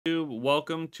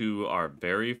Welcome to our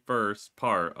very first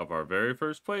part of our very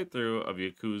first playthrough of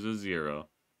Yakuza 0.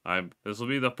 This will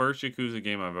be the first Yakuza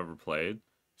game I've ever played.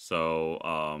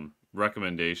 So,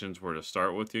 recommendations were to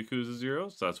start with Yakuza 0,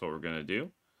 so that's what we're going to do.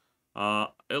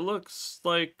 It looks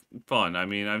like fun. I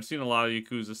mean, I've seen a lot of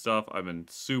Yakuza stuff. I've been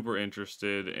super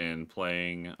interested in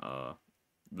playing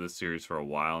this series for a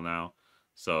while now.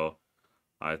 So,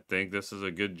 I think this is a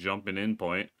good jumping in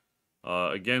point.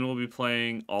 Again, we'll be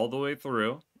playing all the way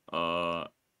through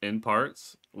in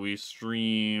parts. We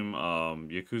stream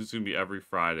Yakuza's gonna be every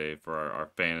Friday for our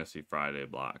Fantasy Friday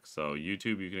block. So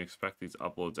YouTube, you can expect these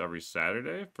uploads every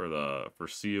Saturday for the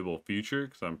foreseeable future,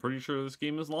 because I'm pretty sure this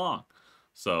game is long.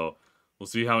 So we'll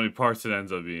see how many parts it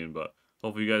ends up being, but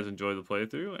hopefully you guys enjoy the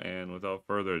playthrough, and without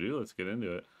further ado, let's get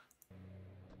into it.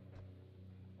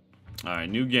 Alright,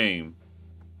 new game.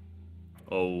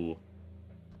 Oh,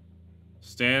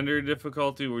 standard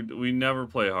difficulty. We never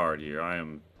play hard here. I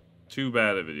am too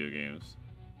bad at video games.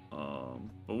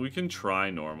 But we can try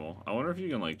normal. I wonder if you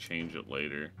can like change it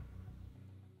later.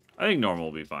 I think normal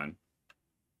will be fine.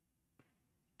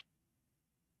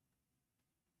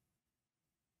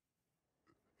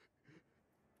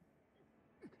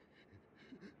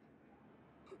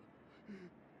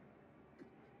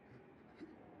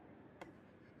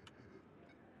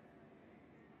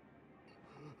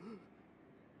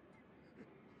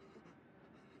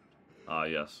 Ah,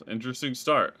 yes. Interesting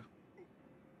start.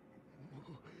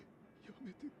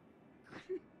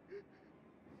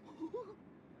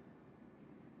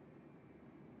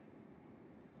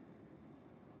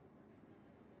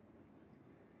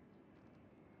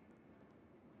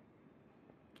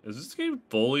 Is this game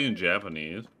fully in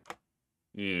Japanese?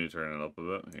 You need to turn it up a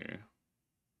bit here.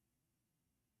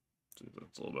 See if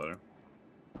that's a little better.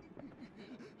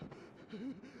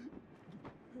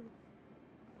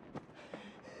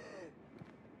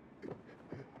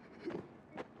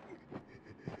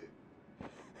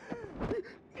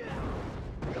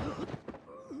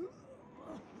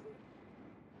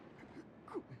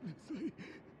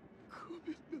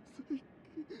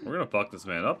 We're gonna fuck this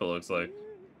man up, it looks like.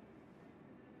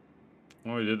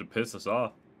 What we did to piss us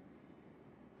off.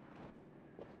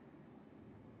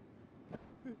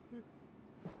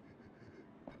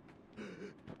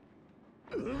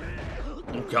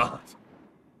 Oh god.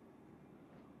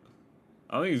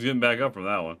 I think he's getting back up from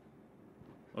that one.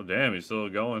 Oh damn, he's still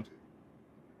going.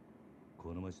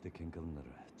 この町で喧嘩売んなら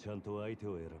ちゃんと相手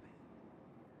を選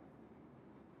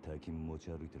べ。大金持ち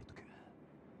歩いてるときは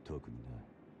特にな。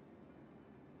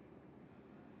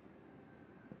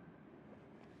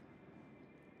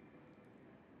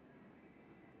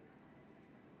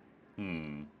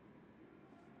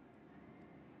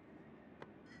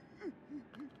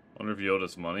Wonder if he owed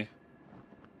us money.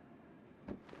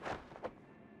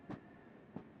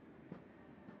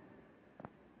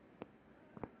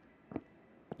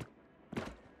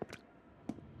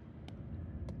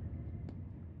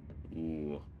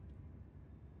 Ooh.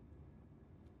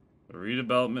 The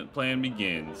redevelopment plan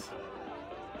begins.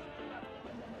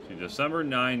 See, December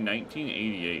 9,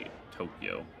 1988,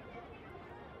 Tokyo.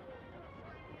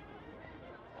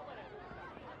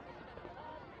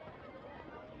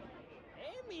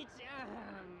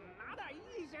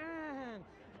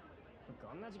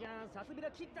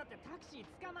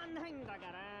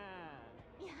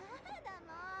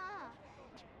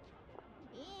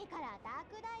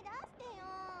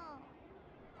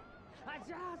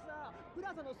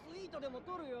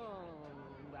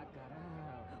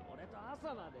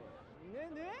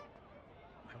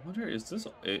 I wonder, is this...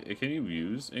 Can you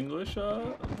use English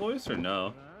voice or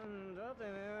no?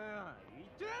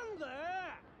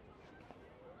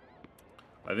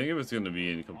 I think if it's going to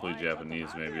be in complete Japanese,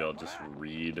 maybe I'll just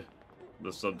read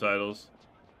the subtitles.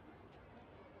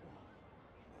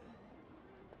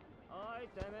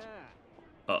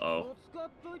 Uh-oh.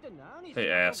 Hey,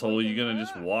 asshole, you gonna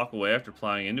just walk away after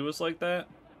plowing into us like that?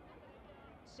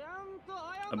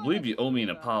 I believe you owe me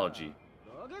an apology.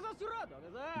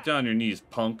 Get down on your knees,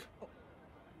 punk.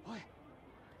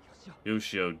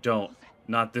 Yoshio, don't.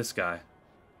 Not this guy.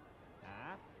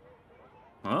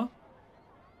 Huh?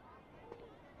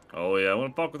 Oh yeah, I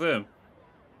wanna fuck with him.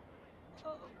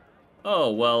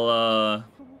 Oh, well, I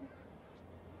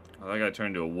think I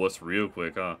turned into a wuss real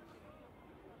quick, huh?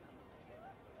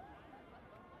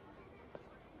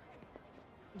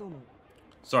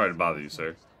 Sorry to bother you,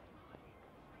 sir.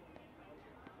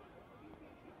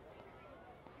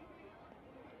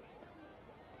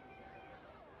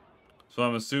 So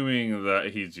I'm assuming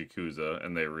that he's Yakuza,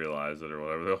 and they realize it or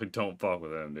whatever. They're like, don't fuck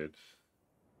with him, dude.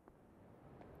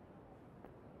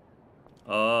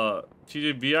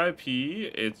 TJ VIP,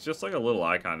 it's just like a little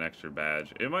icon extra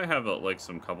badge. It might have like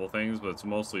some couple things, but it's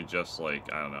mostly just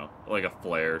like, I don't know, like a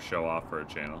flare show off for a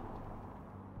channel.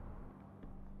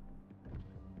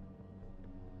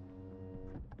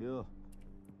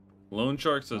 Lone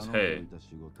Shark says, hey,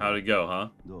 how'd it go, huh?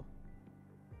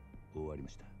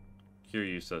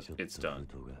 Kiryu says, it's done.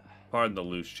 Pardon the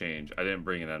loose change. I didn't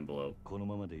bring an envelope.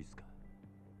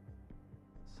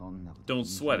 Don't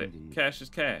sweat it. Cash is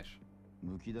cash.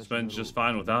 Spends just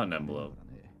fine without an envelope.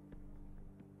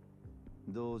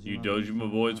 You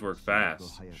Dojima boys work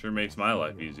fast. Sure makes my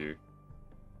life easier.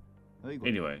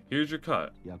 Anyway, here's your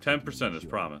cut. 10% as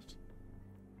promised.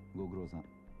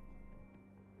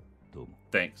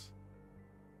 Thanks.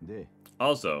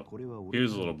 Also,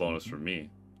 here's a little bonus from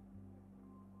me.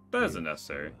 That isn't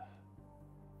necessary.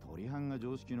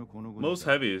 Most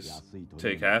heavies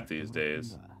take half these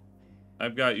days.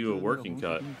 I've got you a working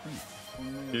cut.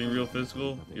 Getting real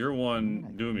physical, you're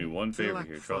one doing me one favor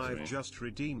here, trust me.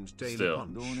 Still,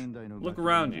 look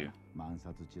around you.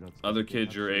 Other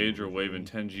kids your age are waving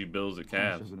 10G bills at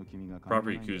cabs.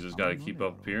 Proper Yakuza's gotta keep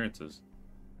up appearances.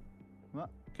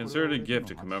 Consider it a gift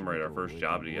to commemorate our first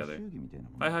job together.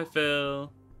 Hi,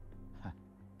 Phil.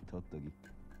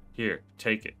 Here,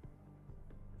 take it.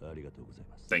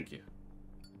 Thank you.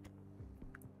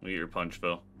 Look at your punch,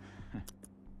 Phil.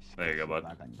 There you go, bud.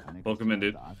 Welcome in,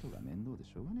 dude.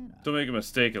 Don't make a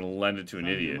mistake and lend it to an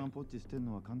idiot.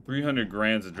 300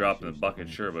 grand's a drop in the bucket,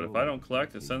 sure, but if I don't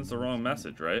collect, it sends the wrong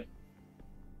message, right?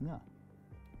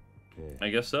 I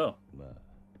guess so.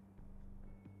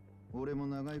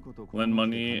 Lend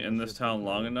money in this town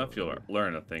long enough, you'll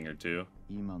learn a thing or two.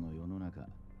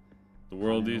 The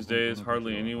world these days,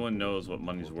 hardly anyone knows what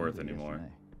money's worth anymore.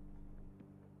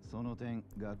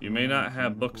 You may not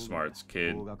have book smarts,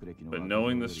 kid, but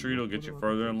knowing the street will get you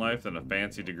further in life than a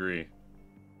fancy degree.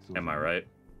 Am I right?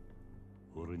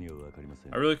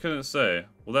 I really couldn't say.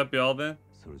 Will that be all then?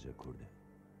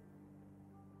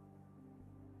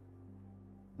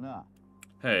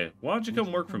 Hey, why don't you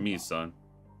come work for me, son?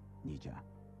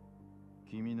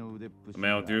 A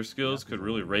man with your skills could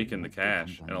really rake in the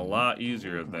cash, and a lot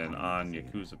easier than on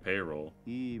Yakuza payroll.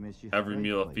 Every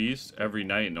meal a feast, every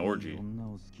night an orgy. And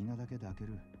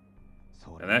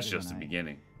that's just the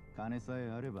beginning.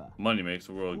 Money makes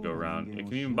the world go round. It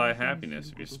can even buy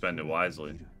happiness if you spend it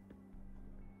wisely.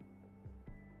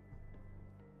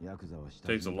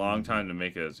 Takes a long time to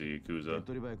make it as a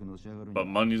Yakuza, but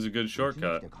money's a good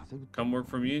shortcut. Come work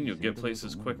for me and you'll get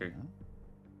places quicker.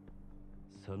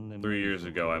 3 years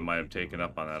ago, I might have taken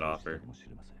up on that offer.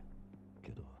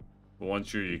 But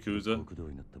once you're Yakuza,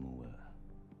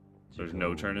 there's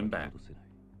no turning back.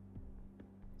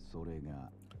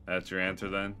 That's your answer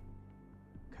then?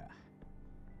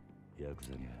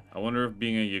 I wonder if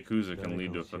being a Yakuza can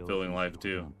lead to a fulfilling life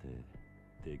too.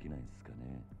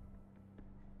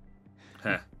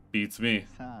 Heh, beats me.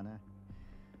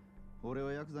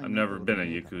 I've never been a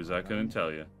Yakuza, I couldn't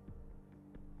tell you.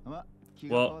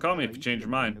 Well, call me if you change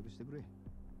your mind.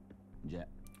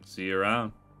 See you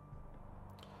around.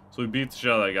 So we beat the shit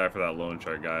out of that guy for that loan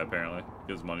shark guy, apparently.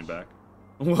 Get his money back.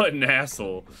 What an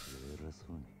asshole.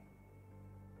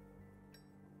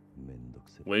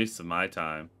 Waste of my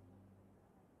time.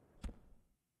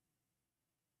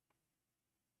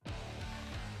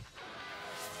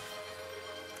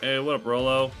 Hey, what up,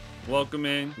 Rolo? Welcome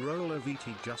in. Rolo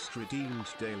VT just redeemed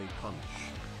Daily Punch.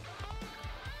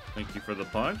 Thank you for the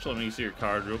punch. Let me see your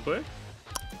card real quick.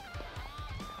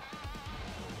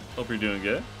 Hope you're doing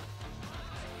good.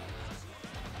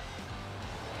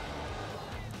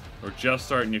 We're just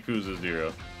starting Yakuza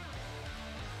 0.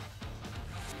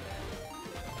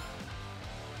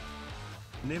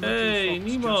 Hey,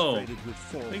 Nemo!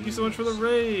 Thank you so much for the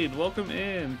raid. Welcome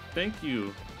in. Thank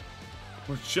you.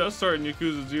 We're just starting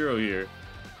Yakuza 0 here.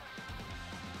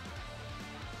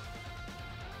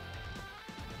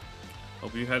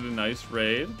 Hope you had a nice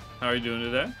raid. How are you doing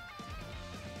today?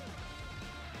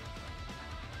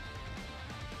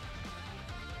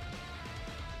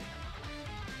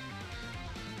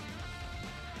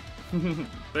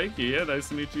 Thank you. Yeah, nice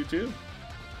to meet you too.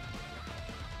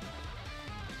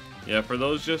 Yeah, for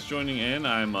those just joining in,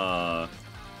 I'm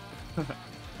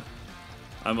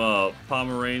I'm a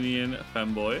Pomeranian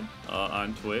femboy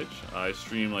on Twitch. I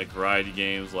stream like variety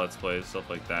games, let's plays,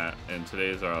 stuff like that. And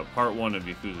today's part 1 of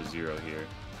Yakuza 0 here.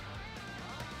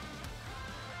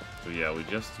 So yeah, we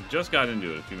just got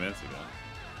into it a few minutes ago.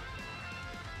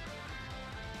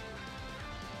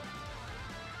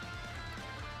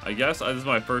 I guess this is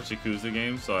my first Yakuza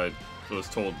game, so I was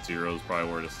told 0 is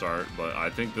probably where to start. But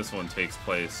I think this one takes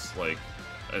place like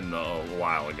a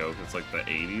while ago. It's like the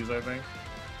 80s, I think.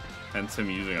 Hence him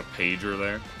using a pager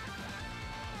there.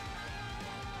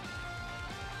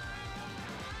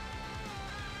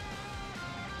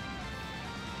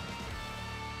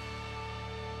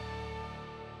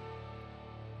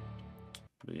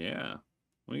 But yeah.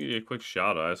 Let me give you a quick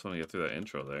shout out. I just want to get through that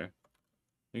intro there.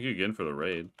 Thank you again for the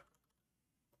raid.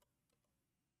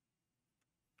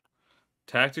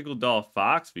 Tactical Doll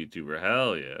Fox VTuber,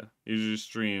 hell yeah. Usually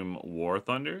stream War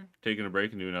Thunder, taking a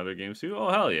break and doing other games too.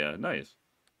 Oh hell yeah, nice.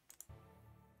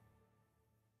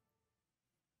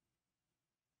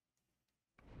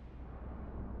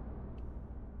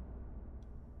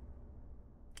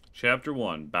 Chapter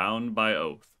 1, Bound by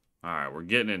Oath. Alright, we're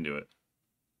getting into it.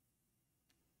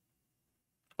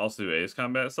 Also do Ace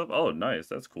Combat stuff? Oh, nice,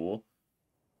 that's cool.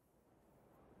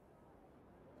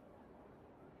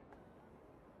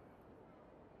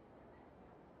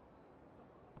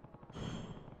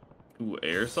 Ooh,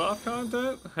 airsoft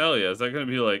content? Hell yeah, is that gonna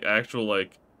be like actual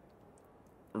like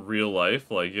real life?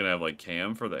 Like you're gonna have like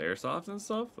cam for the airsoft and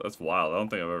stuff? That's wild, I don't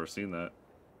think I've ever seen that.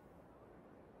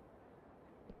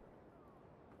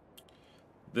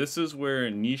 This is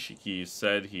where Nishiki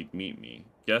said he'd meet me.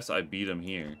 Guess I beat him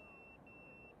here.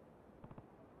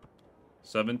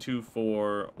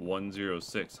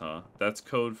 724106, huh? That's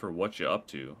code for what you up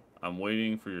to. I'm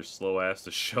waiting for your slow ass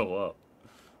to show up.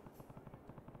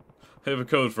 I have a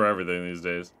code for everything these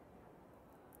days.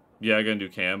 Yeah, I'm gonna do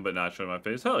cam, but not show my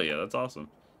face. Hell yeah, that's awesome.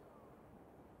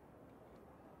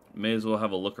 May as well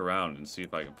have a look around and see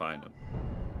if I can find him.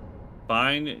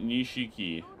 Find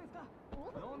Nishiki.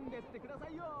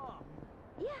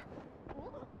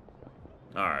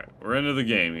 Alright, we're into the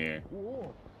game here.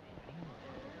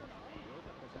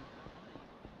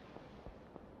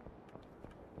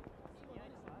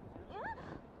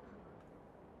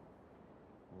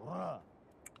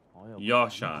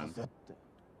 Yoshan.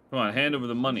 Come on, hand over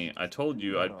the money. I told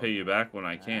you I'd pay you back when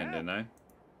I can, didn't I?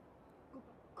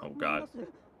 Oh god.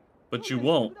 But you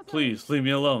won't. Please, leave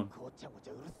me alone.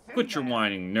 Quit your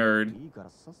whining, nerd.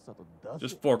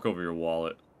 Just fork over your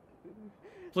wallet.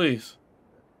 Please.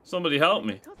 Somebody help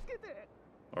me.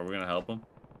 Are we gonna help him?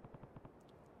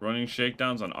 Running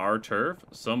shakedowns on our turf?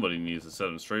 Somebody needs to set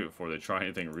them straight before they try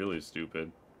anything really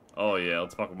stupid. Oh yeah,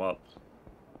 let's fuck them up.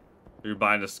 You're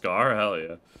buying a scar? Hell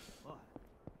yeah.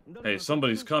 Hey,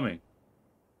 somebody's coming.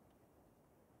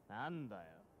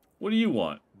 What do you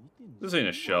want? This ain't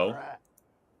a show.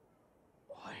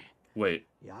 Wait,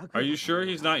 are you sure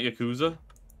he's not Yakuza?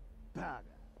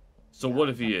 So what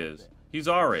if he is? He's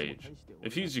our age.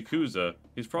 If he's Yakuza,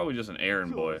 he's probably just an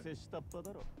errand boy.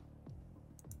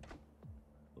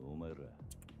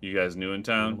 You guys new in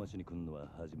town?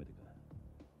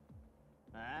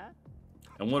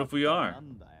 And what if we are?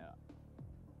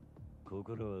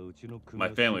 My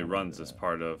family runs this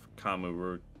part of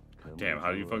Kamurocho. Damn,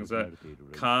 how do you fucking say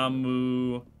that?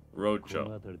 Kamurocho.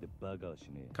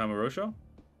 Kamurocho?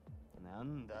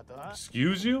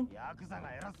 Excuse you?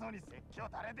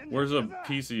 Where's a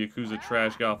piece of Yakuza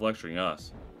trash golf lecturing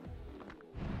us?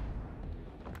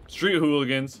 Street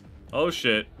hooligans. Oh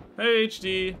shit. Hey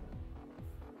HD.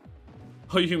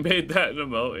 Oh, you made that an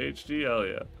emote, HD? Hell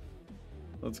yeah.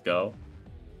 Let's go.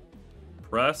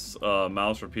 Press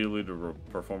mouse repeatedly to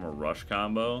perform a rush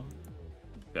combo.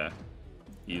 Okay.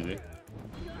 Easy.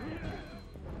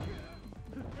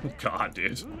 God,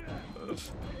 dude.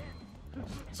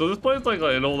 So this plays like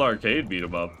an old arcade beat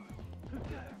 'em up.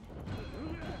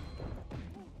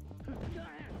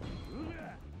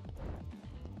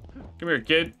 Come here,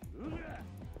 kid.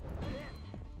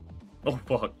 Oh,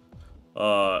 fuck.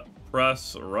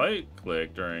 Press right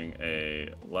click during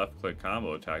a left click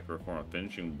combo attack to perform a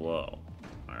finishing blow.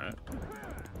 Alright.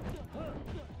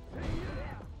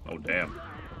 Oh, damn.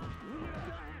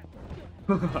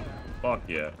 Fuck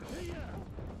yeah.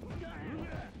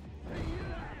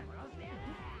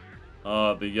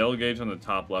 The yellow gauge on the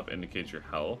top left indicates your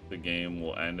health. The game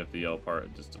will end if the yellow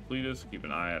part is depleted, so keep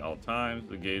an eye at all times.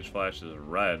 The gauge flashes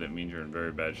red. It means you're in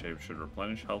very bad shape. Should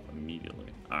replenish health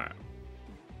immediately. Alright.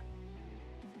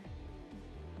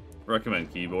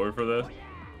 Recommend keyboard for this.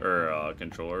 Or,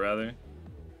 controller, rather.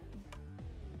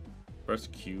 Press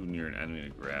Q near an enemy to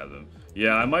grab them.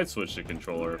 Yeah, I might switch to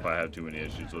controller if I have too many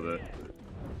issues with it.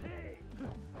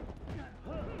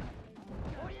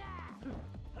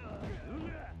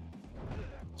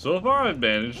 So far, I've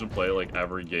managed to play, like,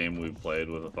 every game we've played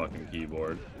with a fucking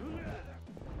keyboard.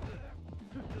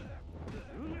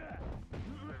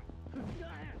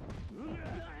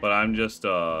 But I'm just,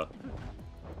 not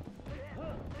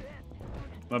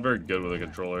very good with a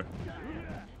controller.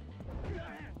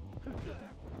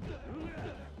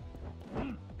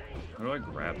 How do I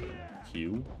grab them?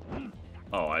 Q?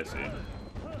 Oh, I see.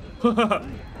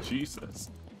 Jesus.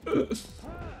 Do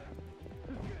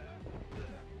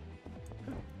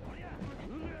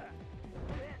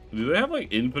they have, like,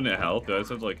 infinite health? Do I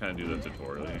just have to, like, kind of do the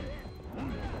tutorial here?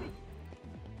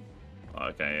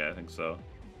 Okay, yeah, I think so.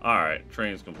 Alright,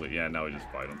 train's complete. Yeah, now we just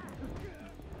fight him.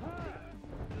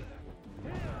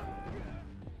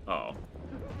 Uh oh.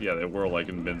 Yeah, they were, like,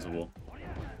 invincible.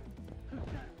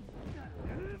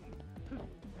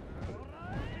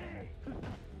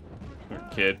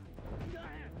 Kid.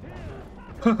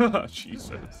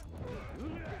 Jesus.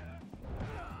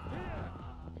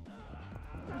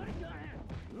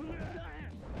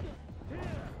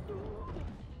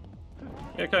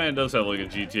 Yeah, it kind of does have like a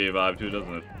GTA vibe to it,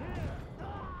 doesn't it?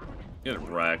 Get it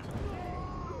wrecked.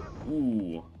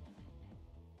 Ooh.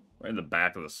 Right in the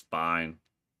back of the spine.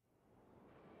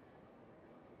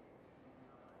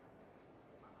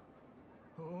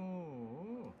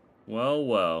 Well,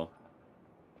 well.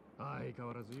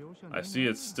 I see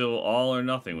it's still all or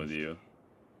nothing with you.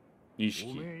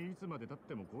 Nishiki.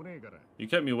 You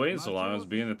kept me waiting so long, I was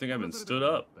beginning to think I've been stood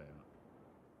up.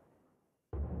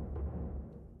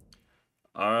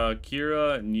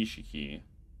 Akira Nishiki.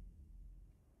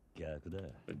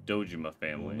 The Dojima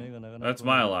family. That's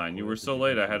my line. You were so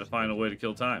late I had to find a way to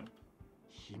kill time.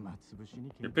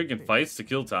 You're picking fights to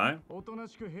kill time? Go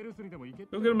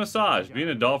get a massage, be an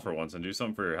adult for once, and do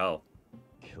something for your health.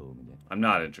 I'm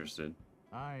not interested.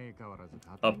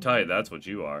 Uptight, that's what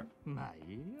you are.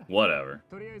 Whatever.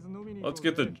 Let's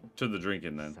get to the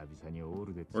drinking then.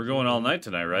 We're going all night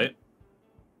tonight, right?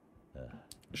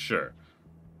 Sure.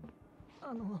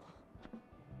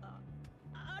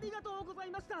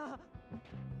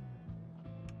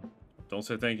 Don't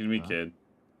say thank you to me, kid.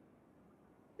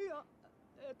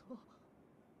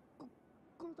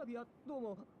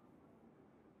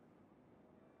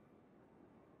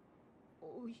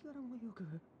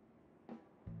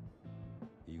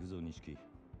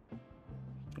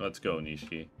 Let's go,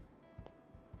 Nishiki.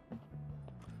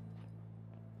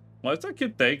 Why does that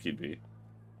kid thank you, B?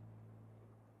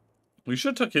 We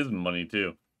should have took his money,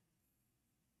 too.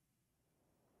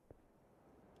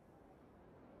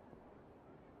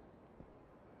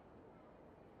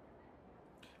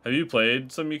 Have you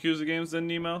played some Yakuza games then,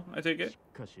 Nemo? I take it?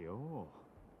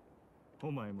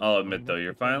 I'll admit, though,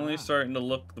 you're finally starting to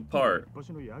look the part.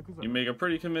 You make a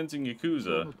pretty convincing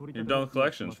Yakuza. You're done with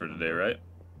collections for today, right?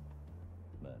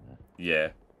 Yeah.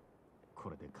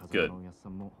 Good.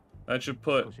 That should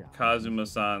put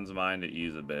Kazuma-san's mind at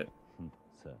ease a bit.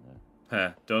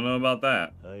 Heh, don't know about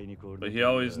that. But he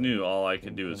always knew all I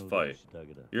could do is fight.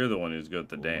 You're the one who's good at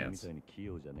the dance.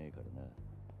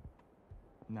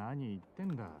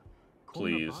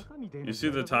 Please. You see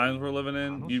the times we're living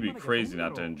in? You'd be crazy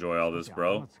not to enjoy all this,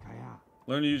 bro.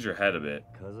 Learn to use your head a bit.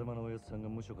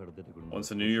 Once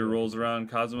the new year rolls around,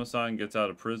 Kazuma-san gets out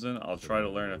of prison, I'll try to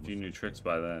learn a few new tricks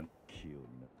by then.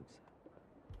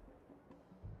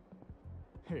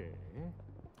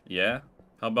 Yeah?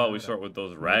 How about we start with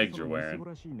those rags you're wearing?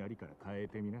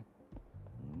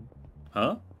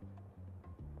 Huh?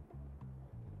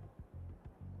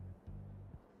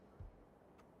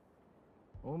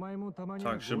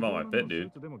 Talking shit about my fit,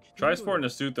 dude. Try sporting a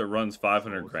suit that runs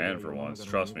 500 grand for once.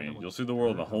 Trust me, you'll see the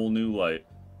world in a whole new light.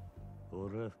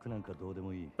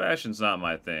 Fashion's not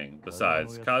my thing.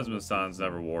 Besides, Kazuma-san's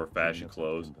never wore fashion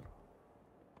clothes.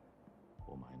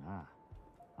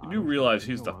 You do realize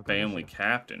he's the family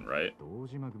captain, right?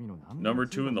 Number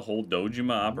 2 in the whole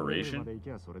Dojima operation?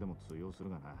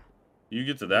 You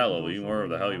get to that level, you can wear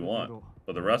whatever the hell you want.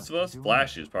 But the rest of us,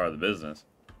 flashy is part of the business.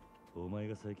 So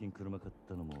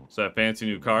that fancy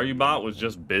new car you bought was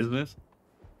just business?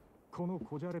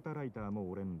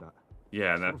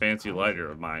 Yeah, and that fancy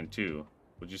lighter of mine too,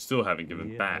 which you still haven't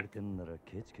given back.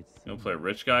 You don't play a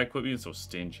rich guy? Quit being so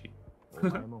stingy. You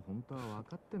know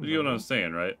what I'm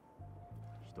saying, right?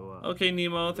 Okay,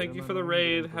 Nemo, thank you for the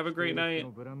raid. Have a great night.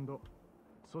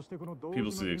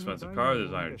 People see the expensive car, the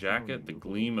designer jacket, the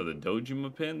gleam of the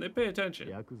Dojima pin. They pay attention.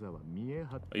 A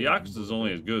Yakuza is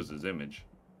only as good as his image.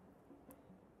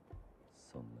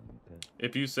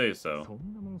 If you say so.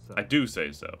 I do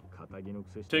say so.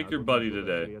 Take your buddy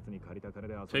today.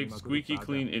 Take squeaky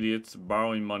clean idiots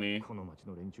borrowing money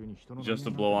just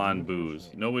to blow on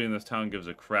booze. Nobody in this town gives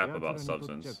a crap about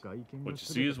substance. What you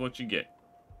see is what you get.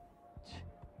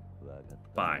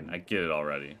 Fine, I get it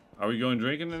already. Are we going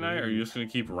drinking tonight, or are you just going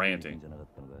to keep ranting?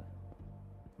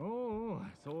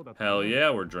 Hell yeah,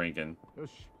 we're drinking. What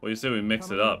do you say we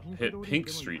mix it up? Hit Pink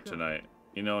Street tonight.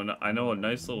 You know, I know a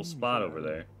nice little spot over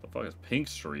there. The fuck is Pink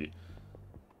Street?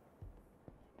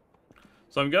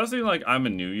 So I'm guessing, like, I'm a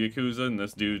new Yakuza, and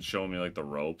this dude's showing me, like, the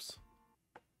ropes.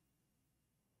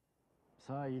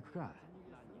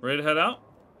 Ready to head out?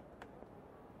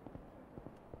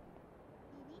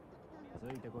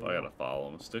 Oh, I gotta follow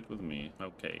him. Stick with me.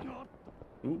 Okay.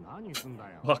 Ooh.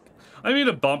 Fuck. I need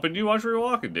a bump and you watch where you're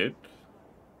walking, dude.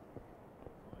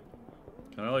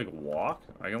 Can I, like, walk?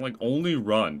 I can, like, only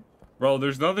run. Bro,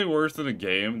 there's nothing worse than a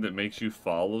game that makes you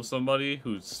follow somebody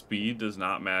whose speed does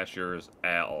not match yours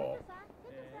at all.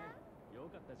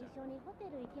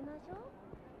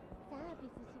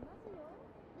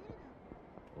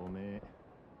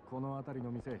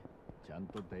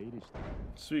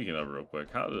 Speaking of real quick,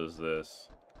 how does this...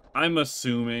 I'm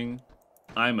assuming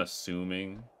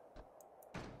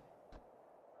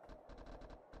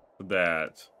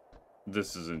that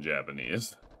this is in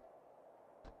Japanese.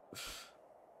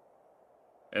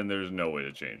 And there's no way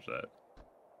to change that.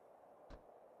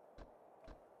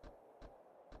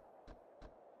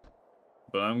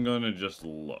 But I'm gonna just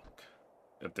look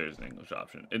if there's an English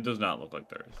option. It does not look like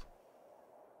there is.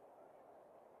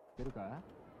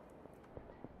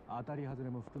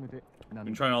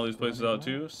 I'm trying all these places out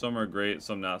too. Some are great,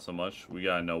 some not so much. We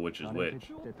gotta know which is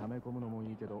which.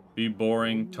 Be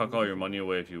boring, tuck all your money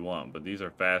away if you want, but these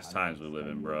are fast times we live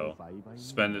in, bro.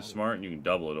 Spend it smart and you can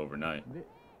double it overnight.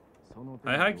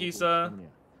 Hi, Kisa.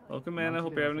 Welcome, man. I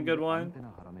hope you're having a good one.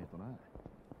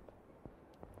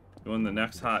 You want the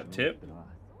next hot tip?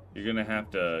 You're gonna have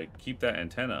to keep that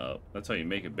antenna up. That's how you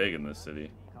make it big in this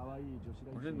city.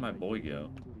 Where did my boy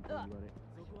go?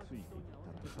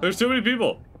 There's too many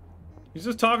people. He's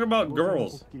just talking about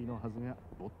girls.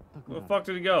 Where the fuck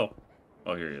did he go?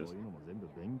 Oh, here he is.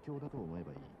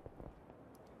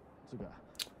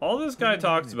 All this guy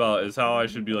talks about is how I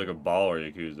should be like a baller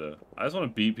Yakuza. I just want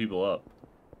to beat people up.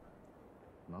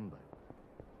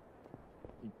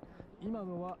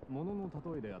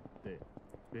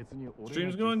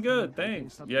 Stream's going good,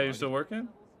 thanks. Yeah, you're still working?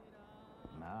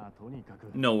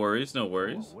 No worries, no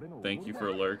worries. Thank you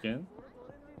for lurking.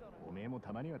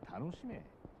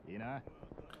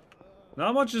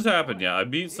 Not much has happened yet. I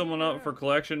beat someone up for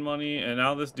collection money, and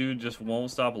now this dude just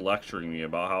won't stop lecturing me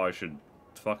about how I should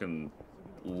fucking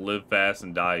live fast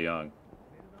and die young.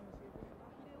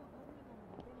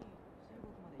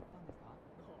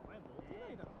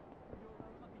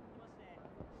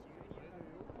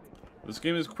 This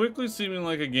game is quickly seeming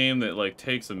like a game that, like,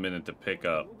 takes a minute to pick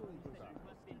up.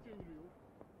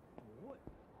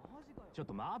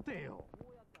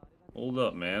 Hold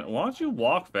up, man. Why don't you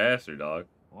walk faster, dog?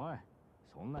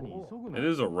 It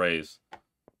is a race.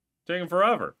 Taking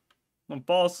forever. I'm gonna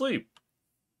fall asleep.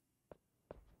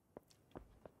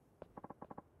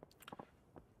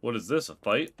 What is this, a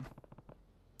fight?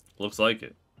 Looks like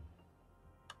it.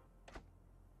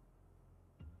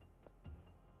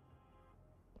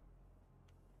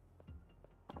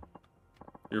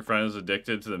 Your friend is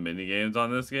addicted to the minigames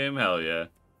on this game? Hell yeah.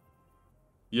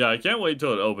 Yeah, I can't wait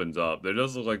till it opens up. There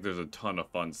does look like there's a ton of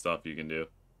fun stuff you can do.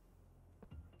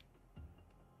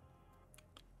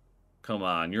 Come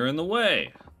on, you're in the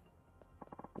way.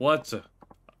 What's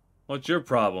your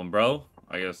problem, bro?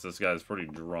 I guess this guy's pretty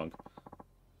drunk.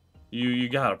 You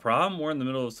got a problem? We're in the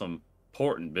middle of some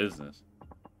important business.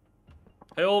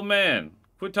 Hey, old man,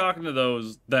 quit talking to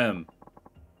them.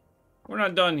 We're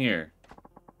not done here.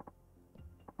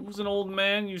 Who's an old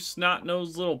man, you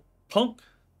snot-nosed little punk?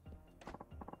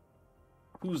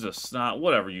 Who's a snot?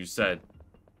 Whatever you said.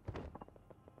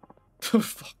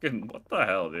 Fucking, what the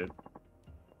hell, dude?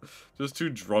 Just two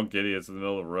drunk idiots in the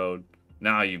middle of the road.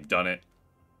 Now you've done it.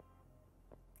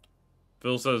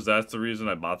 Phil says that's the reason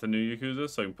I bought the new Yakuza,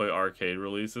 so I can play arcade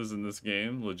releases in this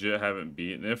game. Legit haven't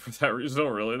beaten it for that reason. Oh,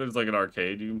 really? There's like an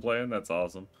arcade you can play in? That's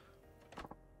awesome.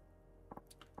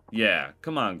 Yeah,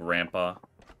 come on, Grandpa.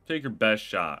 Take your best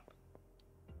shot.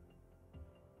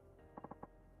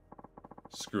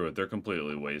 Screw it, they're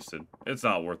completely wasted. It's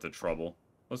not worth the trouble.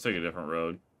 Let's take a different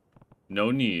road. No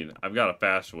need. I've got a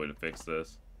faster way to fix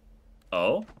this.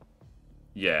 Oh?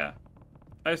 Yeah.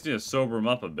 I just need to sober him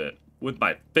up a bit. With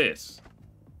my fists.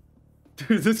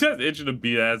 Dude, this guy's itching to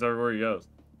beat ass everywhere he goes.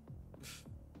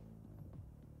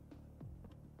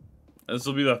 This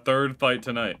will be the third fight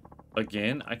tonight.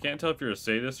 Again? I can't tell if you're a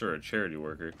sadist or a charity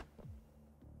worker.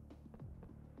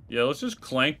 Yeah, let's just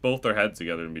clank both their heads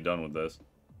together and be done with this.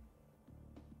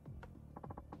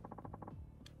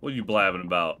 What are you blabbing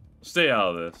about? Stay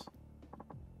out of this.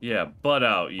 Yeah, butt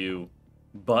out, you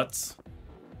butts.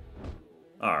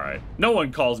 Alright. No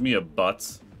one calls me a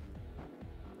butts.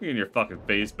 You're getting your fucking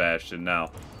face bashed in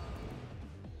now.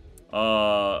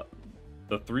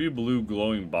 The three blue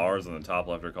glowing bars on the top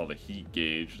left are called a heat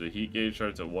gauge. The heat gauge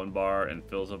starts at 1 bar and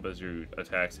fills up as your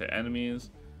attacks hit enemies.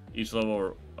 Each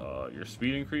level, your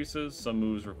speed increases. Some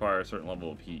moves require a certain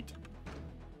level of heat.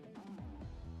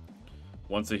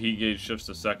 Once the heat gauge shifts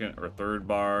to second or third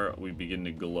bar, we begin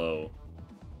to glow.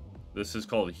 This is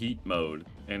called heat mode,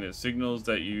 and it signals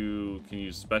that you can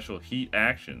use special heat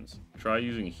actions. Try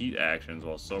using heat actions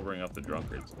while sobering up the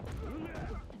drunkards.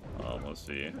 Let's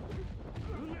see.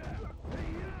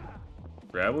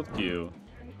 Grab with Q,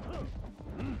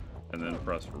 and then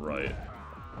press right.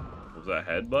 Was that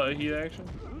headbutt a heat action?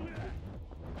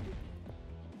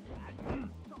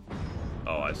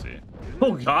 Oh, I see.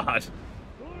 Oh, God.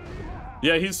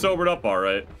 Yeah, he's sobered up all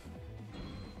right.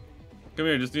 Come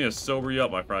here, just need to sober you up,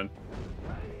 my friend.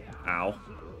 Ow.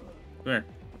 Come here.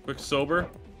 Quick sober.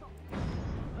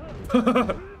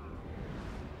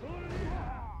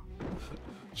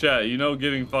 Chat, you know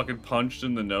getting fucking punched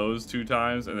in the nose 2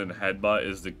 times and then headbutt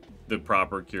is the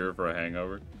proper cure for a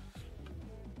hangover?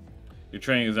 Your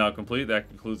training is now complete. That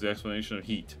concludes the explanation of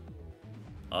heat.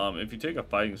 If you take a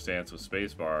fighting stance with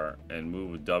spacebar and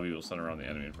move with W, will center around the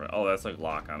enemy in front. Oh, that's like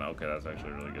lock on. Okay, that's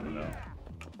actually really good to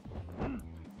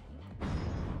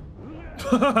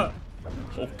know.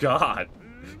 Oh, God.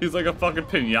 He's like a fucking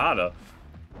pinata.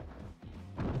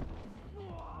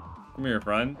 Come here,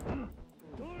 friend.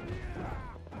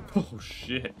 Oh,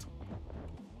 shit.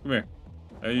 Come here.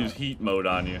 I use heat mode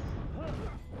on you.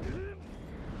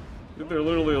 They're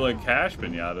literally like cash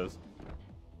pinatas.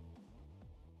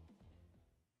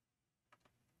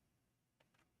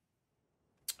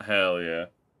 Hell yeah.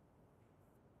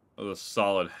 That was a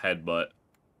solid headbutt.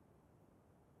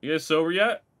 You guys sober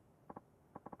yet?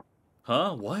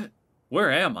 Huh? What?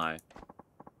 Where am I?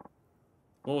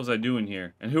 What was I doing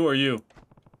here? And who are you?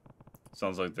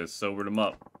 Sounds like they sobered him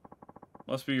up.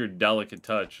 Must be your delicate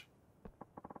touch.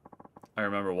 I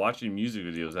remember watching music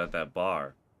videos at that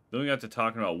bar. Then we got to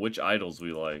talking about which idols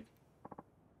we like.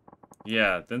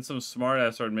 Yeah, then some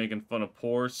smartass started making fun of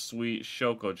poor, sweet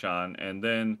Shoko-chan, and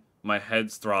then my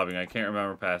head's throbbing. I can't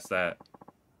remember past that.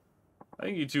 I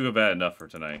think you two have had enough for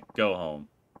tonight. Go home.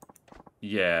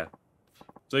 Yeah.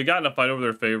 So they got in a fight over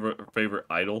their favorite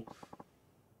idol.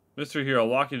 Mr. Here, I'll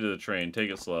walk you to the train. Take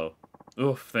it slow.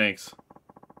 Oof, thanks.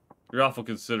 You're awful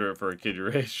considerate for a kid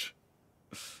your age.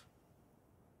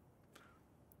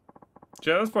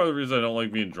 Chad, that's part of the reason I don't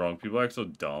like being drunk. People act so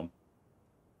dumb.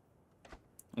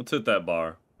 Let's hit that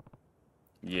bar.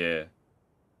 Yeah.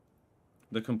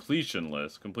 The completion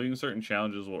list. Completing certain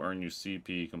challenges will earn you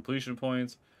CP completion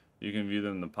points. You can view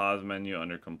them in the pause menu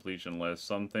under completion list.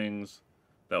 Some things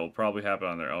that will probably happen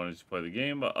on their own as you play the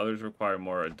game, but others require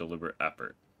more a deliberate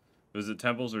effort. Visit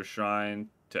temples or shrine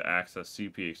to access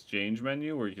CP exchange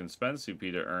menu, where you can spend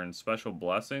CP to earn special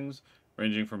blessings,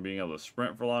 ranging from being able to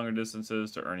sprint for longer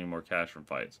distances to earning more cash from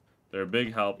fights. They're a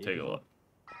big help. Take a look.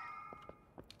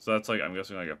 So that's like, I'm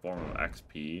guessing like a form of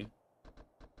XP.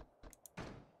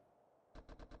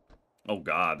 Oh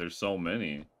God, there's so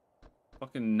many.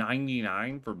 Fucking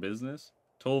 99 for business.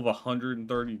 Total of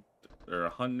 130 or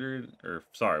 100 or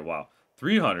sorry, wow,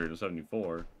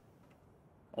 374.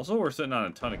 Also, we're sitting on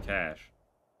a ton of cash.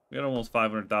 We got almost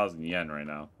 500,000 yen right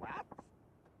now.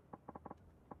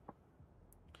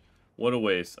 What a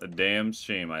waste. A damn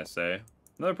shame, I say.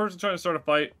 Another person trying to start a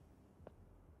fight.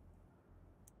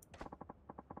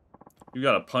 You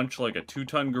gotta punch like a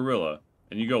 2-ton gorilla,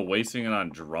 and you go wasting it on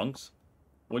drunks?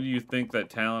 What do you think that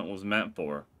talent was meant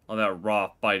for? All that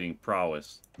raw fighting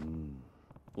prowess.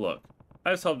 Look,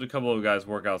 I just helped a couple of guys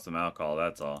work out some alcohol,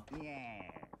 that's all.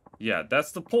 Yeah,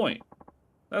 that's the point.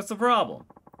 That's the problem.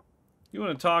 You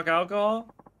want to talk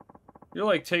alcohol? You're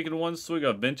like taking one swig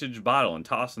of vintage bottle and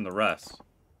tossing the rest.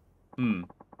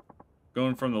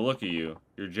 Going from the look of you,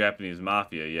 you're Japanese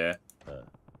mafia, yeah?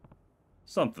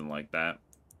 Something like that.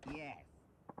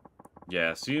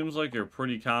 Yeah, seems like you're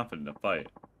pretty confident to fight.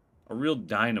 A real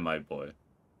dynamite boy.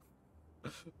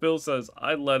 Phil says,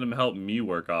 I'd let him help me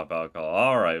work off alcohol.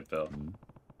 Alright, Phil.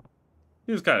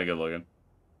 He was kind of good looking.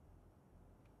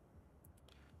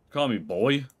 Call me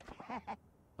boy?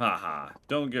 Haha,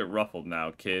 don't get ruffled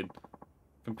now, kid.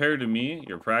 Compared to me,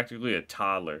 you're practically a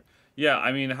toddler. Yeah,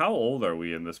 I mean, how old are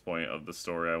we in this point of the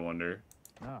story, I wonder?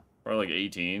 Probably like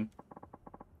 18.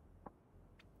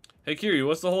 Hey, Kiryu,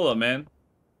 what's the holdup, man?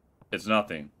 It's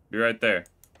nothing. Be right there.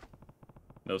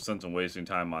 No sense in wasting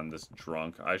time on this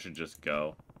drunk. I should just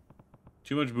go.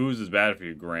 Too much booze is bad for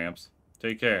you, Gramps.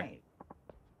 Take care.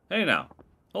 Hey now.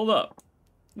 Hold up.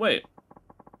 Wait.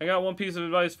 I got one piece of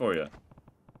advice for you.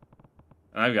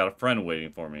 And I've got a friend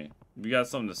waiting for me. If you got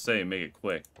something to say, make it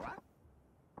quick.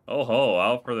 Oh ho,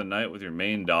 out for the night with your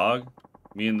main dog?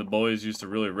 Me and the boys used to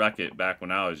really wreck it back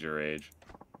when I was your age.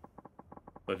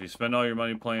 But if you spend all your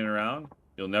money playing around,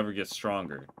 you'll never get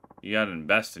stronger. You gotta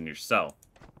invest in yourself.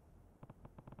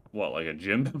 What, like a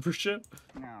gym membership?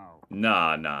 No.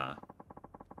 Nah.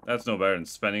 That's no better than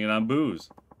spending it on booze.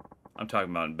 I'm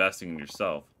talking about investing in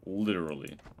yourself.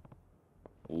 Literally.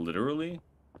 Literally?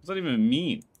 What does that even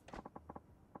mean?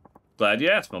 Glad you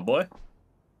asked, my boy.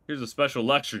 Here's a special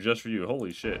lecture just for you.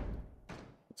 Holy shit.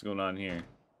 What's going on here?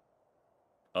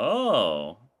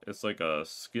 Oh, it's like a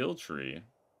skill tree.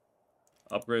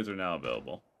 Upgrades are now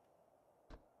available.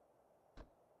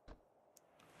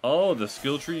 Oh, the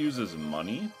skill tree uses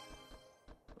money?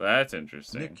 That's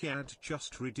interesting. Nick had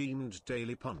just redeemed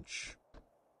Daily Punch.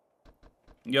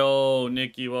 Yo,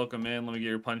 Nikki, welcome in. Let me get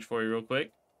your punch for you real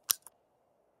quick.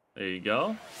 There you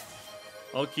go.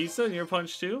 Oh, Kisa, your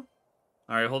punch too?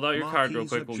 Alright, hold out your card real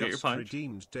quick. We'll get your punch.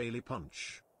 Redeemed Daily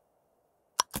Punch.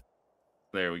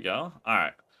 There we go.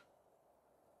 Alright.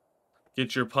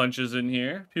 Get your punches in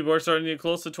here. People are starting to get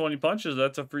close to 20 punches.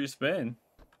 That's a free spin.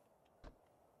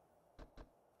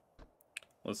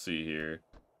 Let's see here.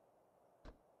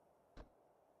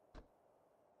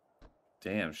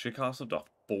 Damn, shit costs up to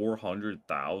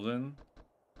 400,000?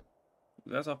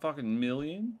 That's a fucking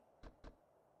million?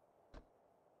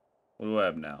 What do I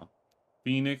have now?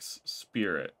 Phoenix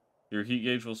Spirit. Your heat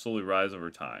gauge will slowly rise over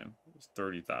time. It's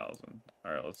 30,000.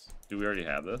 Alright, let's... Do we already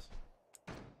have this?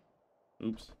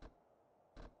 Oops.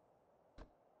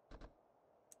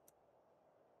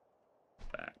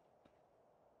 Back.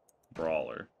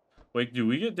 Brawler. Wait, do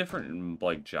we get different,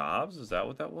 like, jobs? Is that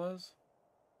what that was?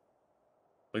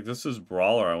 Like, this is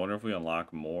Brawler. I wonder if we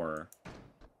unlock more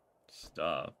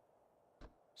stuff.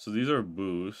 So these are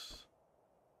boosts.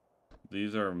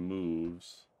 These are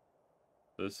moves.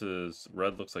 This is...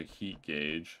 Red looks like heat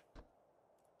gauge.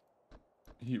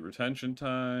 Heat retention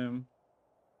time.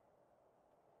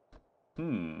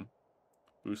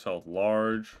 Boost health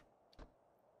large.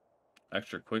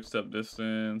 Extra quick step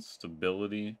distance.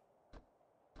 Stability.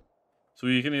 So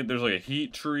you can... There's like a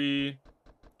heat tree.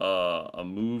 A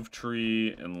move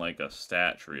tree. And like a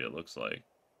stat tree, it looks like.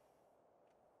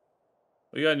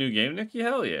 We got a new game, Nikki?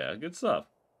 Hell yeah. Good stuff.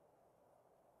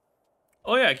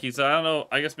 Oh yeah, Kisa, I don't know.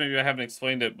 I guess maybe I haven't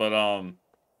explained it, but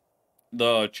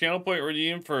the channel point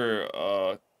redeem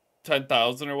for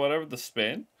 10,000 or whatever, the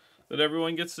spin that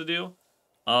everyone gets to do.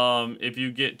 If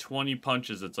you get 20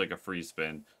 punches, it's like a free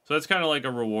spin. So that's kind of like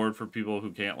a reward for people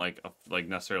who can't like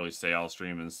necessarily stay all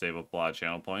stream and save up a lot of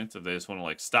channel points. If they just want to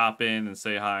like stop in and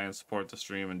say hi and support the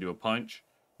stream and do a punch,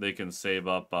 they can save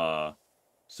up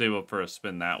for a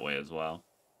spin that way as well.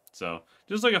 So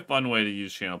just like a fun way to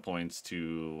use channel points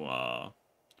to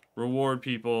reward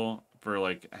people for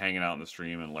like hanging out in the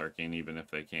stream and lurking, even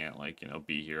if they can't like, you know,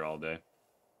 be here all day.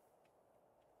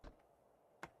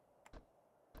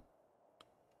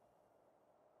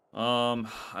 I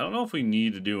don't know if we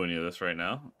need to do any of this right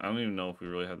now. I don't even know if we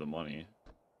really have the money.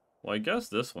 Well, I guess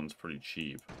this one's pretty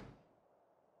cheap.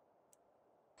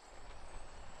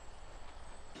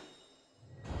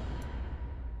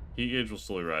 Heat gauge will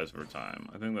slowly rise over time.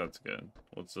 I think that's good.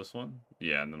 What's this one?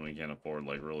 Yeah, and then we can't afford,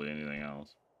 like, really anything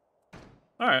else.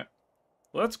 Alright.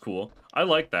 Well, that's cool. I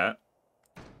like that.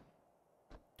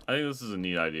 I think this is a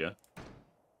neat idea.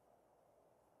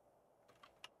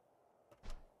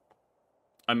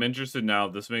 I'm interested now.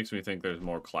 This makes me think there's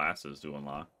more classes to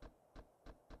unlock.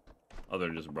 Other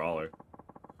than just Brawler.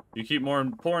 You keep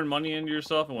pouring money into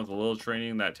yourself, and with a little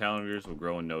training, that talent of yours will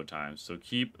grow in no time. So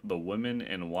keep the women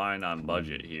and wine on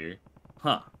budget here.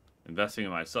 Huh. Investing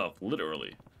in myself,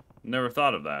 literally. Never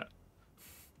thought of that.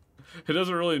 It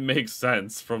doesn't really make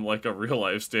sense from, like, a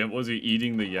real-life standpoint. Was he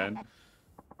eating the yen?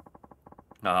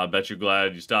 I bet you're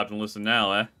glad you stopped and listened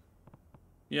now, eh?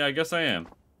 Yeah, I guess I am.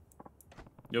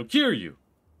 Yo, Kiryu!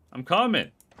 I'm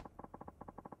coming!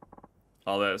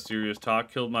 All that serious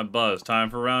talk killed my buzz. Time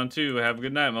for round 2. Have a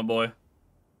good night, my boy.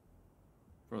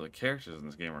 Bro, the characters in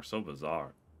this game are so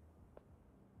bizarre.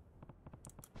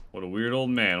 What a weird old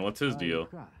man. What's his deal?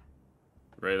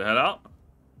 Ready to head out?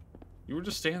 You were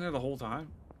just standing there the whole time?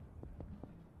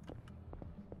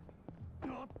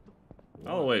 Out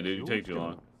of the way, dude. You take too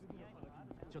long.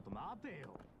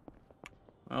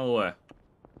 Out of the way.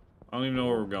 I don't even know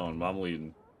where we're going, but I'm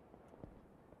leading.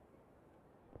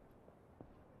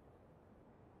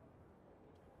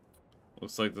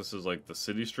 Looks like this is like the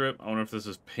city strip. I wonder if this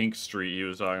is Pink Street he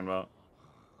was talking about.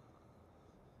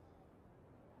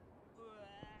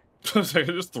 It's like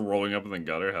just throwing up in the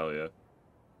gutter. Hell yeah.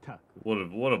 What a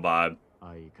vibe.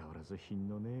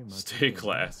 Stay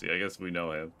classy. I guess we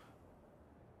know him.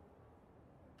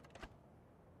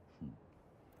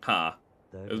 Ha.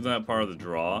 Isn't that part of the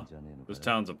draw? This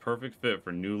town's a perfect fit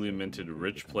for newly minted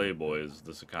rich playboys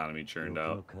this economy churned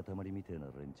out.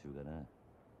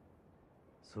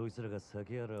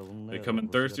 They come in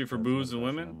thirsty for booze and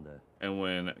women, and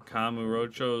when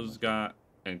Kamurocho's got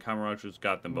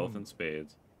them both in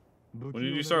spades. When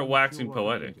did you start waxing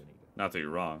poetic? Not that you're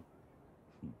wrong.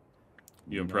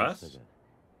 You impressed?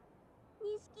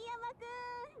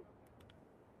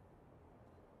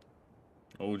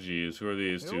 Oh geez, who are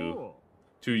these two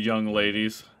young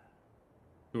ladies?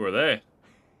 Who are they?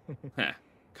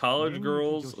 College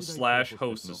girls slash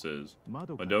hostesses.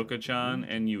 Madoka-chan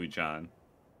and Yui-chan.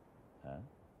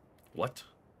 What?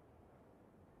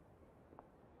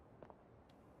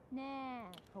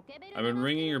 I've been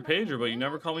ringing your pager, but you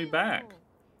never call me back.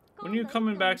 When are you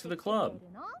coming back to the club?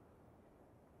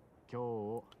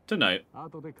 Tonight.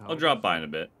 I'll drop by in a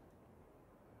bit.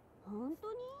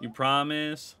 You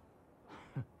promise?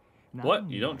 What?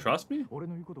 You don't trust me?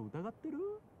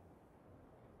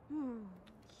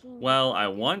 Well, I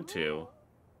want to.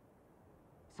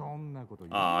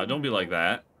 Aw, don't be like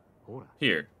that.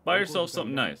 Here, buy yourself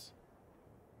something nice.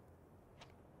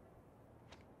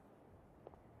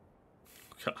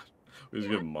 God, we just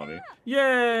give him money.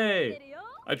 Yay!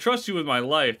 I trust you with my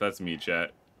life. That's me,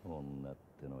 chat.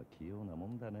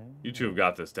 You two have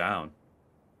got this down.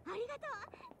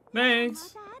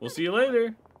 Thanks. We'll see you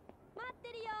later.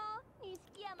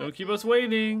 Don't keep us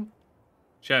waiting.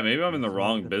 Chat, maybe I'm in the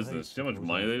wrong business. See how much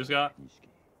money they just got?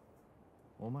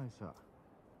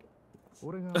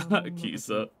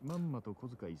 Kisa.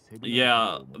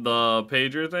 Yeah, the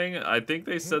pager thing, I think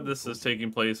they said this is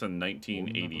taking place in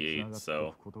 1988,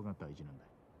 so...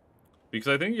 Because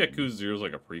I think Yakuza 0 is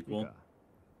like a prequel.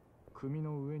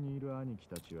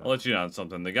 I'll let you know on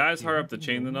something. The guys higher up the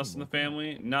chain than us in the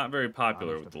family, not very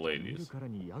popular with the ladies.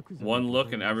 One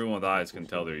look and everyone with eyes can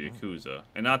tell they're Yakuza,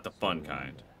 and not the fun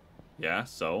kind. Yeah,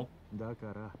 so?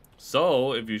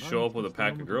 So, if you show up with a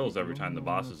pack of girls every time the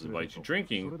bosses invite you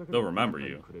drinking, they'll remember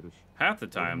you. Half the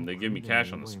time, they give me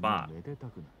cash on the spot.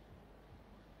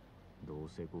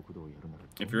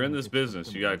 If you're in this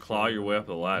business, you gotta claw your way up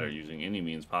the ladder using any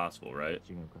means possible, right?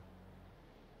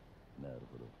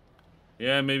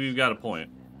 Yeah, maybe you've got a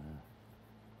point.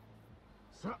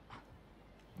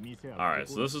 Alright,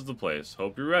 so this is the place.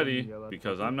 Hope you're ready,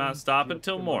 because I'm not stopping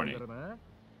till morning.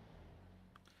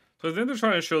 So I think they're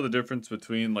trying to show the difference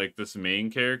between, like, this main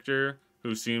character,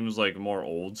 who seems, like, more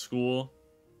old school,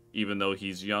 even though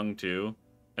he's young, too,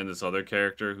 and this other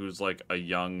character who's, like, a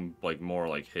young, like, more,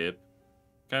 like, hip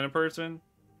kind of person.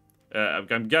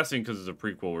 I'm guessing because it's a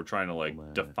prequel, we're trying to,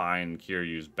 like, define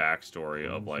Kiryu's backstory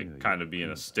of, like, kind of being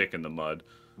a stick in the mud.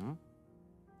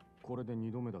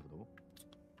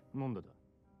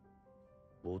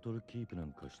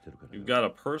 You've got a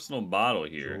personal bottle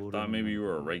here. Thought maybe you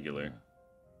were a regular.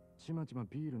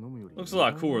 Looks a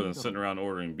lot cooler than sitting around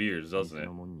ordering beers, doesn't it?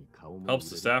 Helps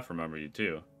the staff remember you,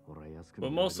 too.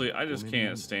 But mostly, I just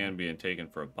can't stand being taken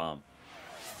for a bum.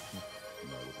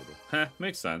 Heh,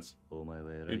 makes sense.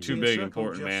 You're too big,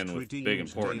 important man with big,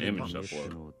 important image to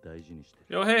upload.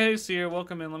 Yo, hey, Seer,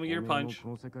 welcome in. Let me get your punch.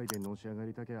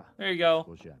 There you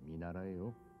go.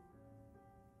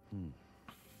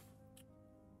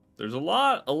 There's a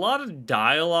lot of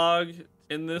dialogue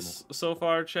in this so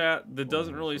far, chat, that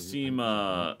doesn't really seem,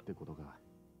 I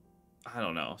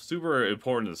don't know, super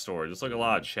important to the story. Just like a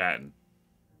lot of chatting.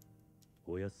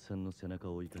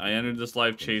 I entered this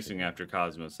life chasing after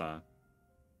Kazuma-san.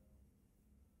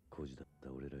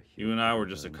 You and I were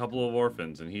just a couple of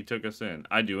orphans, and he took us in.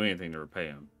 I'd do anything to repay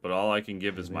him, but all I can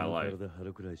give is my life.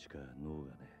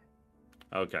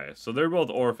 Okay, so they're both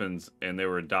orphans, and they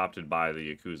were adopted by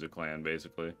the Yakuza clan,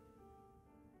 basically.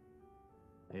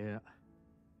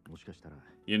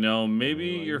 You know, maybe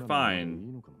you're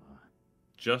fine,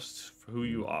 just for who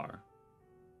you are.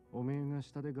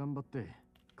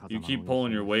 You keep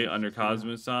pulling your weight under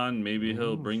Kazuma-san, maybe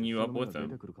he'll bring you up with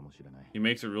him. He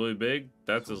makes it really big,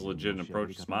 that's as legit an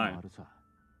approach as mine.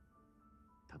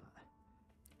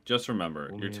 Just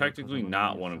remember, you're technically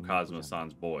not one of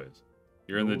Kazuma-san's boys.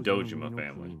 You're in the Dojima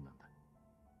family.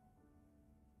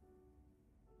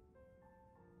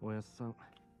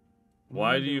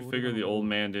 Why do you figure the old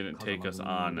man didn't take us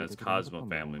on as Kazuma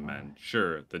family men?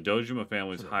 Sure, the Dojima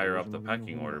family's higher up the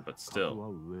pecking order, but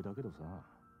still.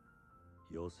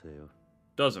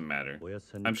 Doesn't matter.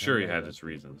 I'm sure he had his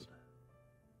reasons.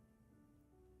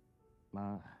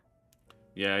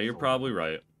 Yeah, you're probably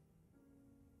right.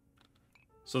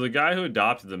 So the guy who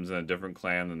adopted them is in a different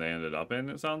clan than they ended up in,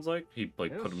 it sounds like? He,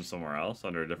 like, put them somewhere else,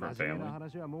 under a different family?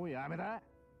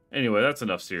 Anyway, that's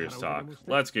enough serious talk.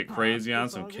 Let's get crazy on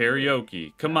some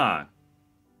karaoke. Come on.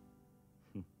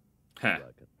 Heh.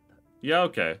 Yeah,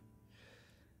 okay.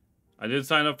 I did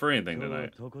sign up for anything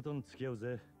tonight.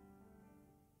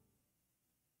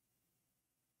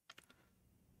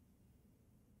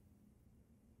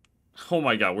 Oh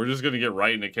my god, we're just gonna get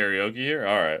right into karaoke here?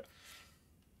 Alright.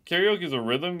 Karaoke is a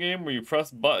rhythm game where you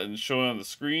press buttons shown on the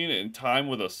screen in time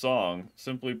with a song.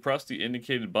 Simply press the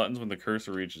indicated buttons when the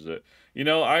cursor reaches it. You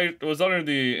know, I was under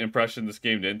the impression this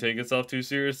game didn't take itself too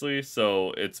seriously,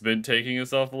 so it's been taking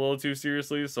itself a little too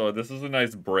seriously, so this is a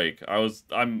nice break.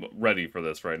 I'm ready for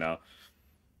this right now.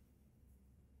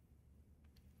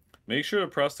 Make sure to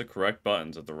press the correct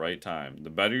buttons at the right time. The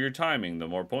better your timing, the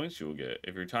more points you will get.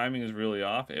 If your timing is really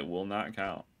off, it will not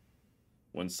count.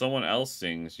 When someone else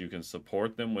sings, you can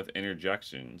support them with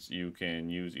interjections. You can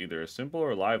use either a simple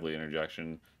or lively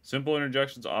interjection. Simple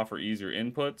interjections offer easier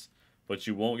inputs, but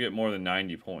you won't get more than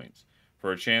 90 points.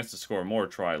 For a chance to score more,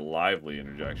 try lively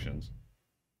interjections.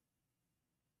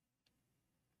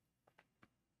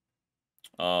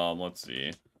 Let's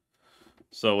see.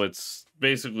 So it's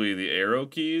basically the arrow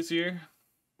keys here.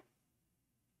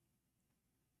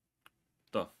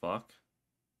 The fuck?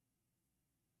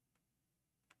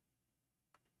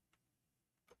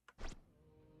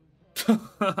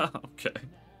 Okay.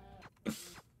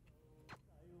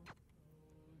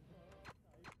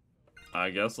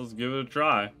 I guess let's give it a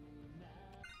try.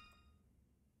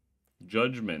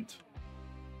 Judgment.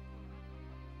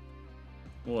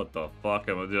 What the fuck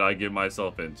did I get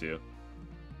myself into?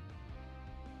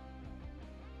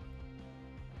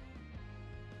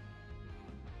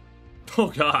 Oh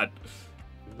god.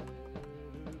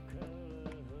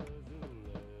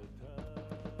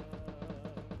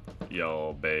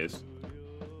 Yo, bass.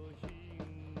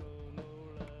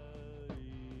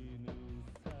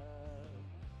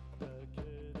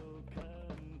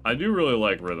 I do really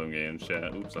like rhythm games,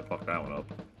 chat. Oops, I fucked that one up.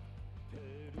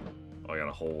 Oh, I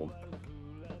gotta hold.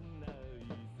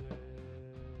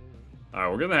 Alright,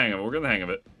 we're getting the hang of it. We're getting the hang of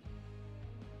it.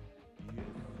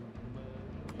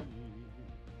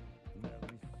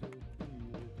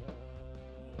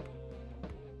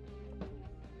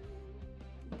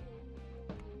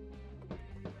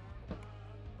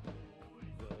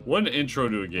 What an intro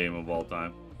to a game of all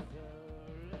time.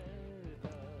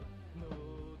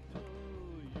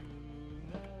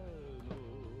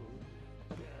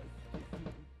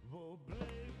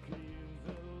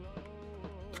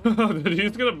 Did he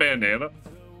just get a bandana?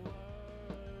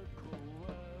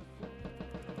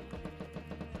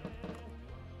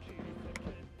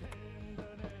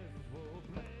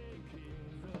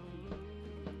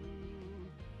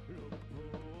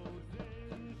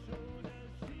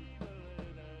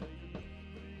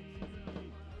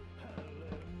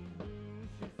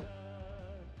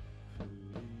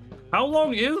 How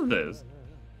long is this?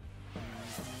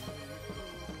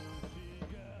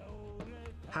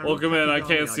 Welcome in. I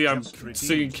can't see. I'm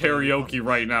singing karaoke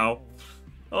right now.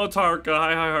 Oh, it's Haruka.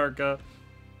 Hi, Haruka.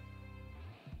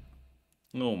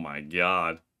 Oh my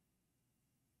god.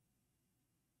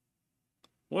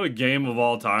 What a game of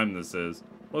all time this is.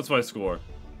 What's my score?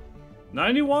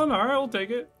 91? Alright, I'll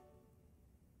take it.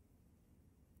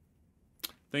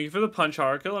 Thank you for the punch,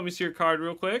 Haruka. Let me see your card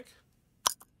real quick.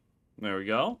 There we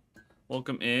go.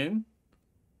 Welcome in.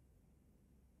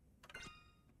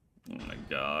 Oh my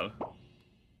god.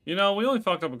 You know, we only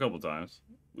fucked up a couple times.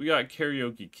 We got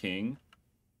Karaoke King.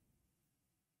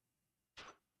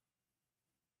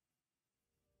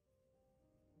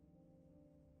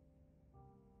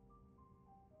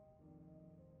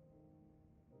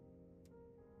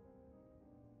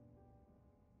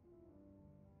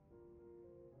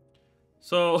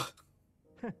 So,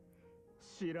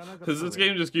 does this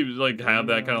game just keep like have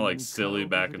that kind of like silly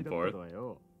back and forth?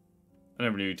 I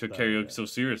never knew you took karaoke so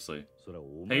seriously.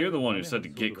 Hey, you're the one who said to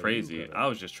get crazy. I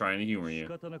was just trying to humor you.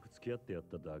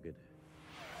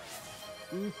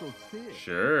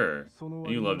 Sure.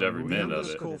 You loved every minute of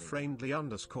it. Friendly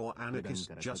underscore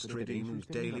anarchist just redeemed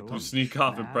daily You sneak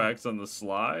off and practice on the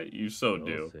sly? You so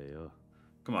do.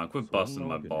 Come on, quit busting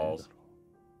my balls.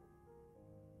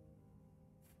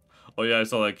 Oh yeah, I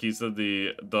saw that. He said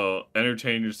the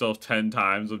entertain yourself 10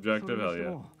 times objective. Hell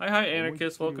yeah. Hi,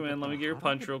 anarchist. Welcome in. Let me get your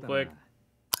punch real quick.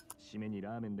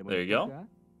 There you go.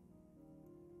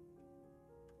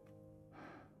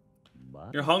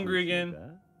 You're hungry again?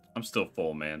 I'm still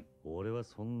full, man.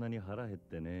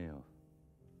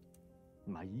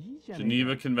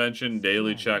 Geneva Convention,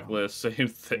 daily checklist, same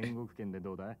thing.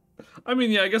 I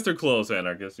mean, yeah, I guess they're close,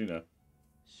 anarchists, you know.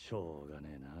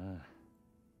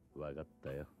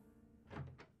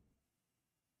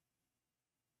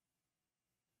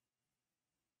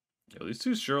 Yo, these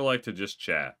two sure like to just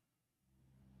chat.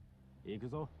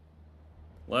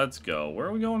 Let's go. Where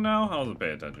are we going now? I wasn't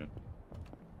paying attention.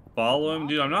 Follow him?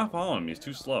 Dude, I'm not following him. He's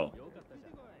too slow.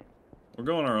 We're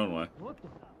going our own way.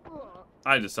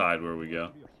 I decide where we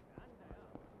go.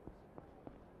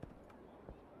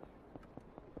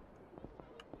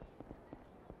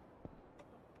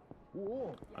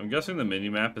 I'm guessing the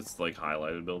mini-map is like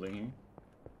highlighted building here.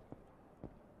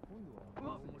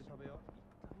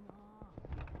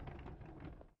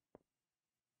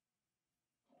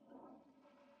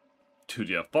 Dude,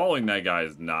 yeah, following that guy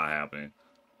is not happening.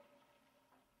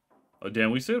 Oh,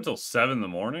 damn, we stayed up till 7 in the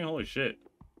morning? Holy shit.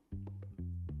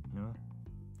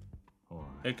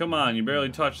 Hey, come on, you barely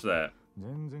touched that.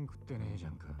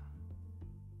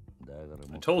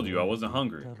 I told you I wasn't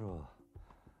hungry.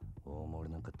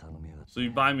 So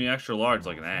you buy me extra large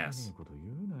like an ass.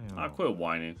 I'll quit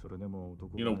whining.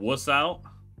 You know, wuss out?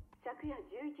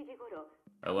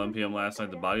 At 11 p.m. last night,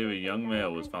 the body of a young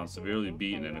male was found severely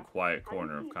beaten in a quiet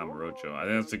corner of Kamurocho. I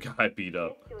think that's the guy beat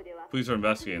up. Police are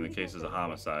investigating the case as a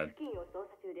homicide.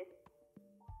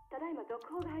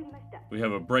 We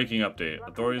have a breaking update.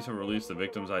 Authorities have released the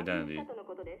victim's identity.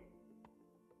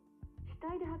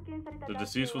 The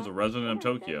deceased was a resident of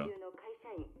Tokyo.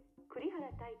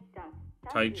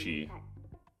 Taichi,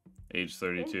 age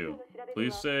 32.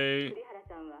 Police say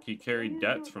he carried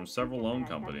debts from several loan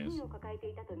companies.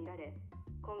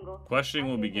 Questioning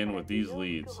will begin with these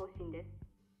leads.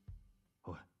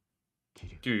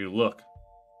 Dude, look.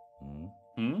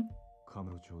 Hmm?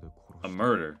 A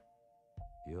murder.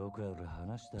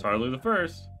 It's hardly the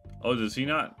first. Oh, does he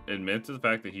not admit to the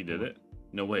fact that he did it?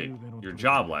 No, wait. Your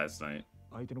job last night.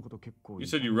 You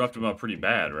said you roughed him up pretty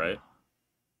bad, right?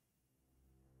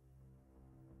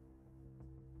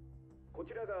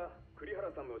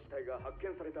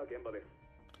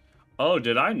 Oh,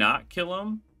 did I not kill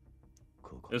him?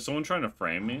 Is someone trying to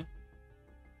frame me?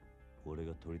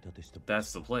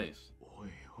 That's the place.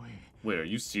 Wait, are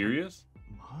you serious?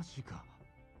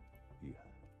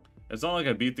 It's not like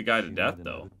I beat the guy to death,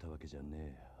 though.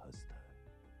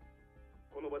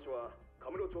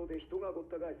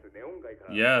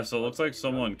 Yeah, so it looks like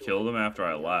someone killed him after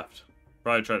I left.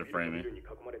 Probably tried to frame me.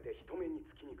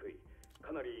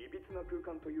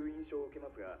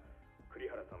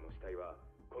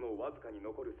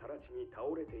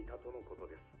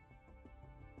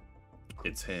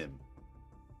 It's him.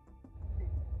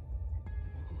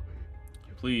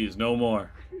 Please, no more.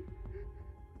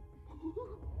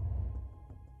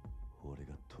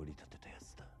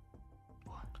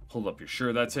 Hold up, you're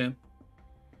sure that's him?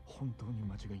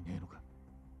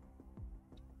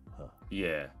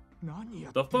 Yeah.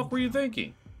 The fuck were you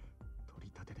thinking?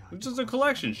 It's just a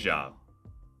collections job.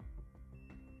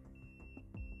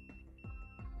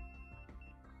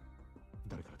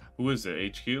 Who is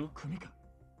it, HQ?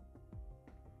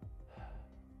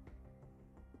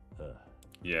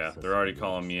 Yeah, they're already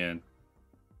calling me in.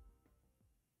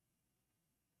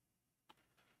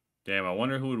 Damn, I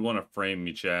wonder who would want to frame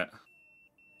me, chat.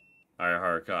 Alright,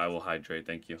 Haruka, I will hydrate,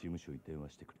 thank you.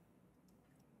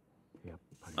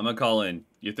 I'm gonna call in.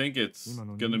 You think it's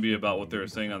gonna be about what they were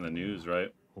saying on the news,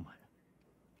 right?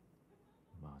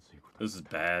 This is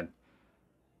bad.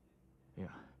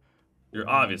 You're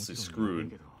obviously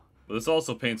screwed. But this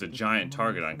also paints a giant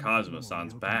target on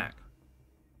Kazuma-san's back.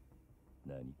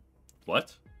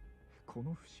 What?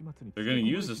 They're gonna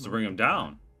use this to bring him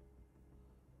down.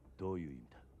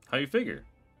 How you figure?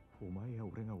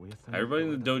 Everybody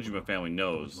in the Dojima family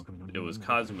knows it was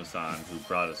Kazuma-san who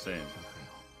brought us in.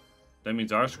 That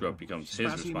means our screw-up becomes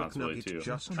his responsibility too.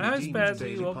 Hi,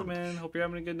 Spazzy. Welcome in. Hope you're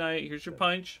having a good night. Here's your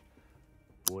punch.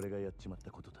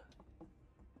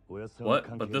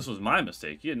 What? But this was my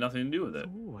mistake. He had nothing to do with it.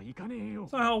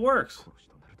 That's not how it works.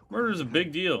 Murder is a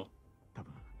big deal.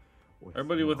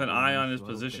 Everybody with an eye on his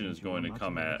position is going to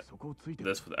come at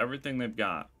this with everything they've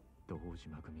got.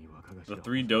 The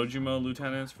 3 Dojima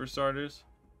lieutenants, for starters?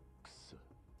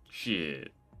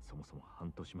 Shit.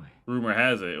 Rumor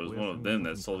has it was one of them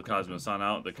that sold Kazuma-san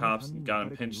out. The cops got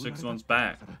him pinched 6 months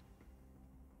back.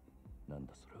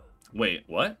 Wait,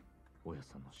 what?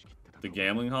 The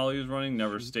gambling hall he was running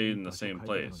never stayed in the same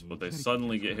place, but they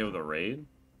suddenly get hit with a raid?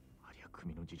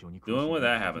 The only way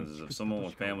that happens is if someone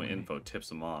with family info tips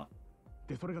them off.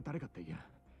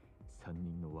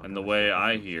 And the way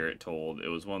I hear it told, it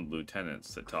was one of the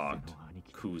lieutenants that talked.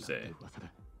 Kuze.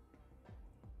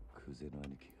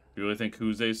 You really think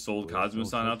Kuze sold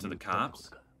Kazuma-san out to the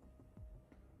cops?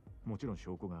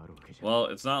 Well,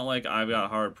 it's not like I've got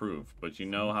hard proof, but you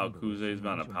know how Kuze's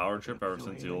been on a power trip ever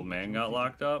since the old man got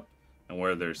locked up? And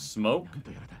where there's smoke?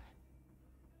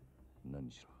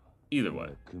 Either way,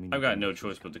 I've got no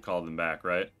choice but to call them back,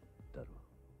 right?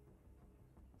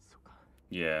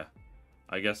 Yeah,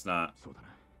 I guess not.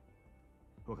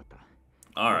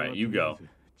 Alright, you go.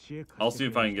 I'll see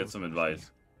if I can get some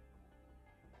advice.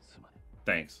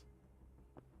 Thanks.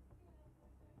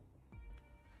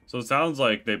 So it sounds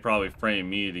like they probably framed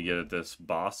me to get at this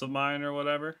boss of mine or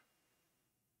whatever.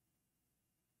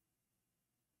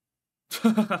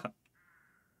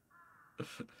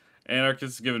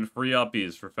 Anarchist is giving free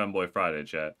uppies for Femboy Friday,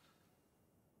 chat.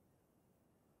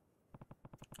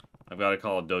 I've got to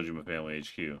call Dojima Family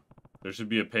HQ. There should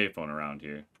be a payphone around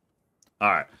here.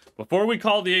 Alright, before we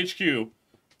call the HQ,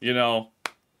 you know,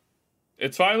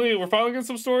 we're finally getting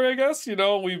some story, I guess. You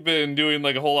know, we've been doing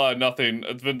like a whole lot of nothing.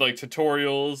 It's been like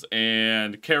tutorials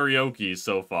and karaoke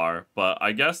so far. But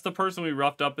I guess the person we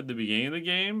roughed up at the beginning of the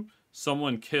game,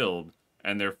 someone killed,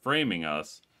 and they're framing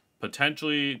us,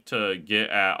 potentially to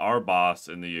get at our boss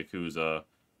in the Yakuza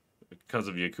because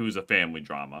of Yakuza family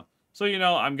drama. So, you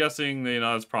know, I'm guessing, you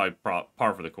know, that's probably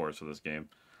par for the course for this game.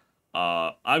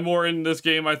 I'm more in this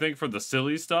game, I think, for the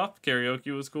silly stuff.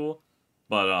 Karaoke was cool.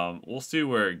 But we'll see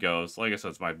where it goes. Like I said,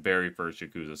 it's my very first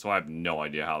Yakuza, so I have no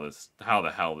idea how the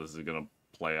hell this is gonna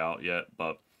play out yet.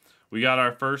 But we got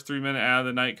our first 3-minute ad of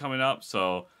the night coming up,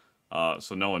 so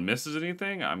no one misses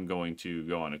anything. I'm going to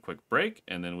go on a quick break,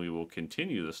 and then we will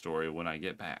continue the story when I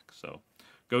get back. So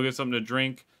go get something to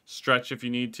drink, stretch if you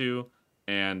need to,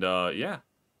 and yeah,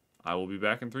 I will be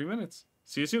back in 3 minutes.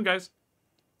 See you soon, guys.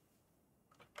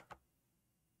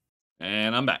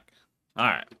 And I'm back. All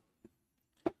right.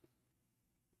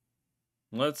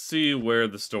 Let's see where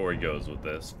the story goes with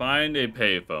this. Find a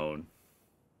payphone.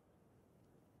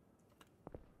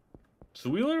 So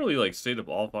we literally, like, stayed up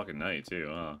all fucking night, too,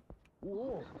 huh?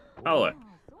 Hello.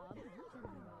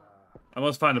 I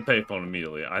must find a payphone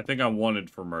immediately. I think I'm wanted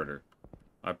for murder.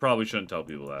 I probably shouldn't tell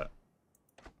people that.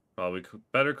 Probably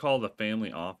better call the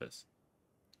family office.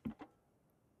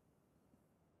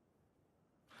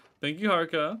 Thank you,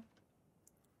 Harka.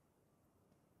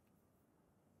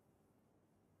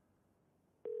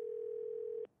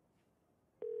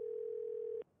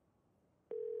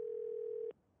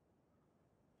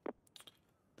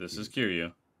 This is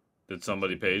Kiryu. Did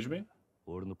somebody page me?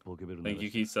 Thank you,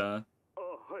 Kisa.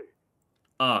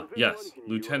 Ah, yes.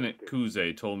 Lieutenant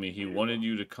Kuze told me he wanted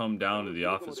you to come down to the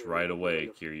office right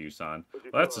away, Kiryu-san.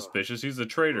 Well, that's suspicious. He's the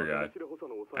traitor guy.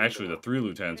 Actually, the 3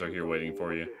 lieutenants are here waiting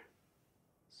for you.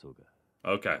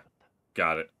 Okay.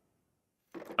 Got it.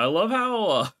 I love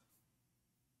how,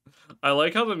 I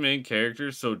like how the main character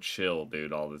is so chill,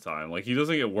 dude, all the time. Like, he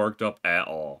doesn't get worked up at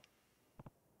all.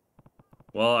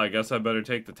 Well, I guess I better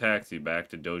take the taxi back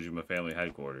to Dojima Family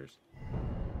Headquarters.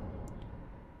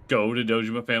 Go to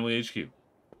Dojima Family HQ.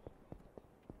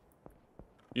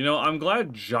 You know, I'm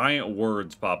glad giant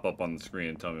words pop up on the screen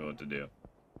and tell me what to do.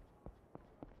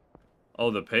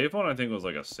 Oh, the payphone I think was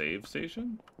like a save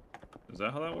station? Is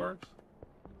that how that works?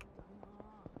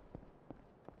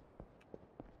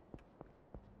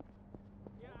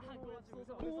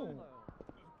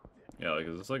 Yeah, like,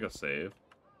 is this like a save?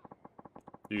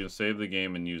 You can save the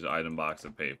game and use item box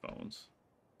at payphones.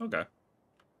 Okay.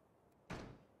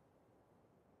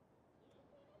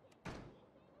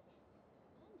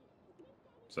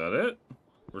 Is that it?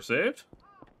 We're saved?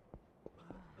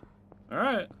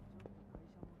 Alright.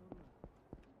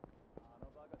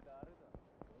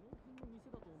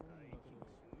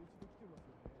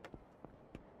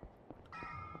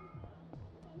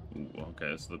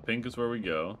 Okay, so the pink is where we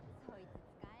go.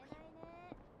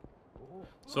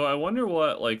 So I wonder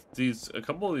what, like, a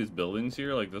couple of these buildings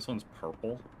here, like this one's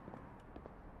purple.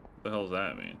 What the hell does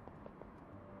that mean?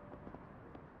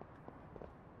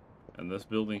 And this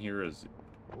building here is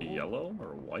yellow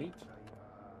or white?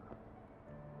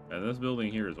 And this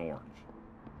building here is orange.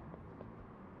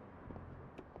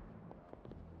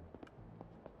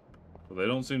 So they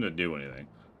don't seem to do anything.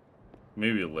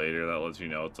 Maybe later that lets you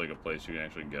know it's like a place you can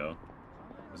actually go.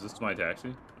 Is this my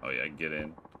taxi? Oh yeah, get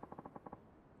in.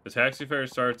 The taxi fare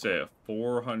starts at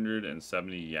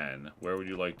 470 yen. Where would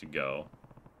you like to go?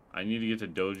 I need to get to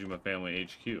Dojima Family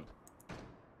HQ.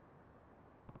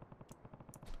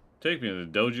 Take me to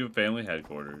the Dojima Family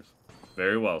Headquarters.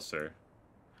 Very well, sir.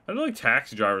 I don't like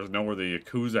taxi drivers know where the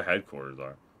Yakuza headquarters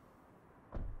are.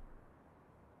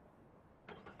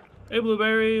 Hey,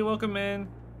 Blueberry. Welcome in.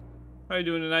 How are you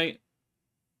doing tonight?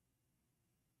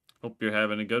 Hope you're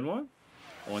having a good one.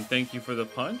 Oh, and thank you for the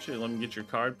punch. Let me get your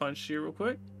card punched here real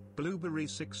quick. Blueberry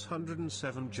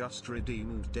 607 just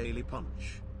redeemed daily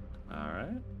punch.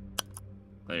 Alright.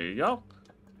 There you go.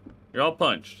 You're all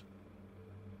punched.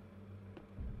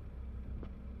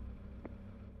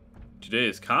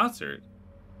 Today's concert?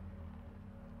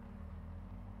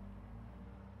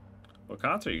 What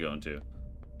concert are you going to?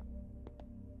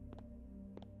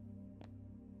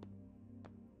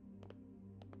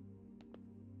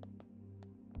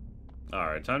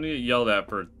 Alright, time to get yelled at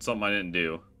for something I didn't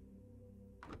do.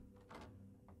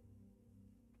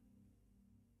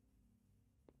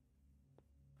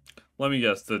 Let me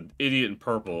guess, the idiot in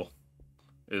purple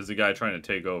is the guy trying to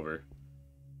take over.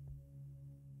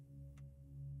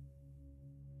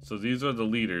 So these are the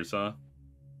leaders, huh?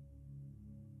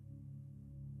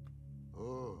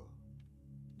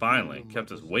 Finally, kept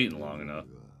us waiting long enough.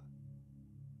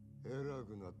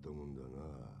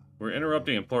 We're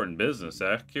interrupting important business,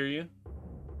 Kiryu?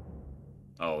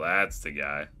 Oh, that's the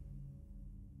guy.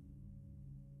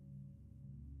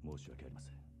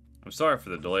 I'm sorry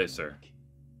for the delay, sir.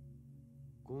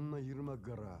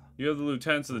 You have the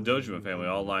lieutenants of the Dojima family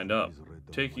all lined up,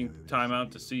 taking time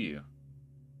out to see you.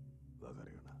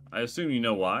 I assume you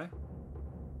know why?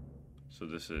 So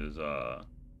this is,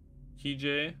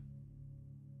 Kijay.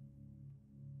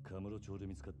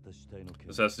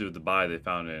 This has to do with the body they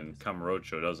found in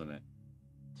Kamurocho, doesn't it?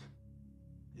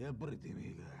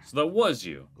 So that was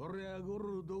you.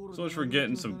 So much for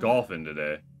getting some golf in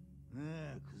today.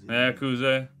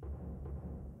 Yakuza.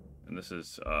 And this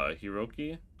is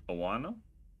Hiroki Awano.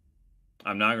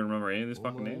 I'm not gonna remember any of these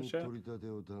fucking names, chat.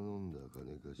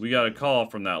 We got a call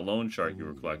from that loan shark you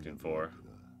were collecting for.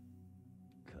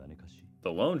 The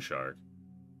loan shark?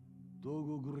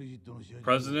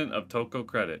 President of Toko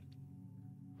Credit.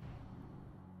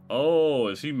 Oh,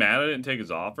 is he mad I didn't take his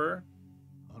offer?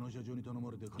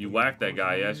 You whacked that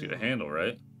guy he asked you to handle,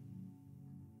 right?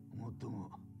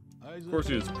 Of course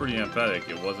he was pretty emphatic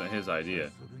it wasn't his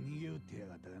idea.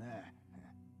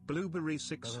 Blueberry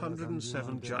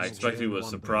 607 just I expect he was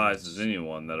surprised as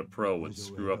anyone that a pro would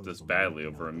screw up this badly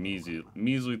over a measly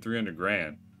 300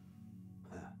 grand.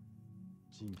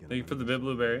 Thank you for the bit,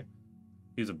 Blueberry.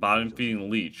 He's a bottom-feeding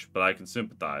leech, but I can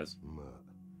sympathize.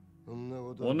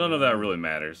 Well, none of that really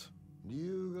matters.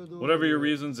 Whatever your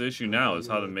reasons, the issue now is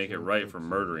how to make it right for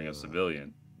murdering a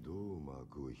civilian.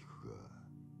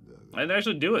 I didn't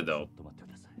actually do it, though.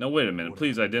 No, wait a minute.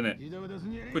 Please, I didn't.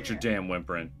 Quit your damn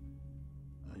whimpering.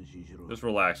 Just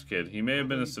relax, kid. He may have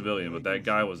been a civilian, but that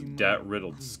guy was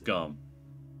debt-riddled scum.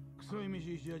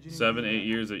 7, 8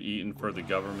 years of eating for the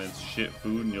government's shit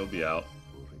food and you'll be out.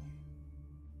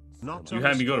 You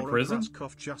had me go to prison?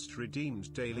 Just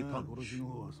redeemed Daily Punch.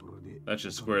 That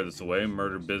should square this away.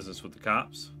 Murder business with the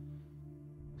cops.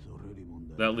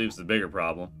 That leaves the bigger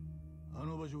problem.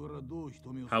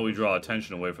 How we draw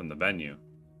attention away from the venue.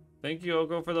 Thank you,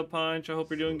 Oko, for the punch. I hope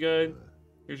you're doing good.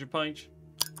 Here's your punch.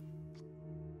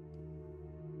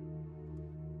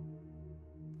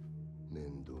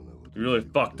 You really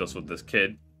fucked us with this,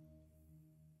 kid.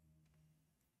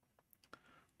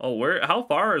 Oh, how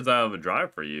far is that of a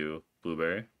drive for you,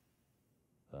 Blueberry?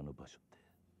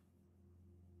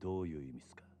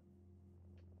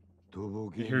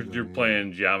 You're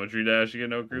playing Geometry Dash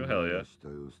again, no crew? Hell yeah.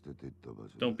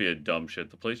 Don't be a dumb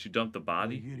shit. The place you dumped the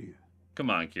body? Come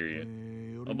on,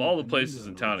 Kiryu. Of all the places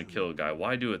in town to kill a guy,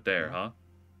 why do it there, huh?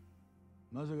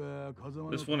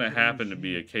 This wouldn't happen to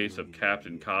be a case of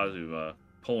Captain Kazuma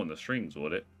pulling the strings,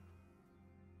 would it?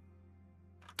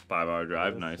 5-hour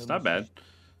drive, nice. Not bad.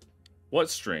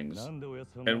 What strings?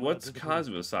 And what's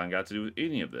Kazuma-san got to do with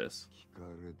any of this?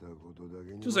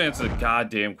 Just answer the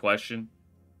goddamn question.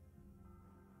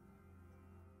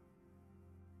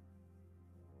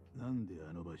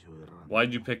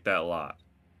 Why'd you pick that lot?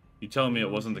 You telling me it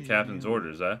wasn't the captain's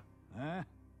orders, eh? And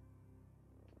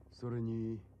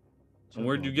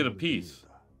where'd you get a piece?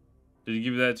 Did he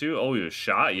give you that too? Oh, he was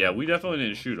shot? Yeah, we definitely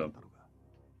didn't shoot him.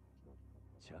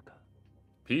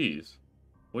 Peas?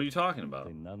 What are you talking about?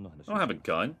 I don't have a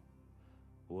gun.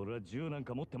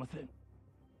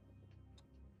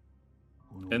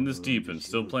 In this deep and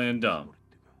still playing dumb.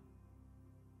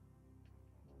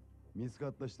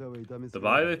 The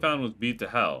body they found was beat to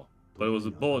hell, but it was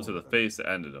a bullet to the face that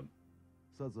ended him.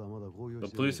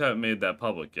 The police haven't made that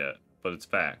public yet, but it's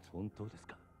fact.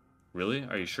 Really?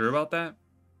 Are you sure about that?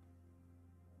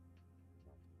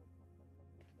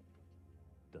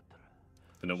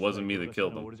 Then it wasn't me that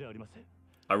killed him.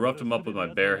 I roughed him up with my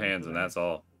bare hands and that's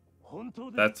all.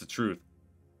 That's the truth.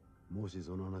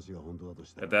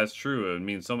 If that's true, it would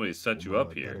mean somebody set you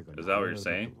up here. Is that what you're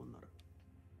saying?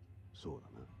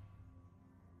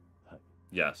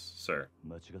 Yes, sir.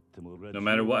 No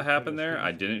matter what happened there,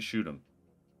 I didn't shoot him.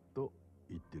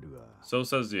 So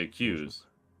says the accused.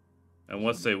 And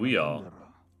what say we all?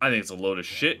 I think it's a load of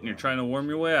shit and you're trying to worm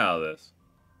your way out of this.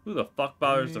 Who the fuck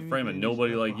bothers to frame a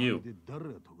nobody like you?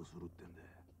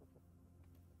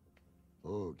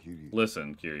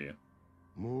 Listen, Kiryu.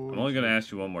 I'm only going to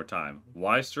ask you one more time.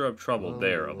 Why stir up trouble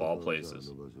there, of all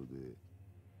places?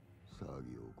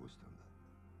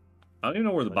 I don't even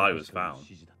know where the body was found.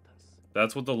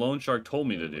 That's what the loan shark told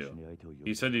me to do.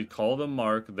 He said he'd call the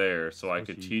mark there so I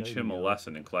could teach him a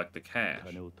lesson and collect the cash.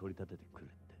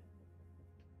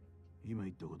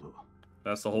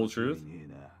 That's the whole truth?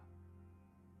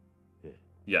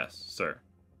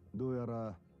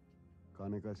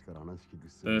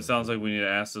 Then it sounds like we need to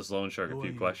ask this loan shark a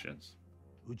few questions.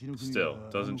 Still,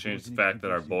 doesn't change the fact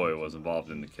that our boy was involved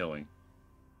in the killing.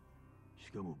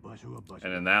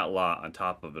 And in that lot, on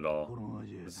top of it all,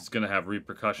 this is going to have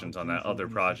repercussions on that other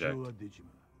project.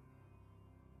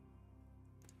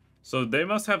 So they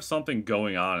must have something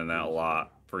going on in that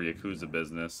lot for Yakuza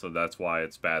business, so that's why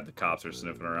it's bad the cops are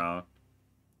sniffing around.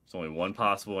 There's only one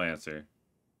possible answer.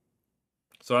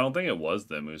 So I don't think it was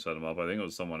them who set him up. I think it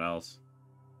was someone else.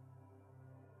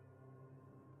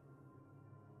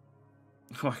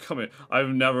 Oh, come here. I've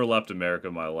never left America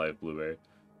in my life, Blueberry.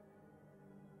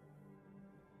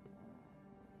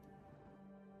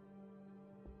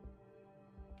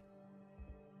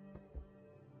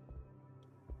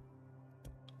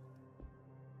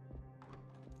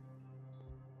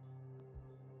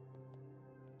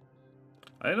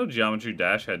 I didn't know Geometry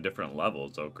Dash had different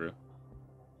levels, Okru.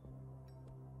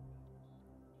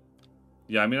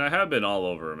 Yeah, I mean, I have been all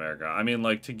over America. I mean,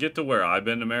 like, to get to where I've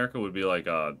been in America would be like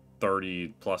a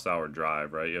 30-plus hour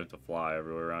drive, right? You have to fly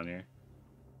everywhere around here.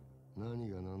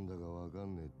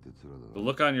 The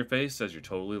look on your face says you're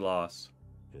totally lost.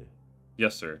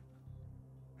 Yes, sir.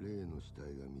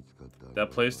 That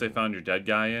place they found your dead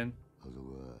guy in?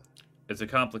 It's a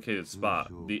complicated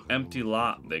spot. The empty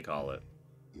lot, they call it.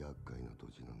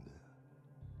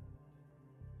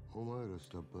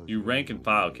 You rank and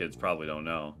file kids probably don't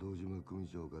know.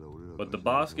 But the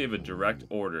boss gave a direct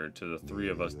order to the 3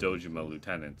 of us Dojima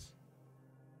lieutenants.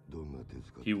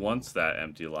 He wants that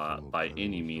empty lot by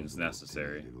any means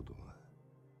necessary.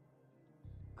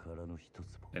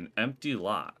 An empty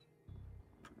lot.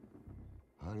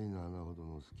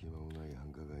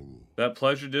 That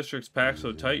pleasure district's packed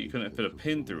so tight you couldn't fit a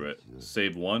pin through it,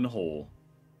 save one hole.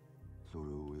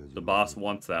 The boss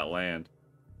wants that land.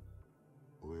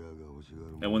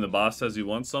 And when the boss says he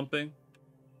wants something,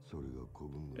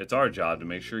 it's our job to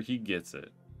make sure he gets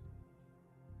it.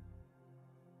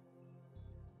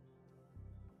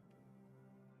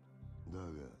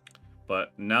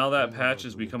 But now that patch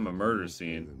has become a murder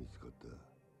scene,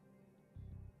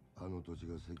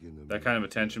 that kind of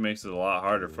attention makes it a lot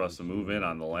harder for us to move in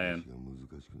on the land.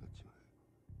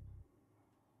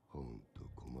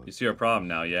 You see our problem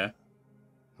now, yeah?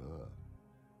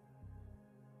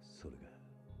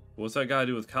 What's that got to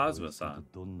do with Kazuma-san?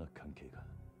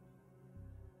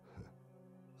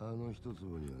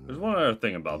 There's one other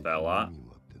thing about that lot.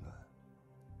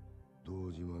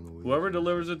 Whoever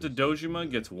delivers it to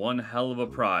Dojima gets one hell of a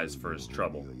prize for his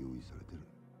trouble.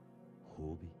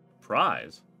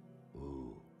 Prize?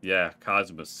 Yeah,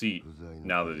 Kazuma's seat,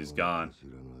 now that he's gone.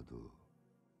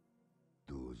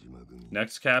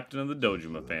 Next captain of the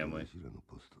Dojima family.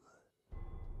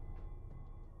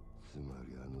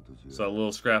 So that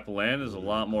little scrap of land is a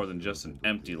lot more than just an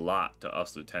empty lot to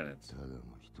us lieutenants.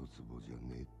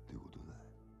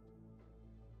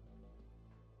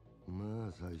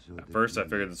 At first I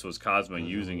figured this was Kazuma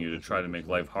using you to try to make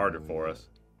life harder for us.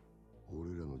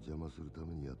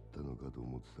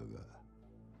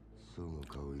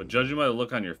 But judging by the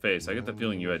look on your face, I get the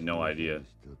feeling you had no idea.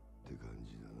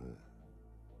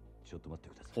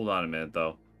 Hold on a minute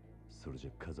though.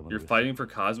 You're fighting for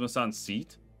Kazuma-san's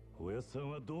seat? Where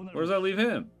does that leave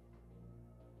him?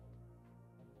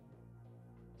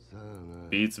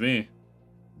 Beats me.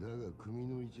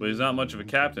 But he's not much of a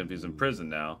captain if he's in prison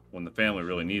now, when the family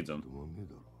really needs him.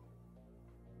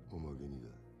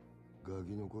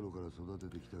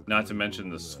 Not to mention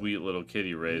the sweet little kid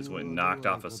he raised went and knocked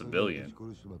off a civilian.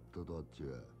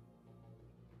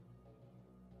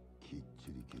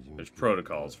 There's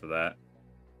protocols for that.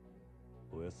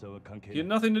 He had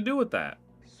nothing to do with that.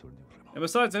 And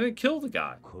besides, I didn't kill the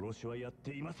guy.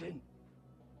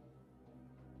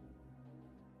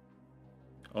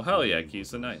 Oh, hell yeah,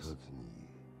 Kisa, nice.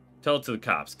 Tell it to the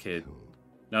cops, kid.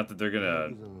 Not that they're gonna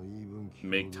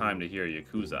make time to hear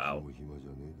Yakuza out.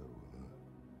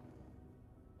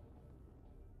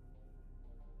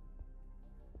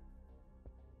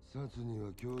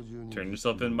 Turn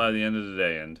yourself in by the end of the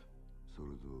day, and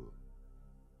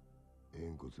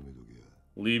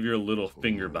leave your little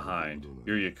finger behind.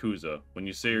 You're Yakuza. When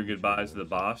you say your goodbyes to the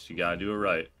boss, you gotta do it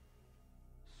right.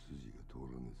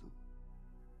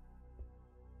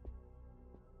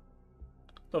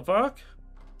 The fuck?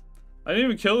 I didn't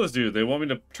even kill this dude. They want me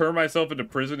to turn myself into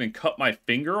prison and cut my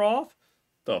finger off?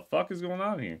 The fuck is going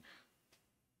on here?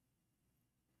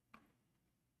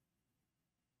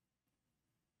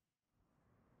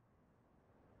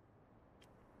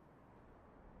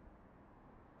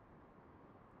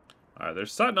 Alright, they're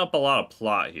setting up a lot of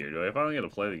plot here. Do I finally get to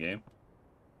play the game?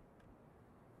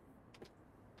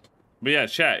 But yeah,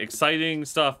 chat, exciting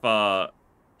stuff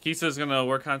Kisa's gonna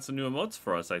work on some new emotes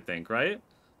for us, I think, right?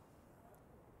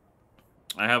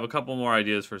 I have a couple more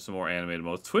ideas for some more animated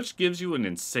emotes. Twitch gives you an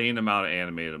insane amount of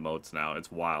animated emotes now. It's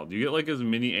wild. You get like as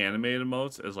many animated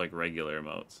emotes as like regular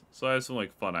emotes. So I have some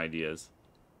like fun ideas.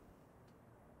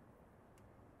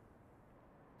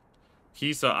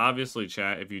 Kisa, obviously,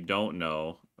 chat, if you don't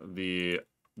know, the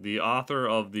author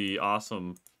of the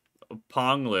awesome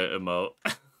Ponglet emote.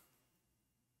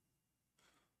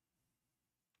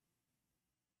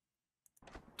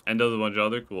 And does a bunch of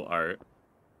other cool art.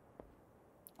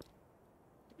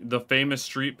 The famous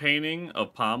street painting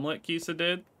of Pomlet Kisa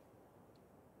did.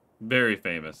 Very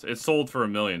famous. It sold for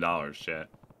 $1 million, chat.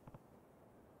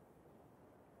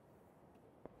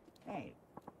 Hey.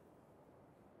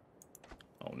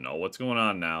 Oh no, what's going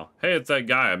on now? Hey, it's that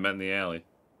guy I met in the alley.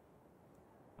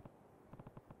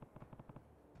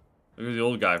 Look at the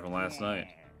old guy from last night.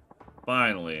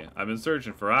 Finally, I've been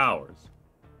searching for hours.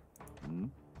 Hmm?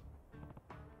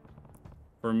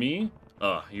 For me?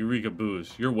 Ugh, Eureka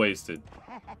booze. You're wasted.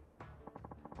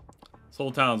 This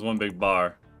whole town's one big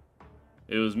bar.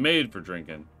 It was made for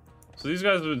drinking. So these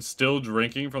guys have been still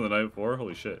drinking from the night before?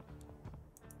 Holy shit.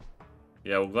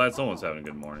 Yeah, well, glad someone's having a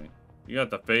good morning. You got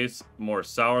the face more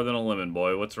sour than a lemon,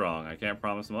 boy. What's wrong? I can't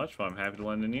promise much, but I'm happy to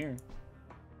lend an ear.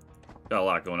 Got a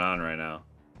lot going on right now.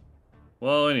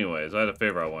 Well, anyways, I had a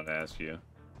favor I wanted to ask you.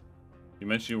 You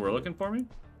mentioned you were looking for me?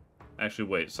 Actually,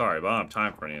 wait, sorry, but I don't have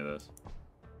time for any of this.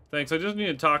 Thanks, I just need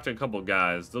to talk to a couple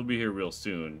guys. They'll be here real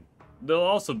soon. They'll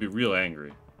also be real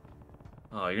angry.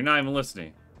 Oh, you're not even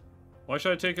listening. Why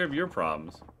should I take care of your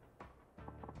problems?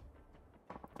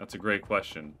 That's a great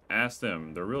question. Ask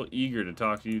them. They're real eager to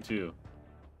talk to you, too.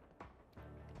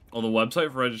 Oh, the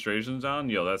website for registration's down?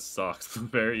 Yo, that sucks.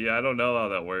 Yeah, I don't know how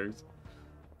that works.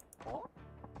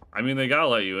 I mean, they gotta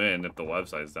let you in if the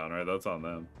website's down, right? That's on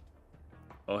them.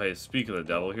 Oh, hey, speak of the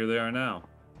devil, here they are now.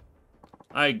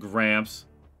 Hi, Gramps.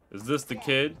 Is this the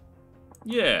kid?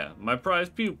 Yeah, my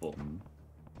prized pupil.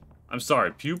 I'm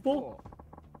sorry, pupil?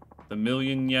 The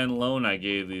 $1,000,000 loan I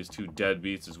gave these two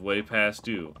deadbeats is way past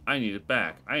due. I need it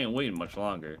back. I ain't waiting much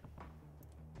longer.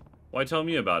 Why tell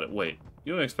me about it? Wait,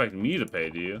 you don't expect me to pay,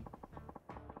 do you?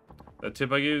 That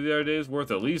tip I gave you the other day is worth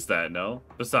at least that, no?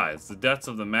 Besides, the debts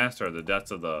of the master are the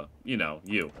debts of the, you know,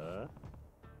 you.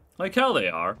 Like hell they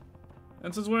are.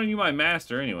 And since when are you my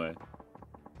master, anyway?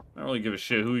 I don't really give a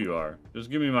shit who you are.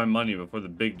 Just give me my money before the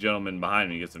big gentleman behind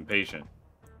me gets impatient.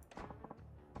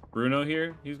 Bruno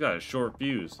here, he's got a short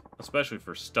fuse, especially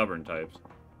for stubborn types.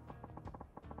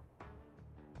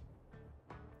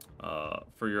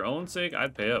 For your own sake,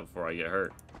 I'd pay up before I get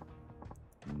hurt.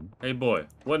 Hey boy,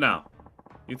 what now?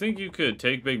 You think you could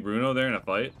take Big Bruno there in a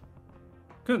fight?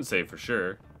 Couldn't say for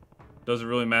sure. Doesn't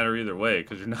really matter either way,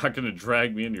 because you're not going to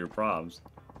drag me into your problems.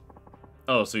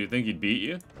 Oh, so you think he'd beat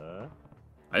you?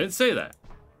 I didn't say that.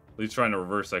 At least trying to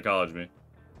reverse psychology me.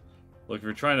 Look, if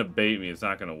you're trying to bait me, it's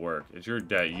not going to work. It's your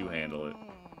debt, you handle it.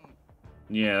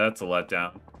 Yeah, that's a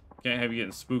letdown. Can't have you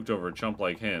getting spooked over a chump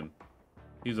like him.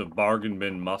 He's a bargain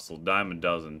bin muscle, dime a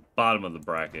dozen, bottom of the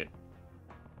bracket.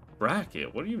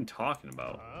 Bracket? What are you even talking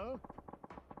about?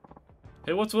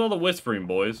 Hey, what's with all the whispering,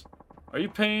 boys? Are you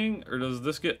paying, or does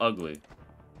this get ugly?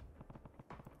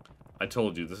 I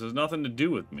told you, this has nothing to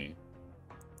do with me.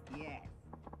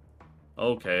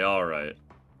 Okay, alright.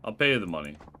 I'll pay you the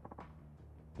money.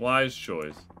 Wise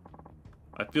choice.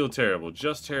 I feel terrible,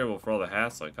 just terrible for all the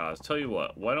hassle I caused. Tell you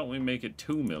what, why don't we make it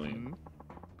 $2 million?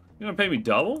 You gonna pay me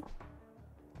double?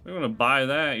 We're gonna buy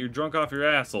that. You're drunk off your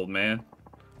ass, old man.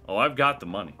 Oh, I've got the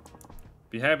money.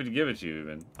 Be happy to give it to you,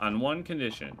 even. On one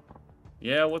condition.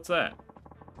 Yeah, what's that?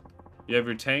 You have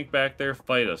your tank back there,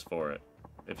 fight us for it.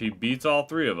 If he beats all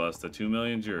three of us, the $2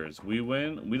 million's yours. We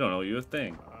win, we don't owe you a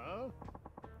thing.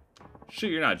 Shit,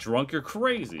 you're not drunk, you're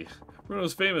crazy.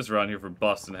 Bruno's famous around here for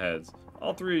busting heads.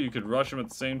 All three of you could rush him at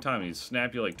the same time and he'd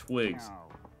snap you like twigs.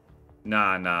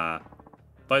 Nah.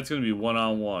 Fight's gonna be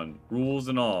one-on-one. Rules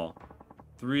and all.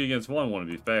 3 against 1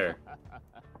 wouldn't be fair.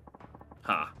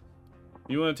 Ha.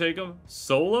 You wanna take him?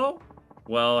 Solo?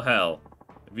 Well, hell.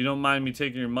 If you don't mind me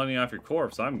taking your money off your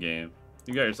corpse, I'm game.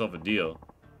 You got yourself a deal.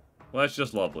 Well, that's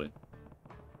just lovely.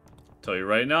 Tell you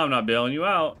right now, I'm not bailing you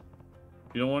out.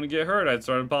 If you don't want to get hurt, I'd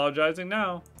start apologizing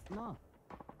now. No.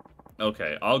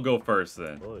 Okay, I'll go first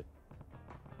then.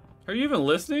 Are you even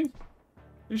listening?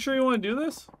 You sure you want to do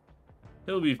this?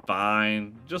 It'll be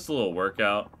fine. Just a little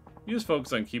workout. You just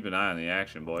focus on keeping an eye on the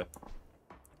action, boy.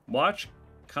 Watch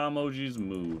Kamoji's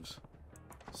moves.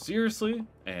 Seriously,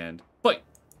 and fight!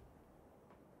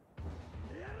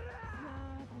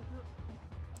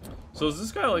 So is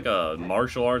this guy like a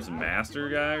martial arts master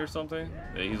guy or something?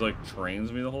 He's like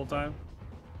trains me the whole time?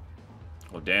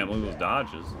 Oh, damn, look at those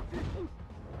dodges.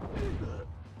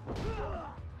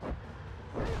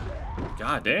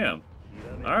 God damn.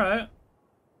 Alright.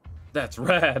 That's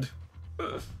rad.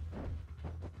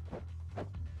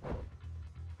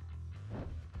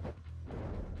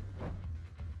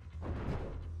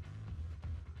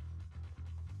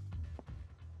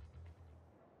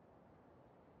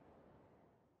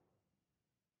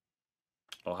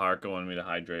 Oh, Haruka wanted me to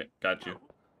hydrate. Got you.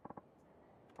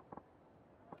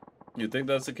 You'd think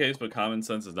that's the case, but common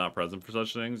sense is not present for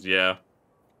such things? Yeah.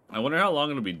 I wonder how long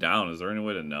it'll be down. Is there any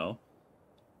way to know?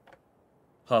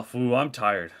 Huff, ooh, I'm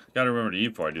tired. Gotta remember to eat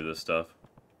before I do this stuff.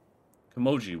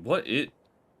 Kimoji,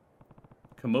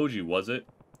 Kimoji, was it?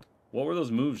 What were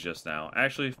those moves just now?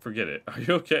 Actually, forget it. Are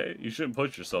you okay? You shouldn't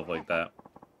push yourself like that.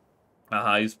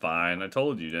 Aha, he's fine. I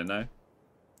told you, didn't I?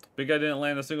 Big guy didn't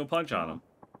land a single punch on him.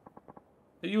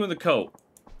 Hey, you in the coat.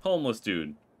 Homeless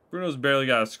dude. Bruno's barely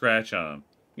got a scratch on him.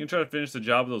 You can try to finish the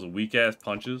job with those weak-ass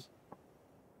punches?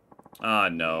 Ah,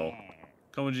 no.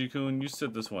 Komaji-kun, you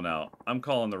sit this one out. I'm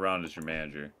calling the round as your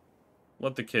manager.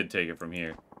 Let the kid take it from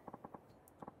here.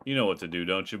 You know what to do,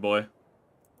 don't you, boy?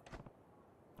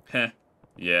 Heh.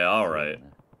 Yeah, alright.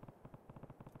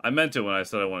 I meant it when I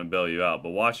said I wouldn't bail you out, but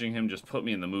watching him just put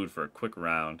me in the mood for a quick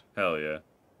round. Hell yeah.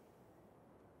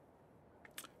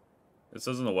 It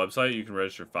says on the website you can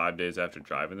register 5 days after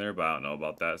driving there, but I don't know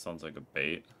about that. Sounds like a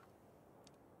bait.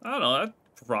 I don't know, that'd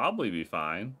probably be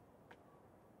fine.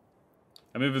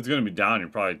 I mean, if it's going to be down, you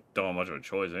probably don't have much of a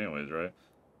choice anyways, right?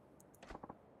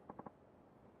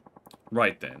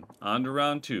 Right then, on to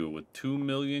round 2 with 2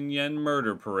 million yen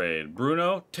murder parade.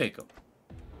 Bruno, take him.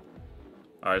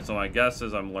 Alright, so my guess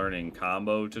is I'm learning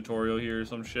combo tutorial here or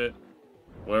some shit.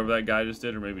 Whatever that guy just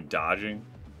did, or maybe dodging.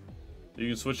 You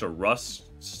can switch to Rust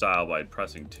style by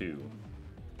pressing 2.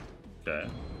 Okay.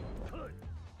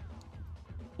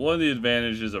 One of the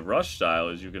advantages of Rush style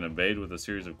is you can evade with a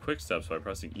series of quick steps by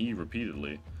pressing E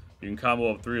repeatedly. You can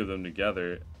combo up 3 of them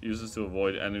together. Use this to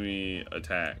avoid enemy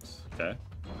attacks. Okay.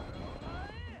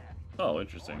 Oh,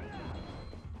 interesting.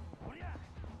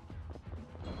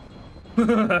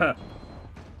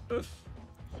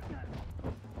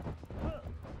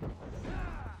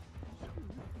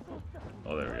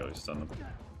 Oh, there we go. He stunned him.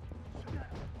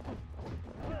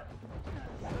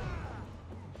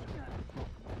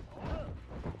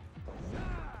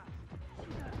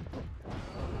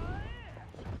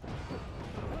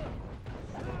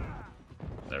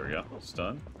 There we go.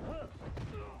 Stun.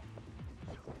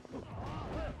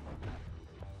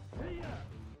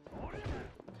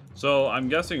 So I'm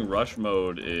guessing rush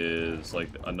mode is like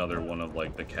another one of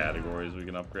like the categories we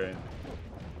can upgrade.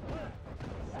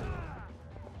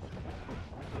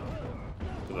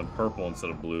 With a purple instead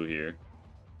of blue here.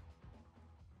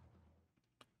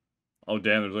 Oh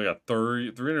damn, there's like a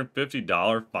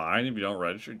 $350 fine if you don't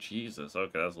register? Jesus,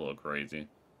 okay, that's a little crazy.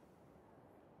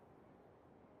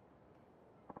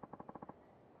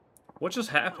 What just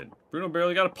happened? Bruno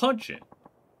barely got a punch in.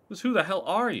 Just who the hell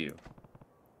are you?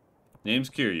 Name's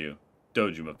Kiryu.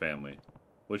 Dojima family.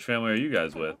 Which family are you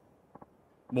guys with?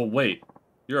 Well, wait.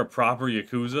 You're a proper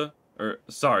Yakuza?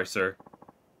 Sorry, sir.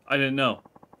 I didn't know.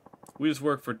 We just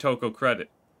work for Toko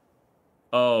Credit.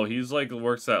 Oh, he's like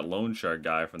works that loan shark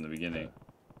guy from the beginning.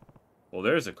 Well,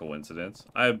 there's a coincidence.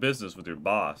 I have business with your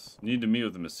boss. Need to meet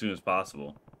with him as soon as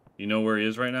possible. You know where he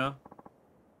is right now?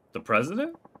 The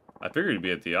president? I figured he'd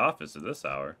be at the office at this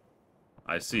hour.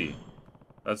 I see.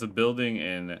 That's a building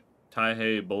in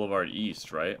Taihei Boulevard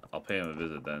East, right? I'll pay him a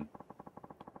visit then.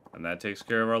 And that takes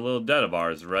care of our little debt of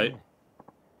ours, right?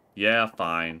 Yeah,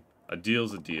 fine. A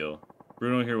deal's a deal.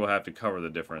 Bruno here will have to cover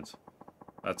the difference.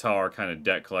 That's how our kind of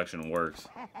debt collection works.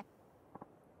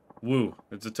 Woo,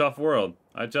 it's a tough world,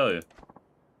 I tell you.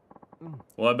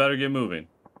 Well, I better get moving.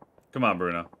 Come on,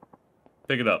 Bruno.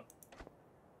 Pick it up.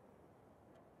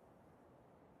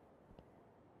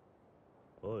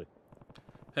 Oi.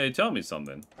 Hey, tell me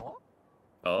something.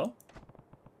 Oh?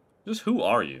 Just who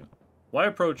are you? Why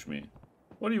approach me?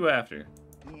 What are you after?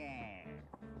 Yeah.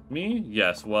 Me?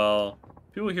 Yes, well,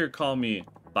 people here call me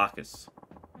Bacchus.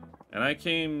 And I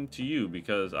came to you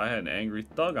because I had an angry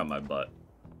thug on my butt.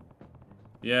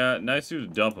 Yeah, nice of you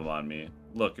to dump him on me.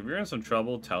 Look, if you're in some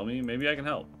trouble, tell me. Maybe I can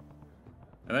help.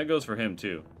 And that goes for him,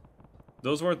 too.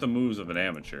 Those weren't the moves of an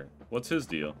amateur. What's his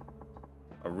deal?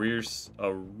 A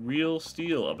real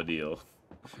steal of a deal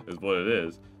is what it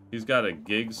is. He's got a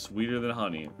gig sweeter than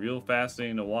honey. Real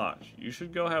fascinating to watch. You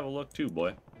should go have a look too,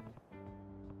 boy.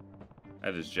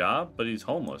 At his job? But he's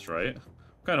homeless, right?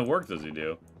 What kind of work does he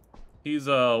do? He's,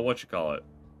 what you call it?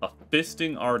 A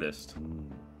fisting artist.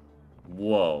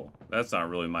 Whoa. That's not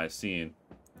really my scene.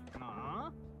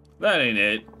 That ain't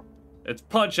it. It's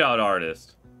Punch Out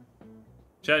Artist.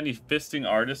 Chat, any fisting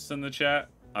artists in the chat?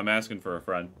 I'm asking for a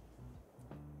friend.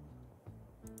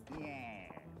 Yeah.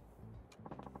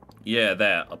 Yeah,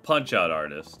 that. A Punch Out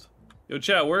Artist. Yo,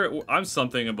 chat, I'm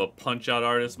something of a Punch Out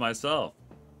artist myself.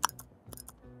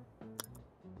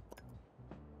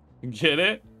 Get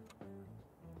it?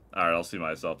 Alright, I'll see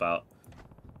myself out.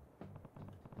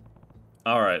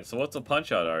 Alright, so what's a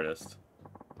Punch-Out artist?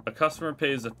 A customer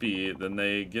pays a fee, then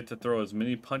they get to throw as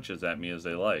many punches at me as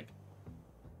they like.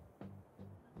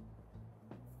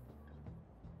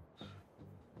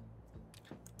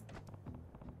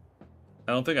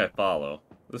 I don't think I follow.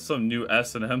 This is some new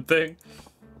S&M thing?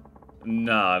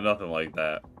 Nah, nothing like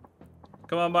that.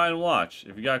 Come on by and watch.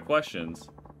 If you got questions.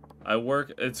 I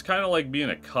work... It's kind of like being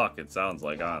a cuck, it sounds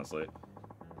like, honestly.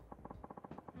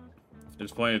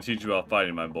 Just planning to teach you about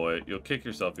fighting, my boy. You'll kick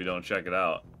yourself if you don't check it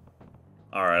out.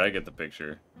 Alright, I get the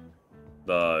picture.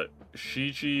 The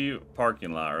Shichi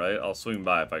parking lot, right? I'll swing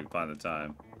by if I can find the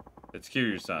time. It's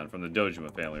Kiryu-san from the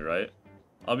Dojima family, right?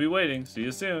 I'll be waiting. See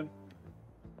you soon.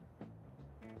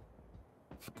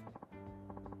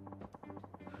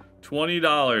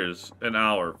 $20 an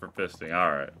hour for fisting.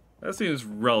 Alright. That seems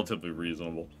relatively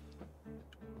reasonable.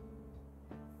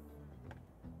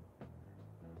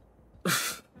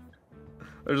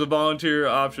 There's a volunteer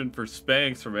option for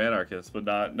spanks from anarchists, but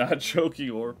not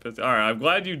choking or fisting. Alright, I'm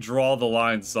glad you draw the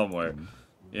line somewhere.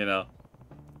 You know?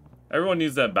 Everyone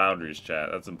needs that boundaries, chat.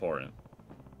 That's important.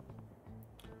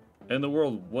 In the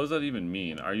world, what does that even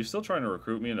mean? Are you still trying to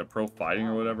recruit me into pro fighting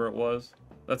or whatever it was?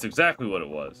 That's exactly what it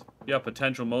was. Yeah,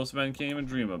 potential most men can't even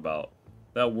dream about.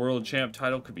 That world champ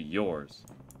title could be yours.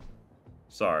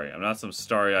 Sorry, I'm not some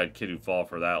starry-eyed kid who fall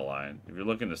for that line. If you're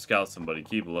looking to scout somebody,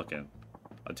 keep looking.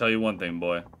 I'll tell you one thing,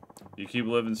 boy. You keep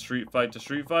living street fight to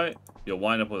street fight, you'll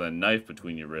wind up with a knife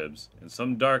between your ribs. In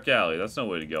some dark alley, that's no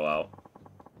way to go out.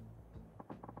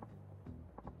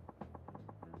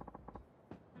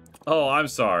 Oh, I'm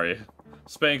sorry.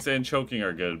 Spanks and choking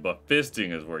are good, but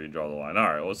fisting is where you draw the line.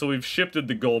 Alright, well, so we've shifted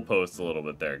the goalposts a little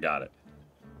bit there. Got it.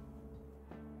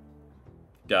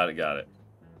 Got it.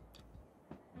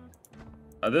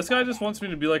 This guy just wants me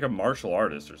to be like a martial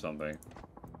artist or something.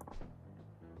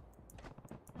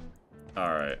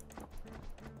 Alright.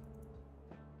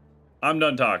 I'm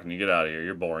done talking. You get out of here.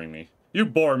 You're boring me. You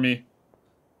bore me.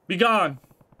 Be gone.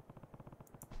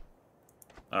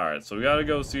 Alright, so we gotta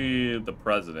go see the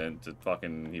president to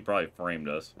fucking... He probably framed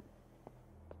us.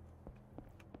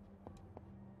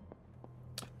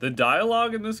 The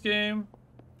dialogue in this game,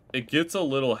 it gets a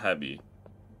little heavy.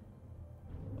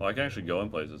 Oh, I can actually go in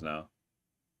places now.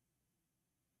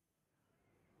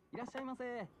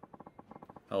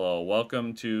 Hello,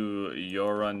 welcome to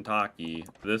Yorantaki.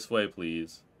 This way,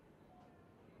 please.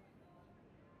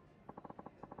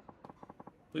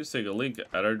 Please take a look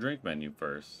at our drink menu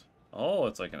first. Oh,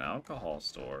 it's like an alcohol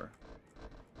store.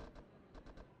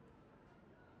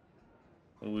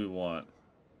 What do we want?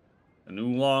 An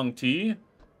oolong tea?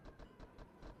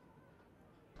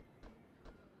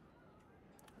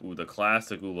 Ooh, the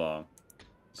classic oolong.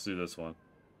 Let's do this one.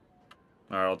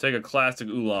 Alright, I'll take a classic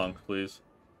oolong, please.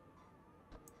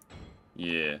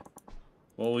 Yeah.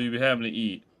 What will you be having to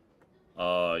eat?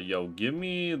 Yo, give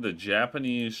me the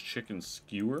Japanese chicken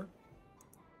skewer.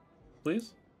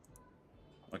 Please?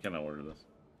 Why can't I order this?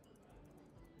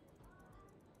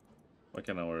 Why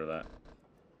can't I order that?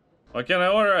 Why can't I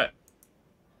order it?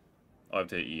 Oh, I have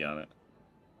to hit E on it.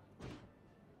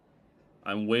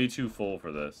 I'm way too full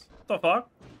for this. What the fuck?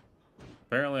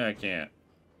 Apparently I can't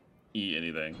eat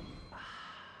anything.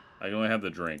 I can only have the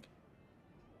drink.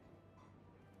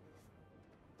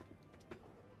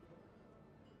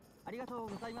 I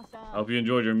hope you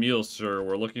enjoyed your meal, sir.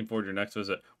 We're looking forward to your next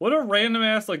visit. What a random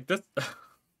ass like this...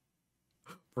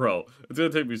 Bro, it's gonna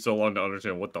take me so long to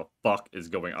understand what the fuck is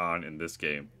going on in this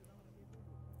game.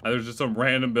 And there's just some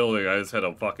random building, I just had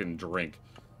a fucking drink.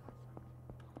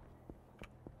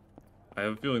 I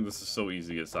have a feeling this is so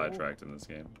easy to get sidetracked in this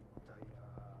game.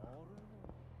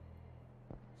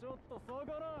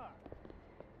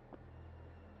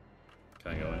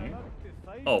 Can I go in here?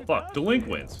 Oh, fuck.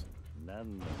 Delinquents.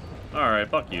 Alright,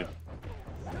 fuck you.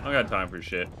 I don't got time for your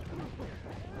shit.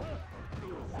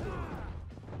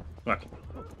 Come on.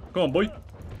 Come on, boy.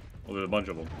 Oh, there's a bunch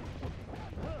of them.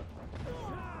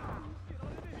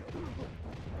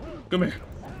 Come here.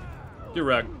 Get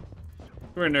wrecked.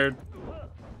 Come here, nerd.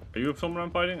 Are you someone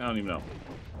I'm fighting? I don't even know.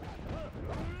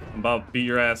 I'm about to beat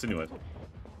your ass anyway.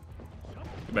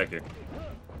 Get back here.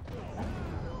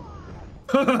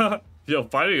 Yo,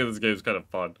 fighting in this game is kind of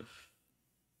fun.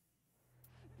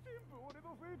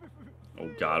 Oh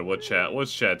god, what's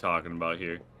chat talking about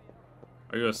here?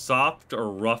 Are you a soft or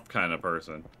rough kind of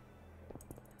person?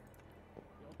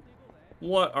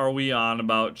 What are we on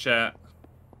about, chat?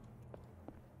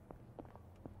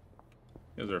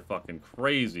 You guys are fucking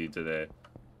crazy today.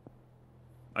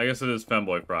 I guess it is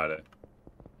Femboy Friday.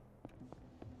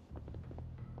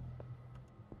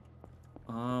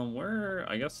 Where?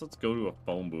 I guess let's go to a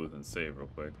phone booth and save real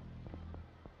quick.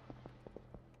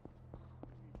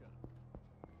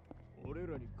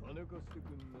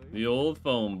 The old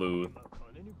phone booth.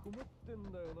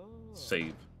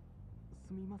 Save.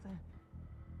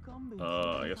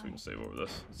 I guess we can save over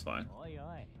this. It's fine.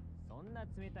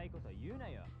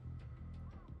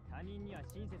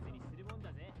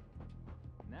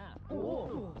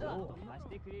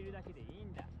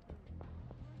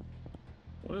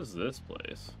 What is this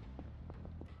place?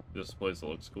 This place that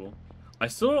looks cool. I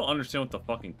still don't understand what the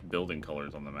fucking building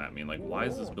colors on the map mean. Like, why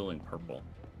is this building purple?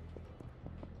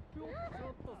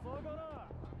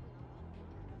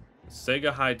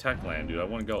 Sega High Tech Land, dude. I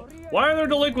want to go. Why are there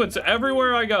delinquents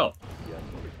everywhere I go?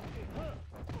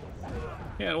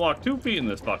 Can't walk 2 feet in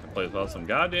this fucking place without some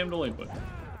goddamn delinquent.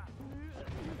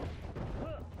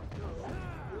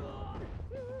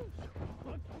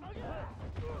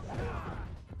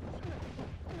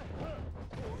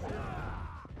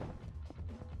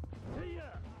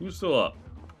 Who's still up?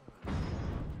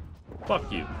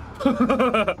 Fuck you.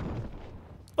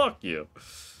 Fuck you.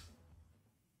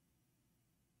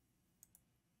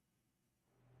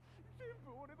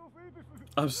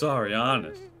 I'm sorry,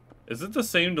 honest. Is it the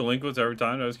same delinquents every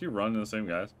time? Do I just keep running the same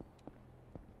guys?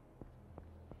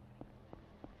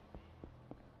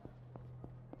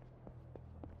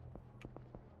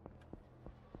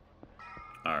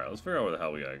 Alright, let's figure out where the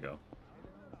hell we gotta go.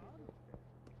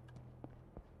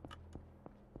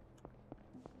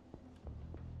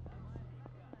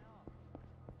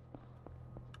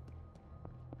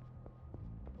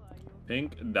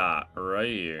 Pink dot right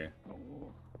here.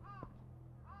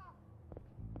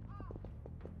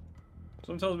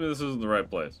 Someone tells me this isn't the right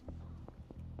place.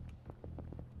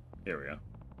 Here we go.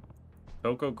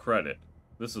 Coco Credit.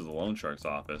 This is the loan shark's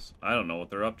office. I don't know what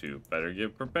they're up to. Better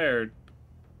get prepared.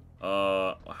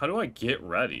 How do I get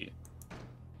ready?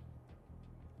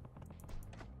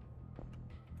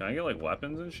 Can I get like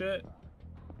weapons and shit?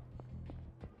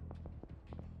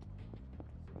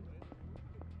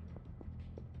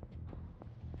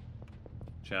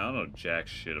 I don't know jack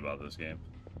shit about this game.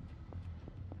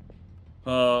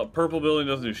 Purple building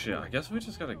doesn't do shit. I guess we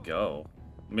just gotta go.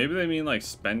 Maybe they mean like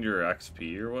spend your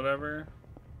XP or whatever.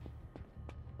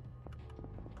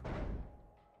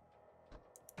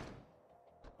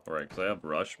 Alright, because I have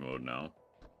rush mode now.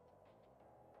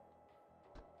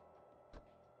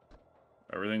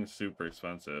 Everything's super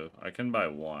expensive. I can buy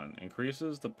one.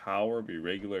 Increases the power of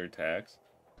irregular attacks.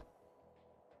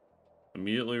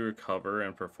 Immediately recover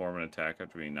and perform an attack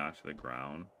after being knocked to the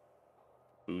ground.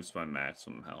 Boost my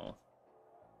maximum health.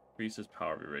 Increases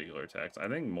power of irregular attacks. I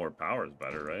think more power is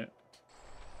better, right?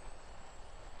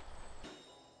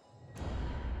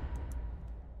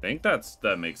 I think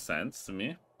that makes sense to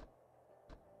me.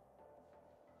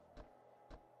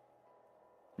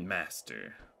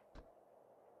 Master.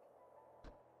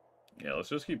 Yeah, let's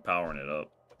just keep powering it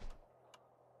up.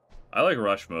 I like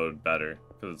rush mode better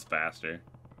because it's faster.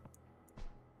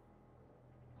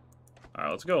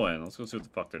 Alright, let's go in. Let's go see what the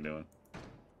fuck they're doing.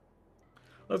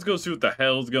 Let's go see what the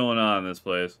hell's going on in this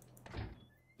place.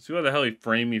 See why the hell he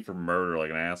framed me for murder like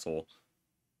an asshole.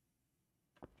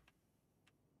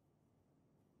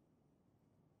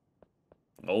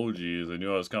 Oh, jeez. They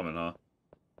knew I was coming, huh?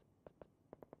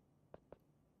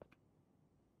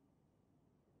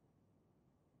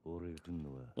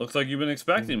 Looks like you've been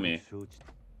expecting me.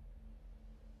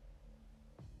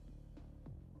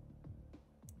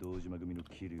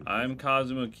 I'm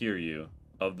Kazuma Kiryu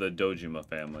of the Dojima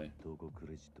family.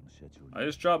 I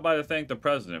just dropped by to thank the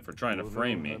president for trying to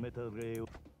frame me. The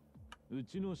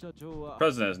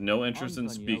president has no interest in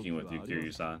speaking with you,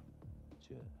 Kiryu-san.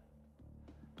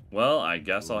 Well, I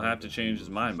guess I'll have to change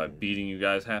his mind by beating you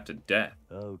guys half to death.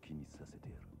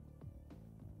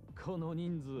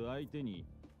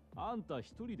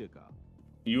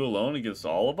 You alone against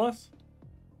all of us?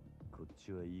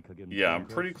 Yeah, I'm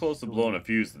pretty close to blowing a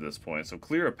fuse at this point, so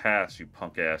clear a path, you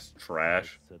punk-ass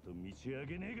trash.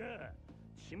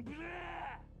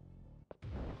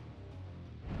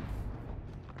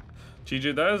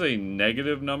 TJ, that is a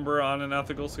negative number on an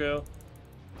ethical scale.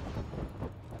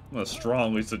 I'm gonna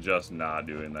strongly suggest not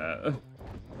doing that.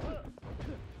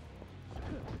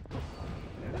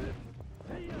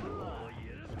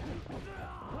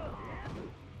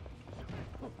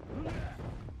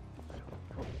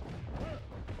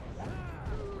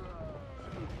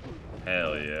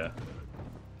 Hell yeah.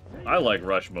 I like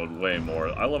rush mode way more.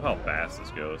 I love how fast this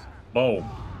goes. Boom.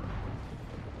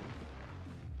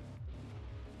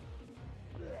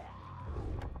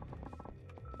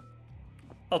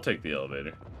 I'll take the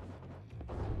elevator.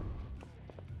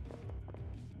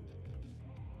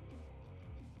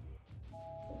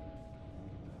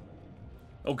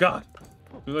 Oh god!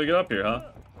 As soon as I get up here, huh?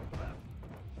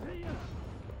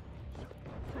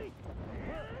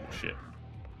 Shit.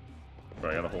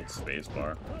 Bro, I gotta hold space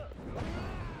bar.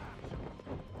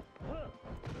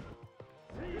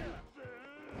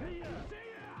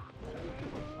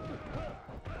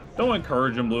 Don't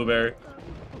encourage him, Blueberry.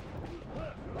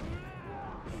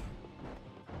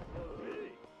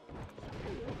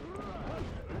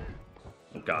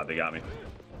 Oh god, they got me.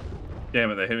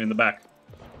 Damn it, they hit me in the back.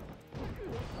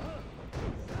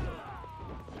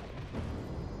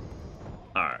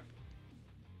 Alright.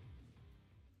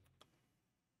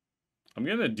 I'm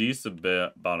getting a decent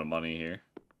bit amount of money here.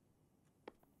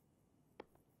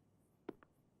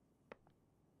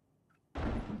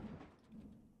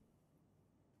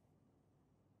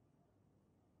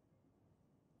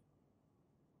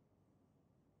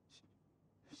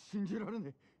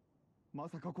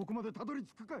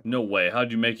 No way,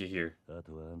 how'd you make it here?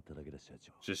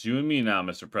 Just you and me now,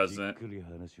 Mr. President.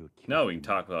 Now we can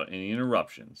talk without any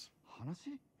interruptions.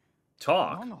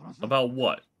 Talk? About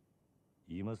what?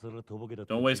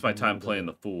 Don't waste my time playing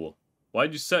the fool.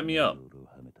 Why'd you set me up?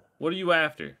 What are you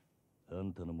after?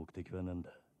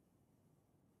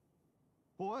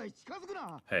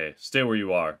 Hey, stay where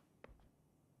you are.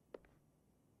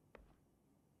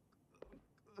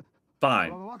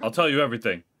 Fine, I'll tell you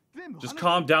everything. Just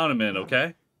calm down a minute,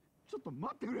 okay?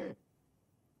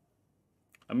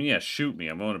 I mean, yeah, shoot me.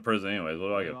 I'm going to prison anyways. What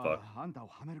do I give a fuck?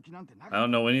 I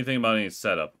don't know anything about any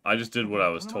setup. I just did what I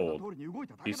was told.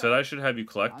 He said I should have you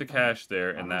collect the cash there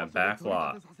in that back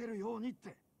lot.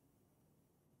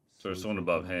 So there's someone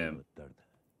above him.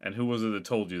 And who was it that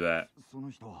told you that?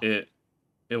 It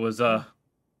was, Oh,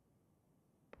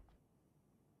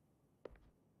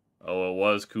 it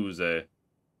was Kuze.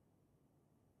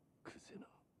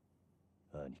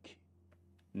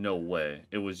 No way.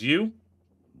 It was you?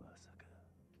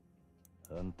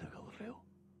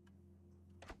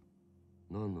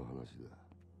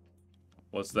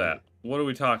 What's that? What are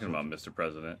we talking about, Mr.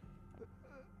 President?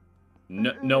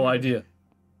 No idea.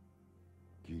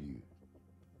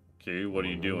 Kiryu, what are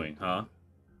you doing, huh?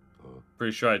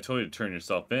 Pretty sure I told you to turn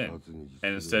yourself in.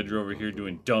 And instead you're over here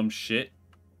doing dumb shit?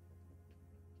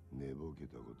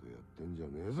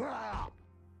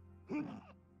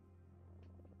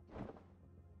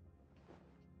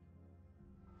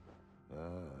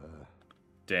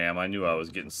 Damn, I knew I was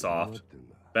getting soft.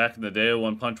 Back in the day,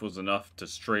 one punch was enough to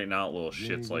straighten out little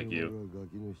shits like you.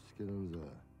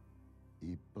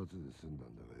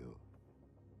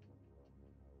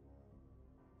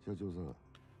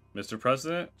 Mr.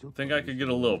 President, think I could get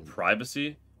a little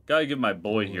privacy? Gotta give my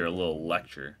boy here a little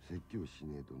lecture.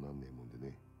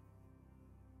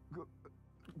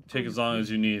 Take as long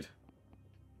as you need.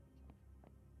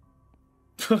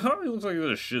 He looks like he's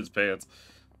gonna shit his pants.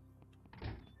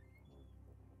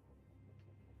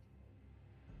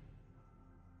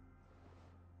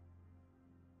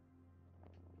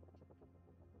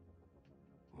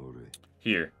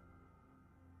 Here.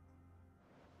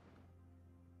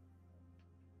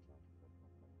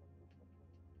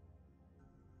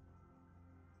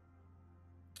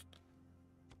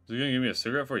 Is he gonna give me a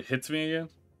cigarette before he hits me again?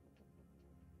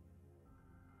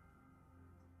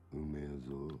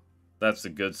 That's the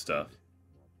good stuff.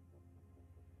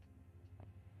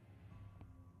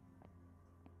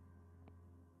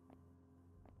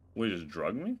 Wait, just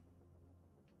drug me?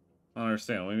 I don't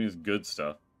understand. What do you mean it's good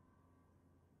stuff?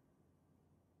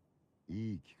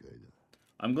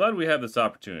 I'm glad we had this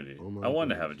opportunity. I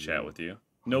wanted to have a chat with you.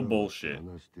 No bullshit.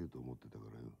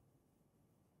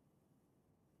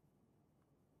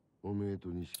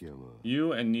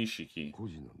 You and Nishiki.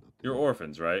 You're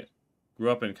orphans, right? Grew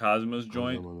up in Kazuma's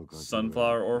joint?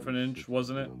 Sunflower Orphanage,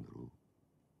 wasn't it?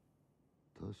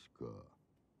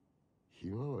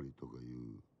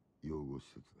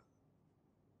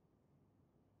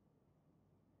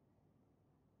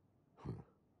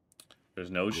 There's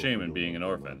no shame in being an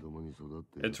orphan.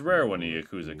 It's rare when a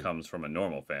Yakuza comes from a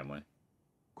normal family.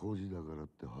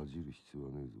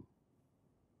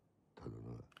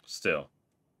 Still,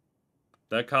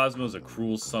 that Cosmo's a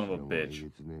cruel son of a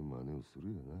bitch.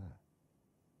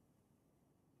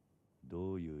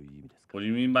 What do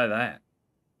you mean by that?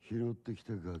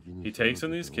 He takes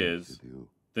in these kids,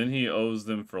 then he owes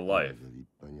them for life.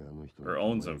 Or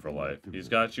owns them for life. He's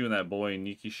got you and that boy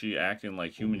Nikishi acting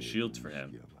like human shields for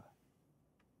him.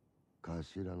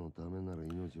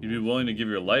 You'd be willing to give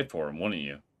your life for him, wouldn't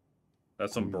you?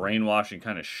 That's some brainwashing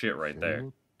kind of shit right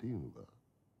there.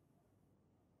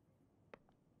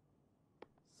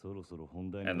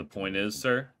 And the point is,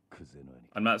 sir,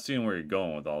 I'm not seeing where you're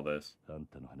going with all this.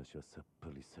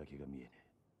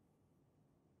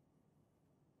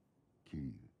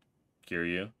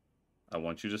 Kiryu, I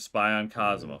want you to spy on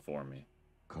Kazuma for me.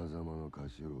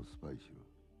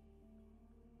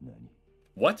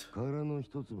 What?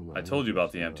 I told you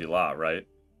about the empty lot, right?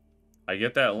 I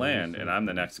get that land, and I'm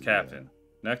the next captain.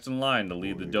 Next in line to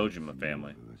lead the Dojima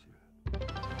family.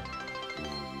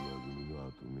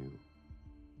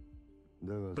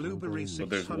 But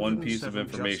there's one piece of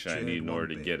information I need in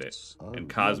order to get it, and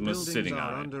Kazuma's sitting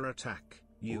on it. Under attack.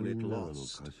 Unit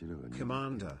lost.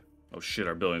 Commander. Oh shit,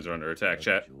 our buildings are under attack,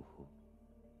 chat.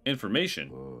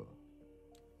 Information?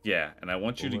 Yeah, and I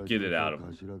want you to get it out of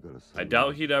him. I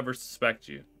doubt he'd ever suspect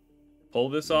you. Pull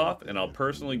this off, and I'll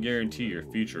personally guarantee your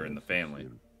future in the family.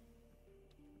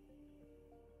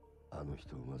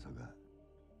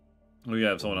 We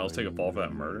have someone else take a fall for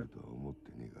that murder?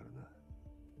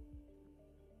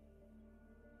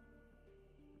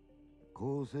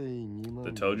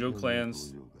 The Tojo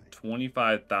clan's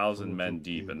 25,000 men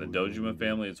deep, and the Dojima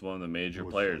family is one of the major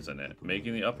players in it.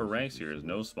 Making the upper ranks here is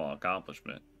no small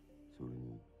accomplishment.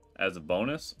 As a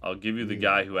bonus, I'll give you the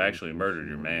guy who actually murdered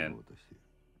your man.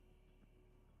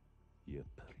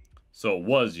 So it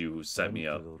was you who set me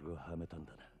up.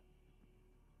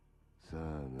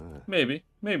 Maybe,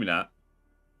 maybe not.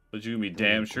 But you can be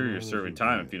damn sure you're serving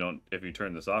time if you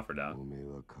turn this offer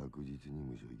down.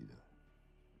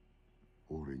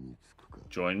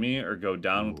 Join me or go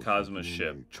down with Kazuma's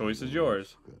ship. Choice is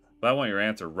yours. But I want your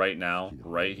answer right now,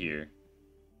 right here.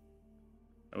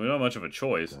 And we don't have much of a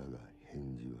choice.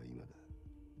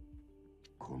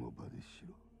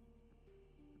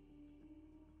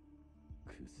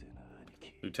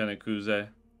 Lieutenant Kuze?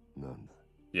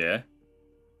 Yeah?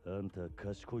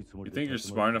 You think you're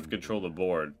smart enough to control the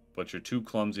board, but you're too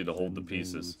clumsy to hold the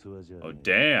pieces. Oh,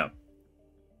 damn!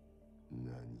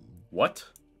 What?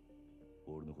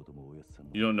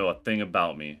 You don't know a thing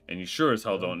about me, and you sure as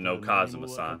hell don't know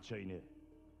Kazuma-san.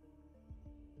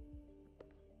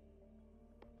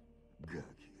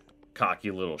 Cocky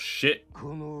little shit.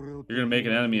 You're gonna make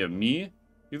an enemy of me?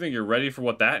 You think you're ready for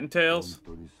what that entails?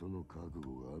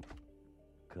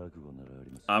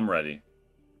 I'm ready.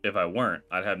 If I weren't,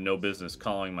 I'd have no business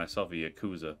calling myself a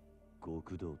Yakuza.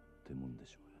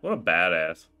 What a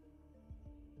badass.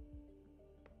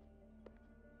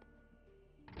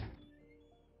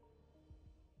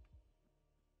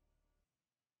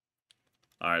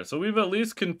 Alright, so we've at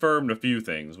least confirmed a few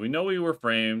things. We know we were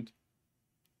framed.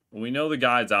 We know the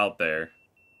guy's out there.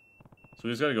 So we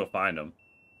just gotta go find him.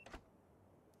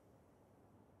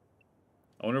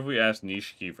 I wonder if we ask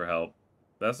Nishiki for help.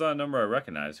 That's not a number I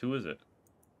recognize. Who is it?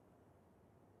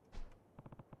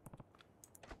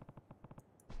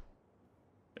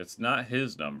 It's not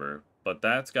his number, but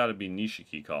that's gotta be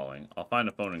Nishiki calling. I'll find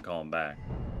a phone and call him back.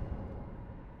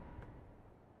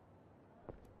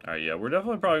 Alright, yeah, we're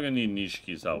definitely probably gonna need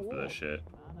Nishiki's help for this shit.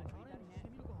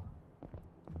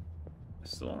 I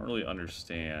still don't really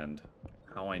understand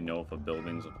how I know if a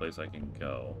building's a place I can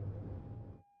go.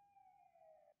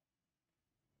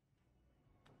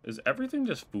 Is everything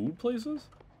just food places?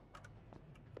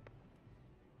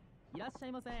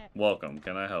 Welcome,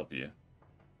 can I help you?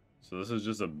 So this is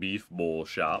just a beef bowl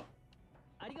shop.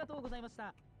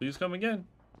 Please come again.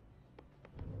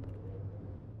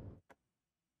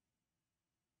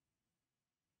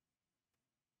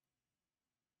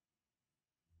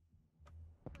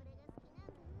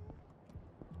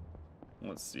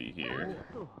 Let's see here.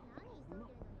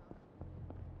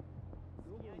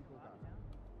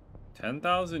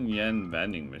 10,000 yen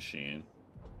vending machine.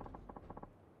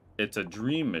 It's a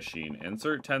dream machine.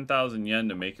 Insert 10,000 yen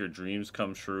to make your dreams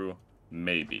come true.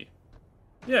 Maybe.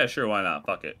 Yeah, sure, why not?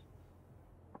 Fuck it.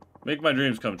 Make my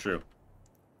dreams come true.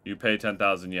 You pay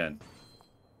 10,000 yen.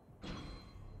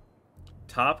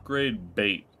 Top grade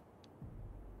bait.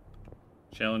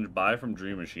 Challenge buy from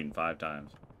dream machine 5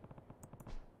 times.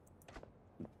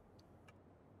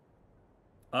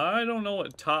 I don't know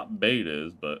what top bait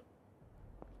is, but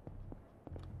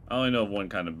I only know of one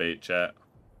kind of bait, chat.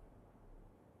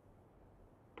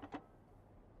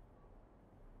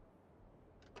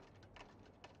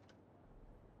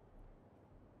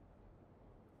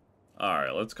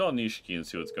 Alright, let's call Nishiki and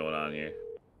see what's going on here.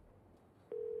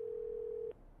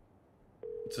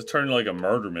 It's just turning like a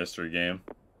murder mystery game.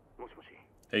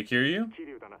 Hey, Kiryu?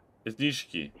 It's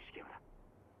Nishiki.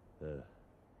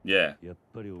 Yeah.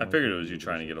 I figured it was you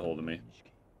trying to get a hold of me.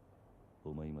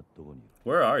 お前今どこにいる？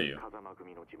 Where are you?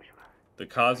 The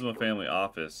Kazuma family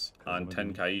office on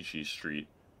Tenkaichi Street.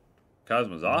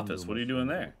 Kazuma's office? What are you doing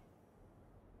there?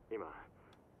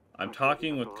 I'm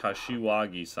talking with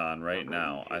Kashiwagi-san right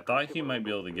now. I thought he might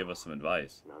be able to give us some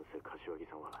advice.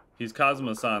 He's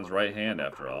Kazuma-san's right hand,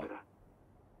 after all.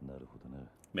 なるほどな。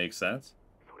 Makes sense?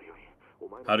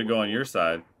 How'd it go on your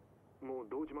side?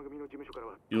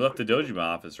 You left the Dojima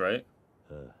office, right?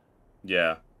 ああ、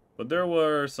 Yeah, but there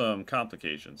were some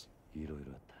complications. いろい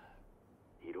ろあった。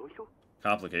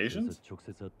 Complications? 直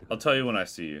接会ってか I'll ら tell you when I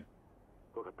see you.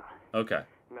 Okay.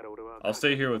 I'll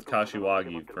stay here with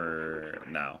Kashiwagi for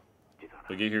now.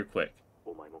 But get here quick.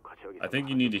 I think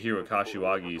you need to hear what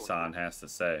Kashiwagi-san has to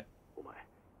say.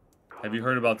 Have you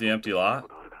heard about the empty lot?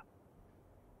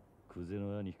 クゼ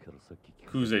の兄貴からさっき聞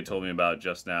か Kuze told me about it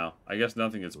just now. I guess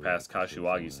nothing gets past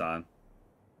Kashiwagi-san.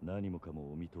 何もか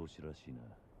もお見通しらしいな。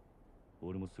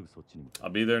俺もすぐそっちに向か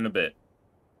I'll be there in a bit.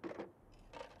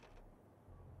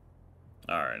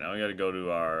 Alright, now we gotta go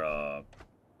to our,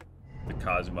 the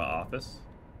Kazuma office.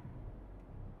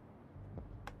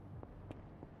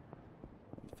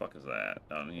 What the fuck is that?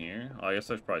 Down here? Oh, I guess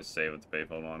I should probably save with the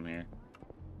payphone on here.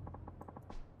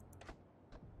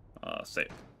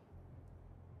 Save.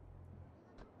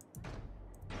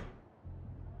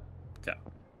 Okay.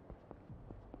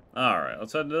 Alright,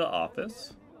 let's head to the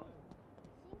office.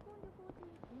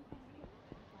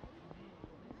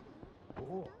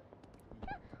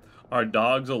 Are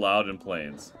dogs allowed in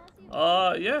planes?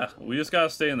 Yeah. We just gotta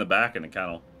stay in the back in the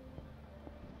kennel.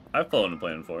 I've flown in a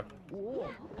plane before.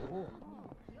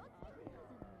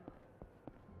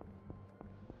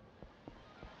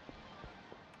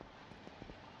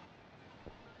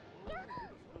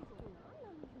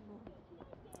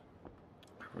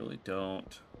 I really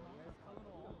don't.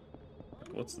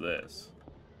 What's this?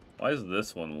 Why is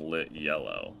this one lit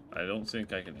yellow? I don't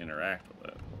think I can interact with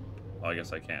it. Oh, I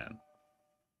guess I can.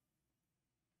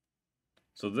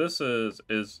 So this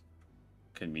is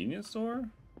convenience store?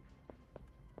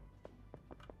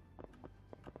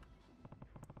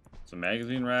 It's a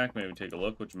magazine rack. Maybe take a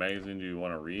look. Which magazine do you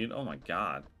want to read? Oh my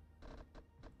god.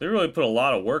 They really put a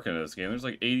lot of work into this game. There's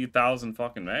like 80,000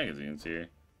 fucking magazines here.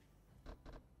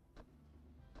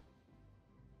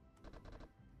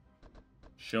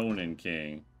 Shonen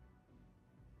King.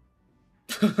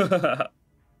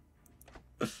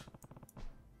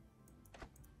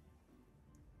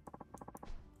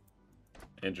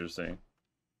 Interesting.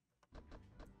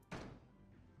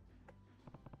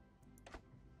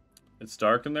 It's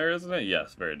dark in there, isn't it?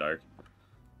 Yes, very dark.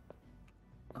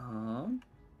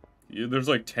 There's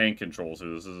like tank controls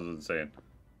here. This is insane.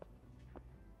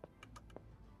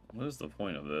 What is the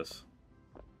point of this?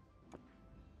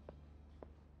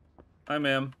 Hi,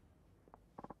 ma'am.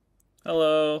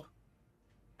 Hello.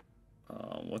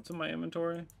 What's in my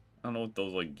inventory? I don't know what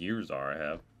those like gears are I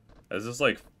have. Is this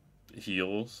like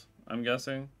heals, I'm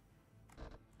guessing?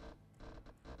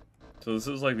 So this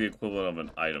is like the equivalent of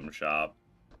an item shop.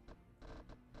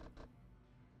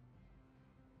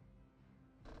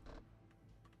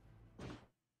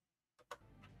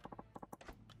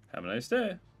 Have a nice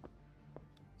day.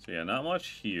 So yeah, not much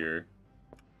here.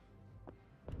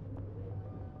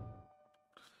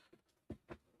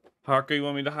 Parker, you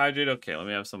want me to hydrate? Okay, let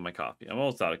me have some of my coffee. I'm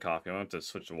almost out of coffee. I'm going to have to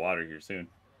switch to water here soon.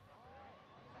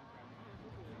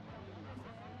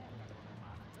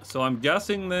 So I'm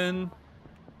guessing then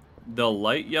the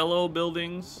light yellow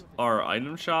buildings are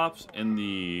item shops and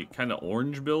the kind of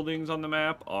orange buildings on the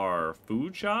map are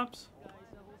food shops?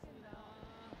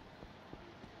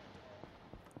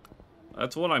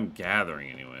 That's what I'm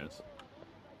gathering anyways.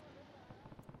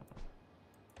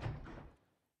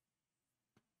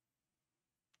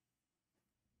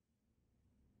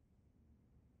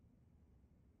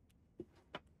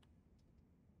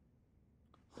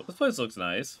 Well, this place looks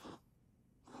nice.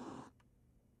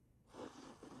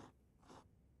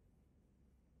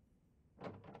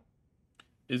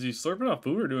 Is he slurping up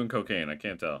food or doing cocaine? I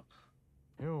can't tell.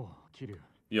 Yo,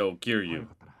 Kiryu.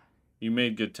 You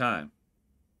made good time.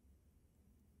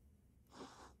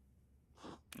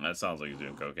 That sounds like he's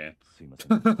doing cocaine.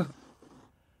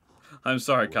 I'm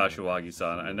sorry,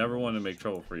 Kashiwagi-san. I never wanted to make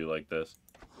trouble for you like this.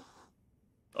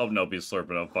 Oh, nope, he's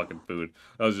slurping up fucking food.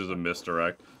 That was just a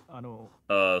misdirect. Sir? I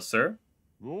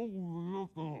don't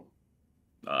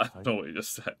know what you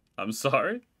just said. I'm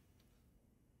sorry?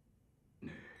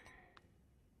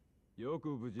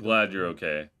 Glad you're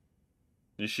okay.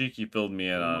 Nishiki filled me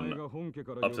in on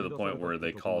up to the point where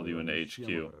they called you into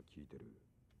HQ.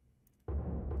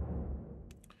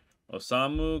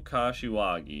 Osamu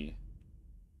Kashiwagi.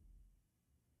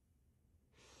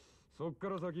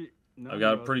 I've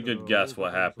got a pretty good guess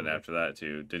what happened after that,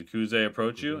 too. Did Kuze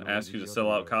approach you, ask you to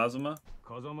sell out Kazuma?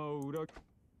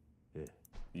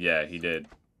 Yeah, he did.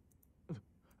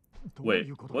 Wait,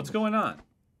 what's going on?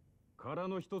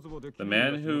 The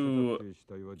man who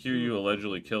Kiryu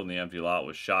allegedly killed in the empty lot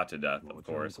was shot to death, of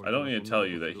course. I don't need to tell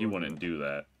you that he wouldn't do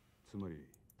that.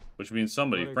 Which means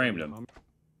somebody framed him.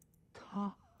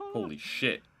 Holy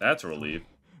shit, that's a relief.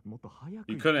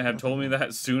 You couldn't have told me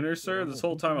that sooner, sir? This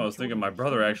whole time I was thinking my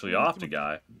brother actually offed a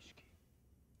guy.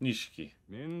 Nishiki.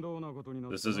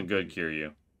 This isn't good,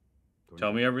 Kiryu.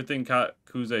 Tell me everything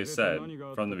Kuze said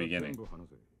from the beginning.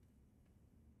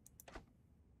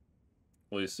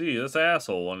 Well, you see, this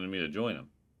asshole wanted me to join him.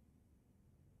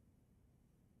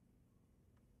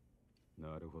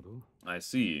 I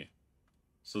see.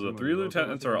 So the three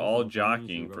lieutenants are all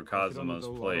jockeying for Kazuma's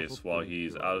place while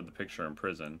he's out of the picture in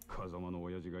prison.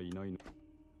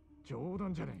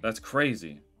 That's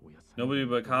crazy. Nobody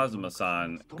but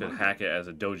Kazuma-san could hack it as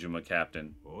a Dojima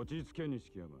captain.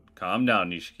 Calm down,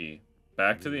 Nishiki.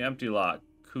 Back to the empty lot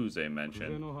Kuze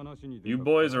mentioned. You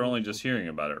boys are only just hearing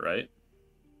about it, right?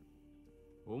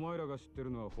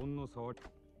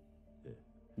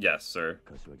 Yes, sir.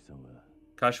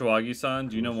 Kashiwagi-san,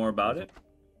 do you know more about it?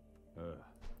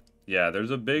 Yeah,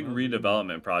 there's a big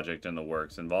redevelopment project in the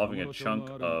works involving a chunk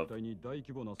of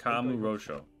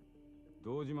Kamurocho.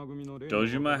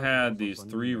 Dojima had these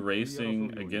three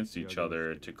racing against each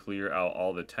other to clear out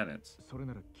all the tenants.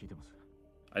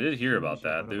 I did hear about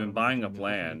that. They've been buying up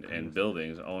land and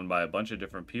buildings owned by a bunch of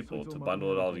different people to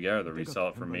bundle it all together to resell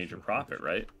it for major profit,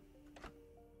 right?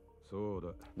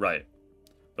 Right.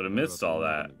 But amidst all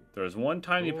that, there is one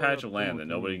tiny patch of land that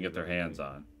nobody can get their hands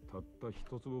on.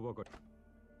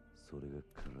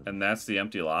 And that's the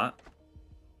empty lot?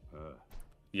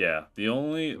 Yeah, they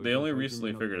only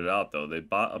recently figured it out though. They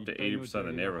bought up to 80% of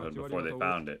the neighborhood before they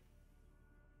found it.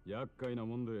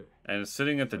 And it's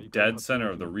sitting at the dead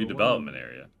center of the redevelopment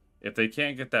area. If they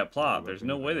can't get that plot, there's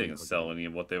no way they can sell any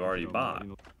of what they've already bought.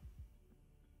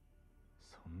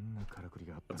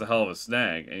 That's a hell of a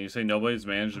snag, and you say nobody's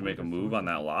managed to make a move on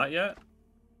that lot yet?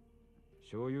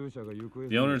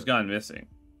 The owner's gone missing.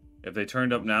 If they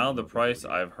turned up now, the price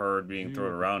I've heard being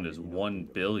thrown around is 1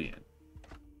 billion.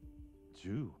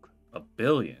 A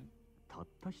billion?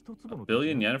 A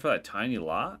billion yen for that tiny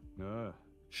lot?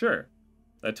 Sure.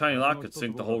 That tiny lot could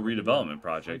sink the whole redevelopment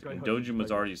project, and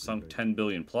Dojima's already sunk 10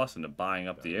 billion plus into buying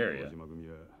up the area.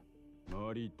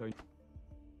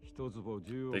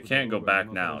 They can't go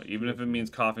back now, even if it means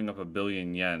coughing up 1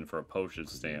 billion yen for a postage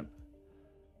stamp.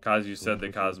 Kazu said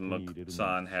that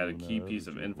Kazuma-san had a key piece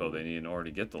of info they need in order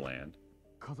to get the land.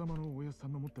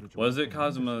 What is it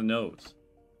Kazuma knows?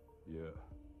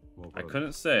 I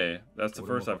couldn't say. That's the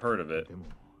first I've heard of it.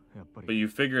 But you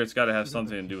figure it's got to have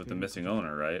something to do with the missing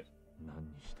owner, right?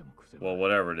 Well,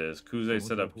 whatever it is, Kuze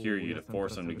set up Kiryu to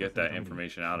force him to get that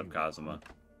information out of Kazuma.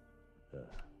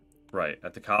 Right,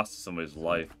 at the cost of somebody's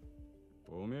life.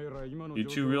 You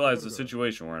two realize the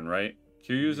situation we're in, right?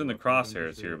 Kiryu's in the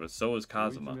crosshairs here, but so is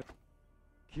Kazuma.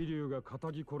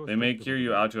 They make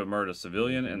Kiryu out to have murdered a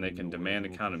civilian, and they can demand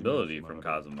accountability from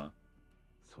Kazuma.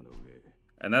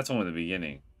 And that's only the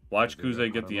beginning. Watch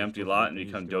Kuze get the empty lot and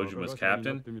become Dojima's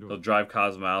captain. He'll drive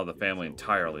Kazuma out of the family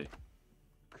entirely.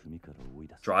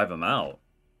 Drive him out?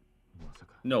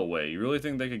 No way. You really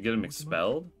think they could get him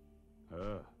expelled?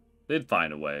 They'd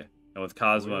find a way. And with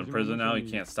Kazuma in prison now, he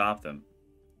can't stop them.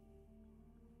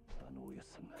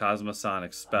 Kazuma-san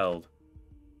expelled.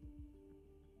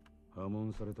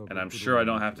 And I'm sure I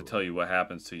don't have to tell you what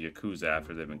happens to Yakuza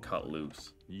after they've been cut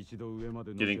loose.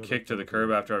 Getting kicked to the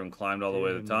curb after having climbed all the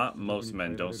way to the top, most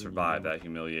men don't survive that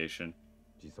humiliation.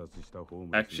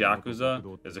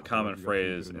 Ex-Yakuza is a common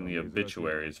phrase in the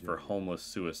obituaries for homeless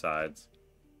suicides.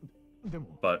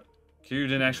 But Kiryu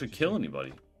didn't actually kill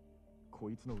anybody.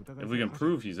 If we can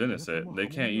prove he's innocent, they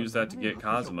can't use that to get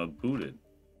Kazuma booted.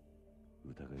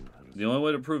 The only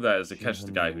way to prove that is to catch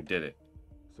the guy who did it.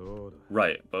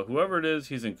 Right, but whoever it is,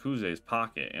 he's in Kuze's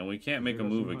pocket, and we can't make a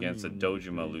move against a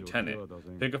Dojima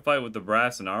lieutenant. Pick a fight with the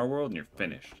brass in our world and you're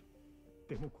finished.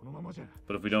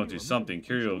 But if we don't do something,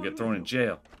 Kiryu will get thrown in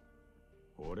jail.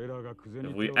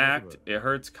 If we act, it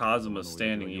hurts Kazuma's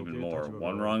standing even more.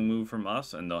 One wrong move from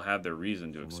us and they'll have their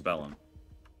reason to expel him.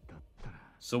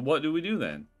 So what do we do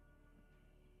then?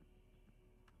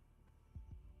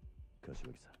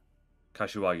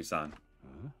 Kashiwagi-san.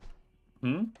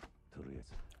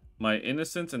 My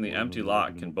innocence and the empty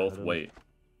lot can both wait.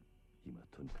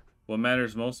 What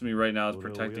matters most to me right now is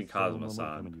protecting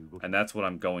Kazuma-san, and that's what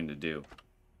I'm going to do.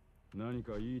 Do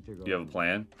you have a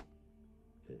plan?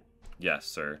 Yes,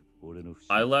 sir.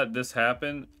 I let this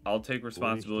happen, I'll take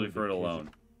responsibility for it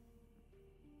alone.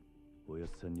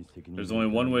 There's only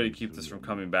one way to keep this from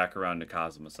coming back around to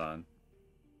Kazuma-san.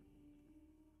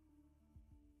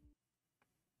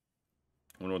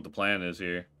 I wonder what the plan is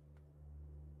here.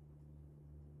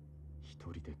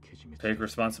 Take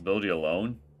responsibility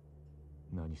alone?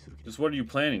 Just what are you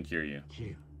planning, Kiryu?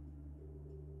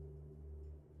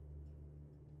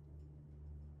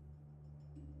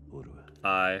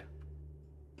 I'll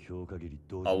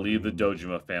leave the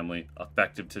Dojima family,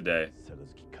 effective today.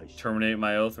 Terminate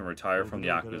my oath and retire from the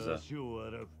Yakuza.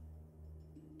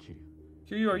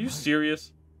 Kiryu, are you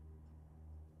serious?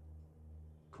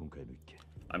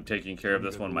 I'm taking care of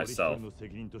this one myself.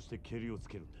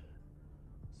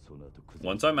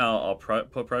 Once I'm out, I'll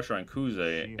put pressure on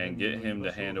Kuze and get him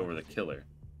to hand over the killer.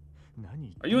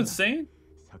 Are you insane?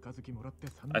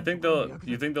 You think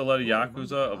they'll let a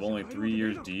Yakuza of only 3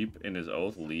 years deep in his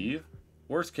oath leave?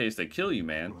 Worst case, they kill you,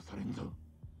 man.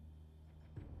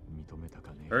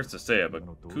 Hurts to say it, but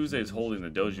Kuze is holding the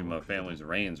Dojima family's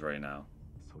reins right now.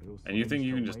 And you think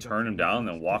you can just turn him down and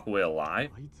then walk away alive?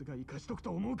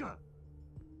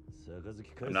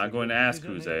 I'm not going to ask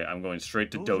Kuze, I'm going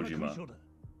straight to Dojima.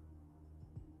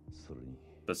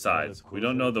 Besides, we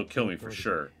don't know they'll kill me for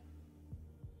sure.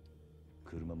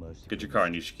 Get your car,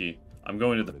 Nishiki. I'm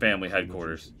going to the family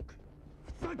headquarters.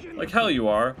 Like hell you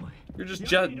are. You're just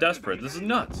desperate. This is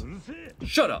nuts.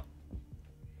 Shut up.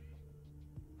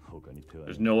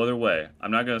 There's no other way.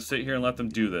 I'm not going to sit here and let them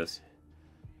do this.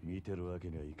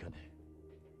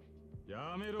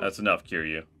 That's enough,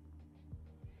 Kiryu.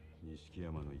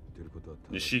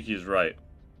 Nishiki is right.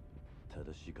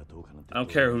 I don't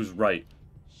care who's right.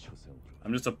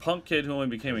 I'm just a punk kid who only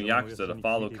became a Yakuza to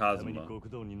follow Kazuma.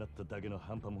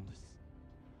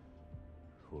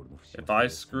 If I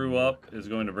screw up, is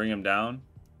going to bring him down.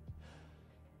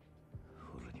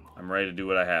 I'm ready to do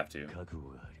what I have to.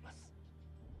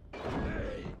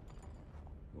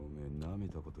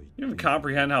 You even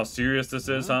comprehend how serious this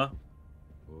is, huh?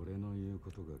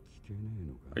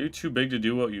 Are you too big to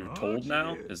do what you're told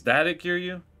now? Is that it,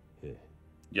 Kiryu?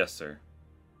 Yes, sir.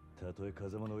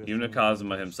 Even if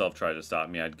Kazuma himself tried to stop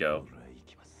me, I'd go.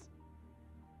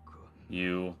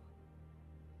 You...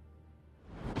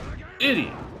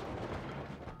 idiot!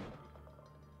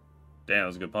 Damn, that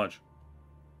was a good punch.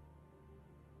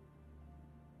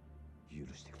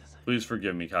 Please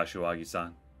forgive me,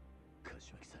 Kashiwagi-san.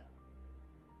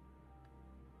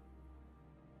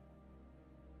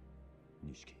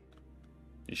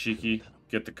 Nishiki,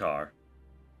 get the car.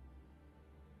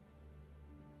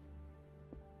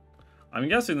 I'm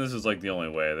guessing this is like the only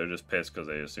way. They're just pissed because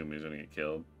they assume he's gonna get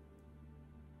killed.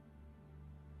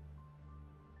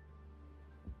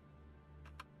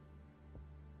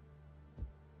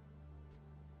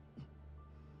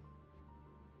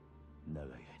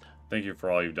 Thank you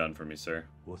for all you've done for me, sir.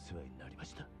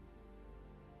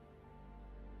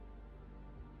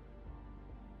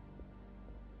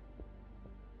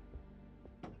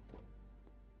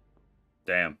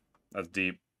 Damn, that's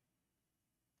deep.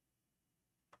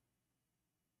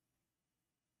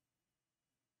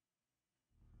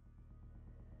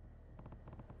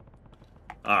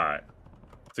 Alright.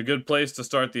 It's a good place to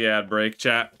start the ad break,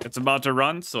 chat. It's about to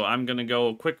run, so I'm going to go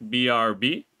a quick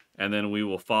BRB, and then we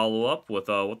will follow up with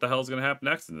what the hell's going to happen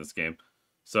next in this game.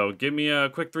 So give me a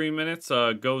quick 3 minutes,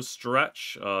 go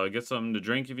stretch, get something to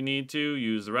drink if you need to,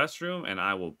 use the restroom, and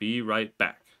I will be right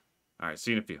back. Alright,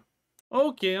 see you in a few.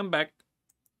 Okay, I'm back.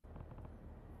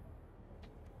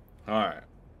 Alright.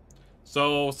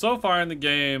 So far in the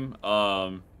game,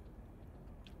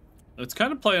 it's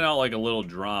kind of playing out like a little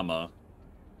drama.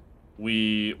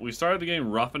 We started the game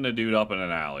roughing a dude up in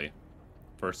an alley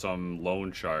for some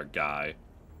loan shark guy.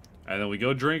 And then we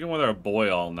go drinking with our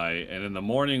boy all night. And in the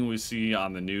morning we see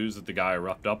on the news that the guy I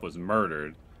roughed up was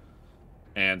murdered.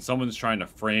 And someone's trying to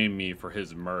frame me for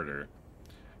his murder.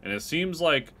 And it seems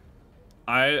like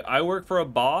I work for a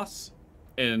boss.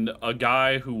 And a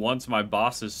guy who wants my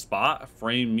boss's spot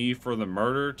framed me for the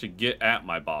murder to get at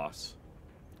my boss.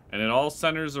 And it all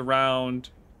centers around...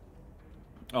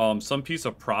 some piece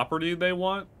of property they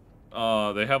want.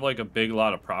 They have like a big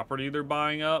lot of property they're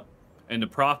buying up, and to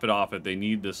profit off it they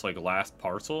need this like last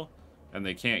parcel, and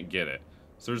they can't get it.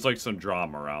 So there's like some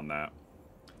drama around that.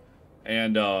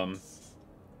 And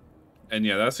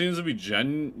yeah, that seems to be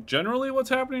generally what's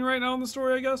happening right now in the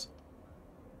story, I guess.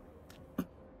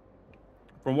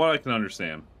 From what I can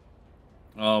understand.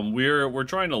 We're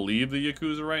trying to leave the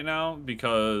Yakuza right now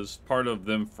because part of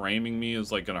them framing me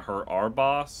is like gonna hurt our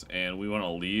boss, and we want to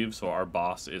leave so our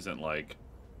boss isn't like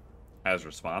as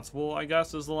responsible, I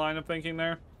guess is the line of thinking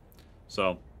there.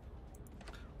 So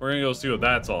we're gonna go see what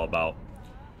that's all about.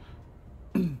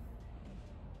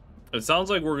 It sounds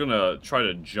like we're gonna try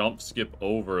to jump skip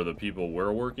over the people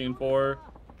we're working for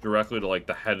directly to, like,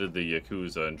 the head of the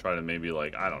Yakuza and try to maybe,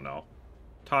 like, I don't know,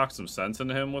 talk some sense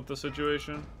into him with the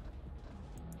situation.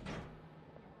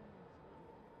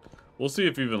 We'll see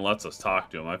if he even lets us talk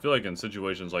to him. I feel like in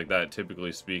situations like that,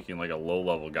 typically speaking, like a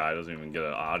low-level guy doesn't even get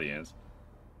an audience.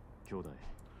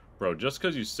 Bro, just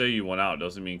because you say you went out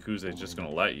doesn't mean Kuze's just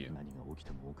gonna let you.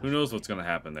 Who knows what's gonna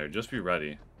happen there? Just be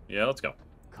ready. Yeah, let's go.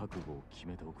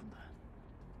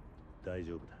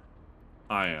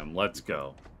 I am. Let's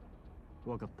go.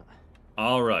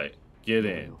 Alright, get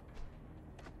in.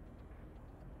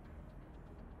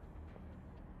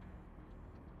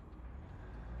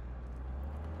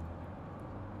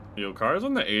 Yo, cars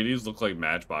in the 80s look like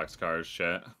Matchbox cars,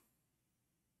 chat.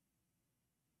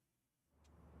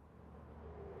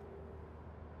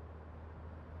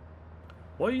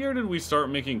 What year did we start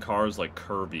making cars like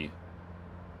Kirby?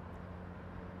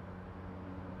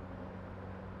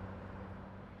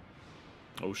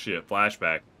 Oh shit,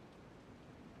 flashback.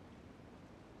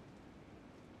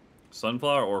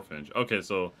 Sunflower Orphanage. Okay,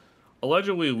 so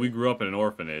allegedly we grew up in an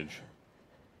orphanage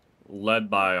led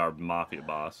by our mafia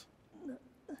boss.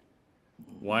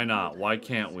 Why not? Why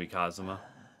can't we, Kazuma?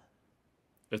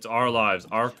 It's our lives,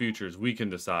 our futures. We can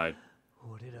decide.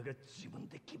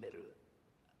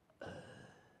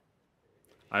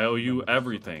 I owe you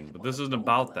everything, but this isn't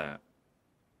about that.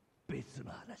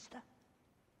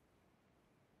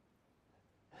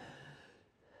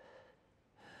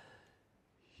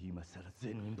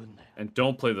 And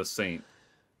don't play the saint.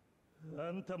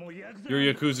 You're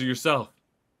Yakuza yourself.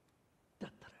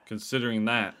 Considering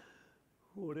that,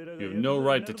 you have no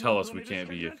right to tell us we can't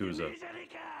be Yakuza.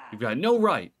 You've got no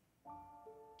right.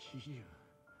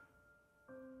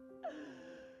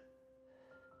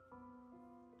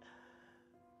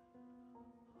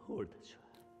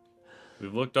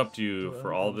 We've looked up to you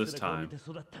for all this time.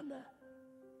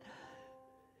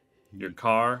 Your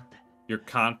car, your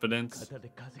confidence,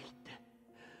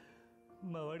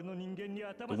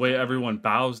 the way everyone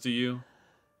bows to you.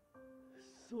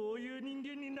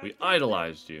 We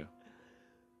idolized you.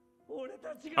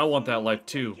 I want that life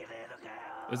too.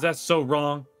 Is that so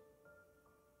wrong?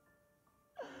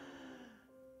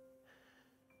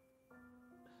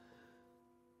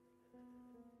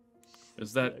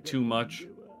 Is that too much?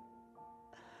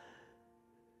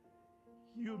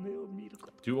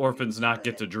 Do orphans not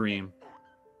get to dream?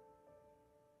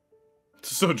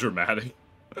 So dramatic.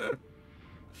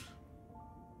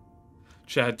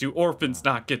 Chad, do orphans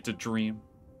not get to dream?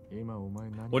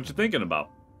 What you thinking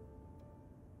about?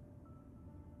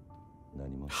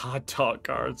 Hot dog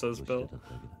cars, says Bill.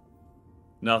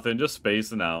 Nothing, just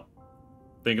spacing out.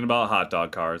 Thinking about hot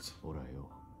dog cars.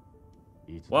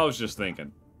 Well, I was just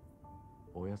thinking.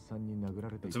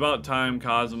 It's about time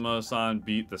Kazuma-san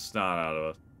beat the snot out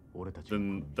of us.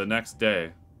 Then the next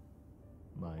day,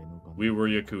 we were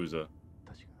Yakuza.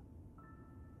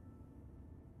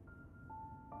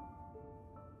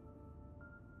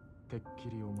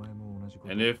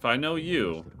 And if I know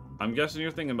you, I'm guessing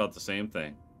you're thinking about the same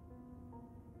thing.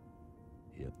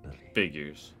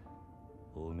 Figures.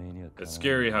 It's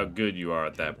scary how good you are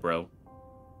at that, bro.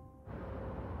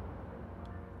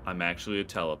 I'm actually a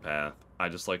telepath. I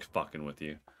just like fucking with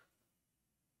you.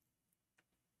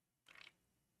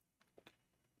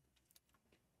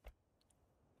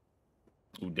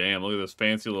 Ooh, damn, look at this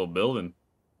fancy little building.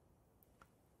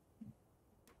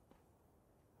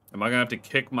 Am I gonna have to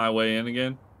kick my way in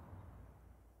again?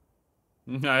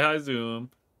 Hi, Zoom.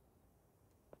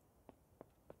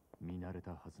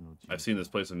 I've seen this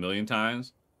place a million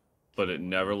times, but it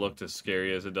never looked as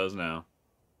scary as it does now.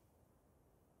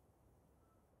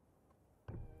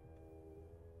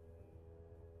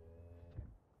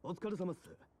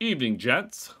 Evening,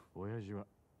 gents.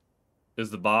 Is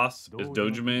the boss, is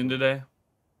Dojima in today?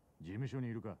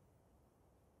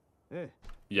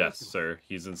 Yes, sir.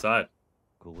 He's inside.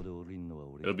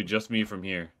 It'll be just me from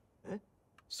here.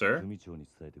 Sir?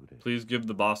 Please give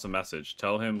the boss a message.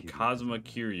 Tell him Kazuma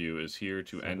Kiryu is here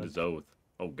to end his oath.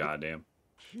 Oh, goddamn.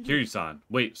 Kiryu-san.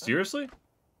 Wait, seriously?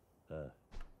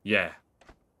 Yeah.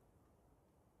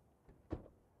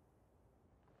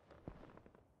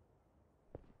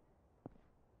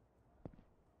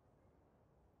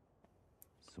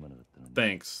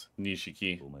 Thanks,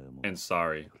 Nishiki. And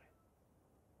sorry.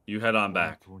 You head on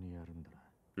back.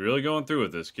 You're really going through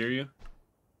with this, Kiryu?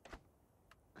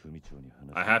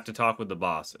 I have to talk with the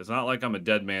boss. It's not like I'm a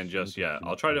dead man just yet.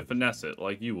 I'll try to finesse it,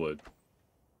 like you would.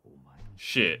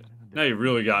 Shit. Now you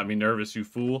really got me nervous, you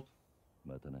fool.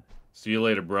 See you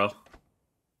later, bro.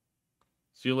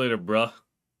 See you later, bruh.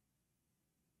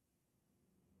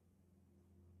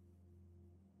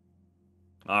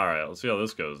 Alright, let's see how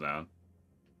this goes down.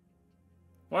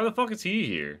 Why the fuck is he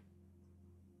here?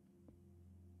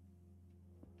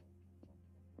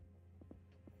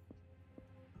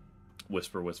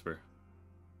 Whisper, whisper.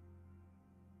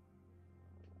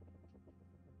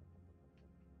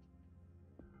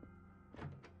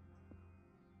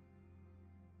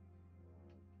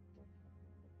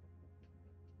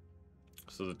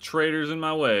 So the traitor's in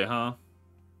my way, huh?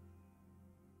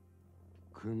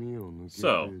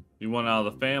 So, you want out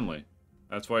of the family.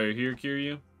 That's why you're here,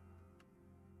 Kiryu?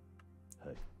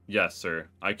 Yes, sir.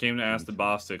 I came to ask the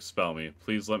boss to expel me.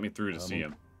 Please let me through to see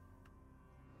him.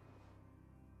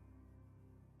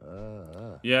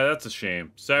 Yeah, that's a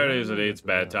shame. Saturdays at 8's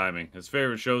bad timing. His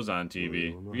favorite show's on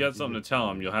TV. If you got something to tell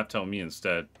him, you'll have to tell me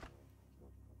instead.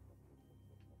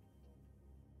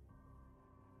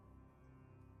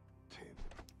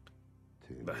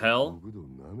 The hell?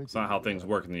 That's not how things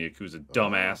work in the Yakuza,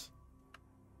 dumbass.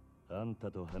 I'm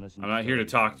not here to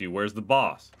talk to you. Where's the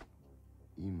boss?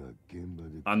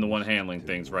 I'm the one handling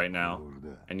things right now.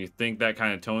 And you think that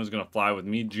kind of tone is gonna fly with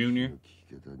me, Junior?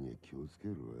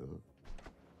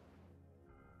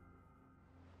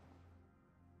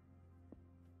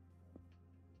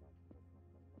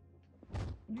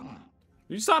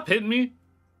 You stop hitting me?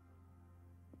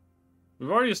 We've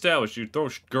already established you throw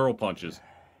girl punches.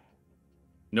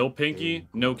 No pinky,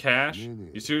 no cash.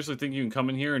 You seriously think you can come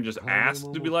in here and just ask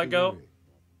to be let go?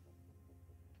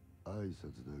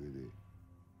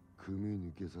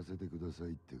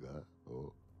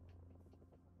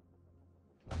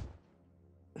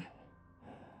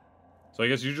 So I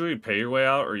guess usually you pay your way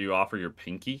out or you offer your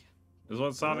pinky? Is what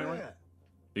it's sounding like?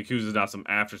 Yakuza is not some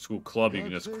after-school club you can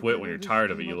just quit when you're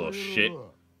tired of it, you little shit.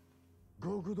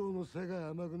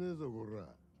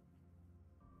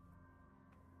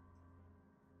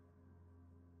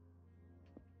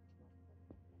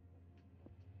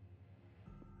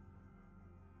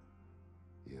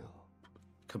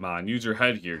 Come on, use your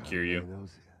head here, Kiryu.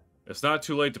 It's not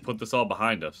too late to put this all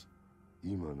behind us.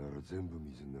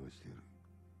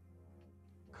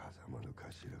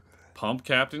 Pump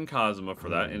Captain Kazuma for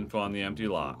that info on the empty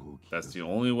lot. That's the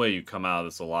only way you come out of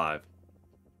this alive.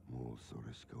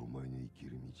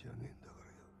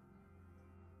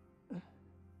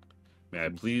 May I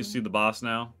please see the boss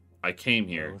now? I came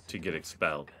here to get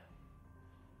expelled.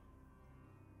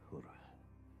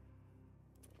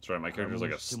 That's right, my character's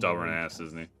like a stubborn ass,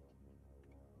 isn't he?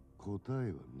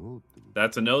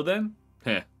 That's a no then?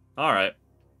 Heh, alright.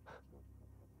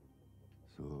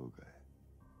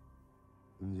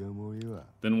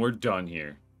 Then we're done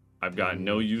here. I've got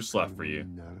no use left for you.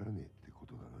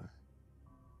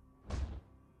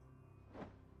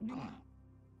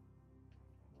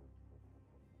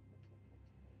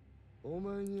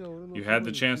 You had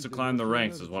the chance to climb the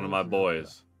ranks as one of my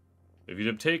boys. If you'd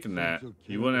have taken that,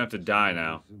 you wouldn't have to die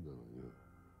now.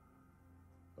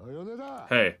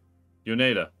 Hey,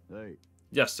 Yoneda.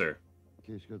 Yes, sir.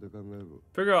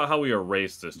 Figure out how we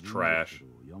erase this trash.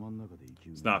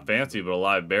 It's not fancy, but a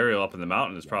live burial up in the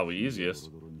mountain is probably easiest.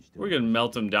 We're gonna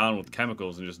melt him down with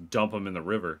chemicals and just dump him in the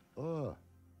river.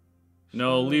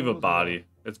 No, leave a body.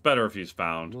 It's better if he's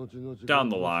found. Down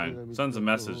the line, sends a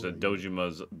message that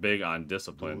Dojima's big on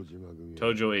discipline.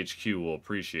 Tojo HQ will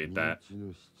appreciate that.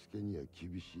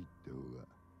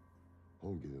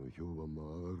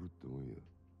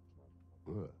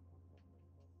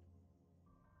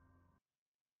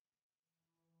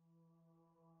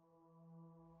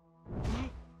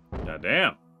 God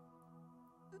damn.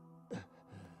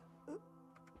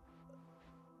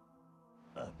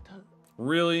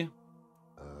 Really?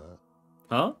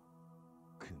 Huh?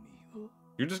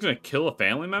 You're just gonna kill a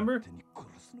family member?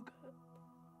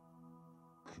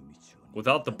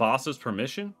 Without the boss's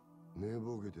permission?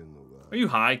 Are you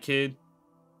high, kid?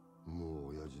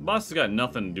 The boss has got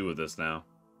nothing to do with this now.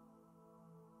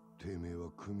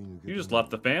 You just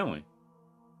left the family.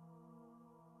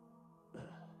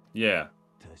 Yeah.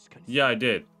 Yeah, I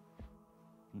did.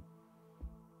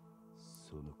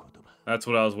 That's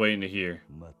what I was waiting to hear.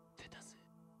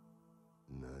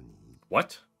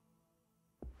 What?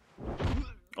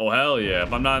 Oh, hell yeah.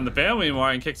 If I'm not in the family anymore,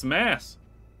 I can kick some ass.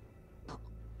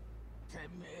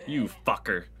 You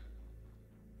fucker.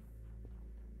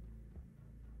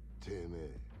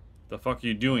 The fuck are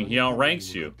you doing? He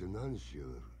outranks you.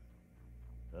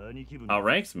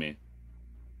 Outranks me?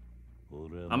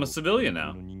 I'm a civilian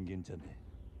now.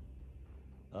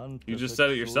 You just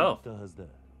said it yourself.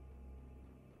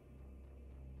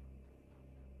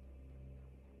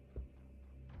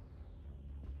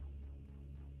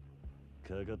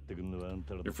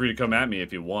 You're free to come at me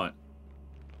if you want.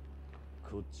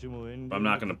 But I'm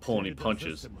not gonna pull any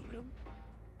punches.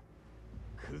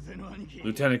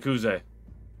 Lieutenant Kuze.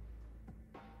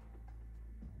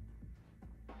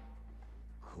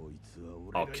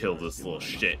 I'll kill this little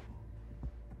shit.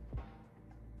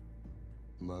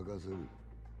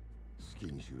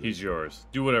 He's yours.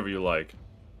 Do whatever you like.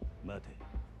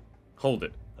 Hold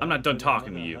it. I'm not done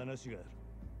talking to you.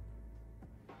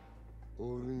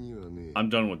 I'm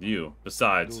done with you.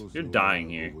 Besides, you're dying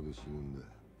here.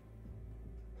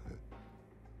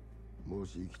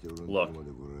 Look,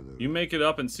 you make it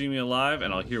up and see me alive,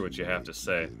 and I'll hear what you have to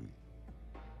say.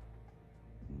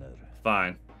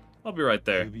 Fine. I'll be right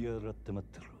there.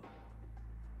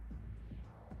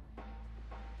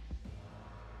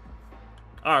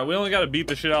 Alright, we only gotta beat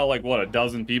the shit out of, like, what, a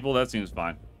dozen people? That seems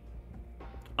fine.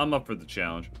 I'm up for the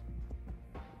challenge.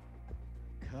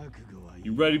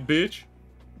 You ready, bitch?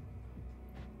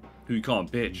 Who you calling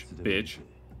bitch? Bitch.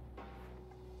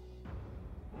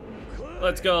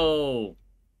 Let's go!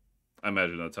 I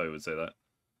imagine that's how you would say that.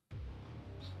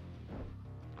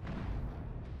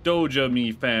 Doja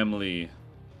me family.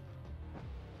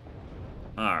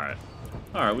 Alright.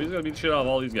 Alright, we just gotta beat the shit out of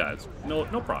all these guys. No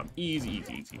problem. Easy,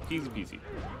 easy, easy. Easy peasy.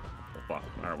 Oh, fuck.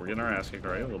 Alright, we're getting our ass kicked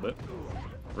already a little bit.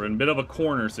 We're in a bit of a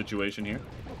corner situation here.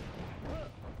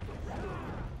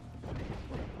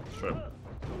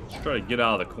 Let's try to get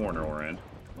out of the corner we're in.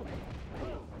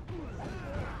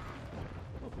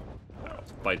 Right,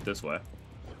 let's fight this way.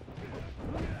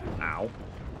 Ow.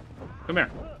 Come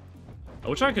here. I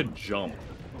wish I could jump.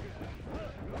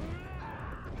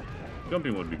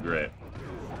 Jumping would be great.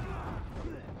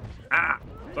 Ah!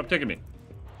 Stop kicking me.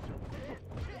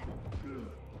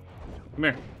 Come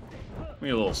here. Come here,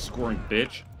 you little scoring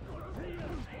bitch.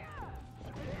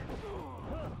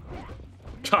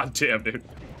 God damn, dude.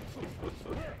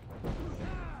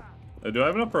 Do I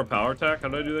have enough for a power attack? How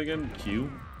do I do that again?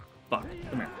 Q? Fuck.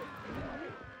 Come here.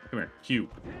 Come here. Q.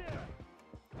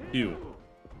 Q.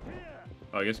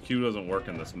 Oh, I guess Q doesn't work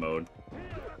in this mode.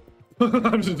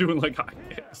 I'm just doing like high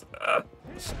kicks.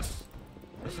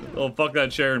 Oh, fuck that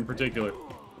chair in particular.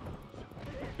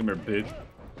 Come here, bitch.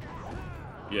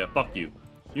 Yeah, fuck you.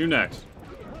 You next.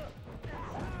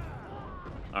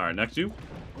 Alright, next you.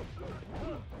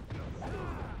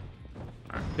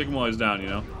 Alright, pick him while he's down, you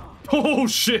know? Oh,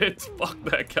 shit! Fuck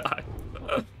that guy.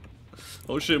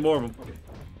 Oh, shit, more of them.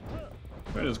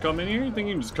 Can I just come in here? You think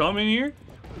you can just come in here?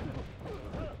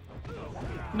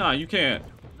 Nah, you can't.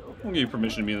 I won't give you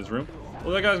permission to be in this room.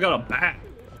 Well, that guy's got a bat.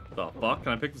 The fuck?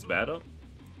 Can I pick this bat up?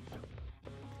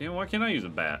 Damn, why can't I use a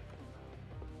bat?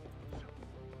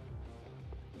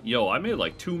 Yo, I made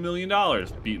like $2 million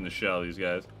beating the shit out of these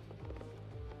guys.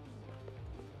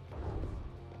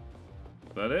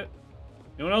 Is that it?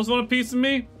 Anyone else want a piece of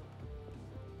me?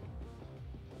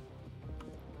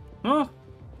 Huh?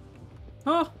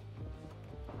 Huh?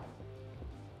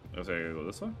 I was gonna go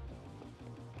this way?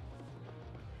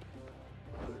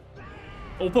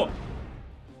 Oh, fuck.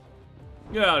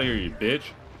 Get out of here, you bitch.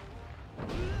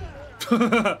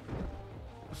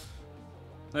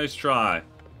 Nice try.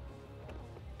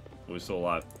 Oh, he's still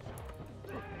alive.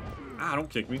 Ah, don't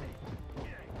kick me.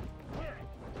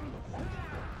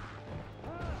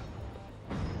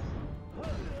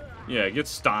 Yeah, get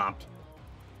stomped.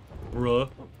 Bruh.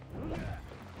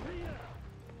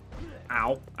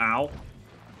 Ow, ow.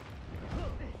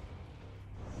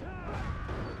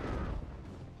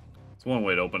 It's one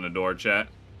way to open the door, chat.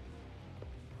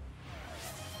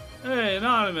 Hey,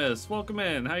 Anonymous, welcome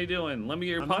in. How you doing? Let me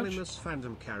get your punch. Anonymous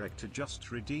fandom character just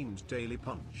redeemed daily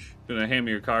punch. Gonna hand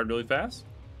me your card really fast.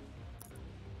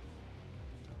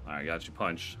 Alright, got you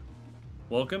punched.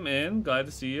 Welcome in, glad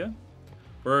to see you.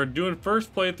 We're doing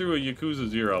first playthrough of Yakuza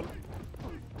 0.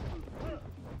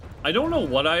 I don't know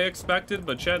what I expected,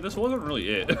 but chat, this wasn't really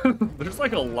it. There's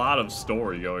like a lot of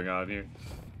story going on here.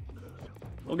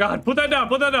 Oh god, put that down,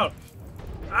 put that down!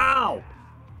 Ow!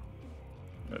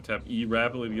 Gotta tap E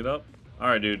rapidly to get up.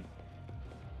 Alright, dude.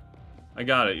 I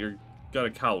got it. You're got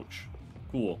a couch.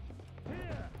 Cool.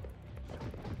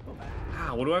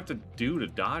 Ah, what do I have to do to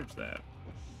dodge that?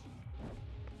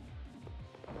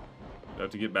 Do I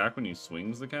have to get back when he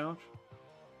swings the couch?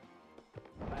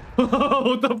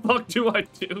 What the fuck do I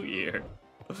do here?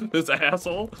 This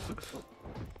asshole?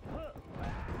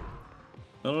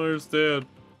 I don't understand.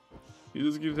 He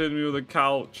just keeps hitting me with a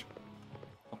couch.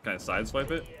 Oh, can I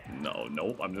sideswipe it? No,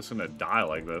 nope. I'm just gonna die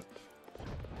like this.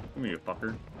 Come here, you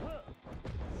fucker.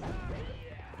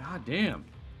 God damn.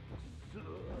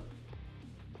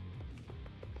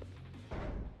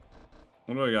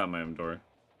 What do I got in my inventory?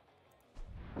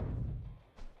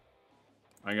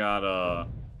 I got,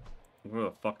 where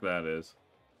the fuck that is.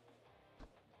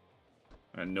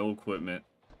 I got no equipment.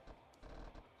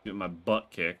 Get my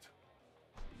butt kicked.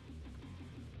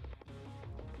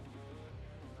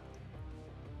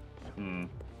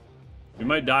 We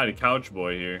might die to Couch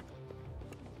Boy here.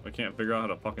 I can't figure out how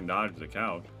to fucking dodge the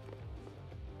couch.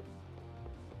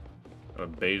 Gotta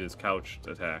bait his couch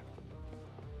attack.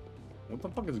 What the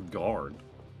fuck is guard?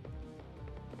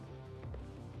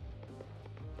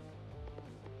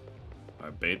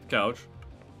 Alright, bait the couch.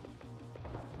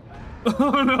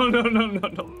 Oh,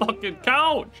 no, fucking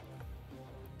couch!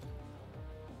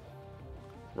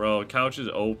 Bro, couch is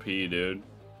OP, dude.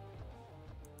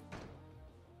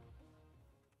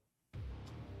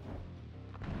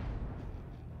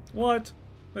 What?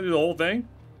 I do the whole thing?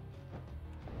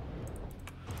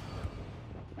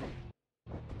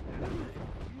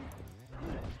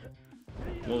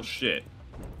 Well, shit.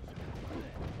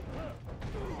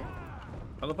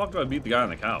 How the fuck do I beat the guy on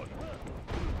the couch?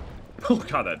 Oh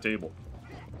god, that table.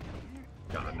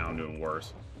 God, now I'm doing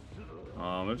worse.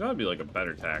 There's gotta be like a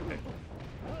better tactic.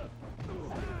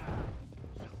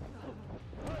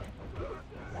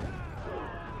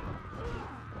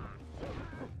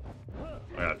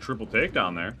 I got a triple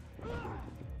takedown there.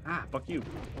 Ah, fuck you.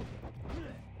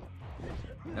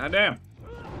 God damn.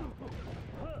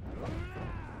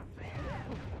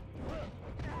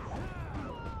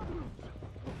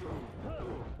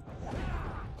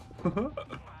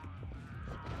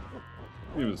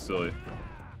 He was silly.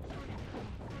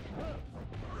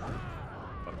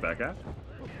 Fuck that guy.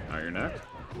 Now you're next.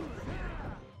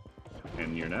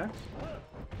 And you're next.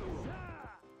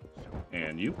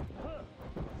 And you.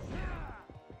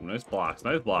 Nice blocks,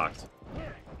 nice blocks.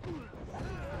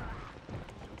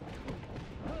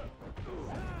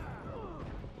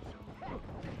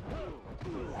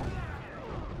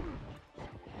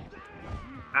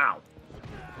 Ow.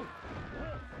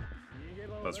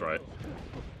 That's right.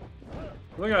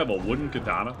 I think I have a wooden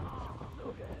katana.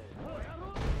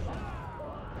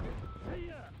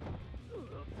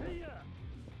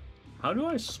 How do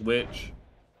I switch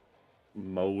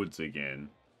modes again?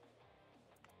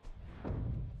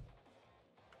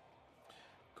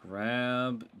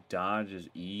 Grab, dodge is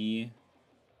E.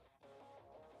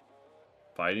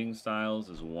 Fighting styles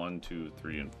is 1, 2,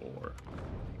 3, and 4.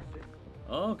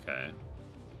 Okay.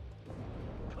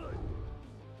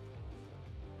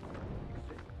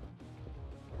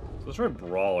 So let's try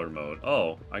brawler mode.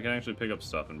 Oh, I can actually pick up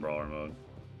stuff in brawler mode.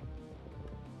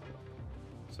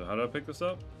 So how do I pick this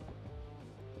up?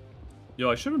 Yo,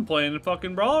 I should have been playing in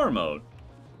fucking brawler mode.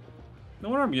 No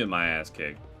wonder I'm getting my ass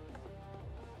kicked.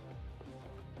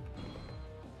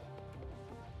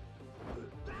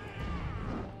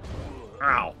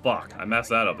 Ow, fuck. I messed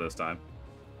that up this time.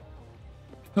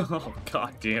 Oh,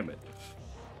 god damn it.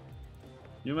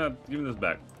 Give me this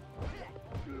back.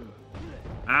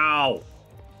 Ow!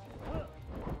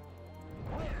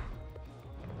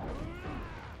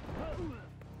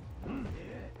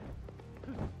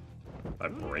 I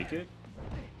break it?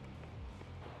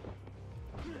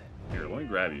 Here, let me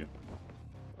grab you.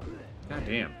 God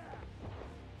damn.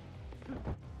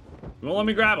 You won't let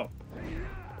me grab him.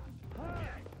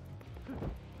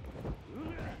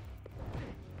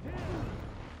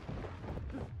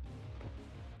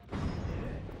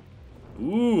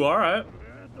 Ooh, alright.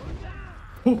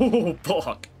 Oh,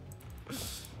 fuck.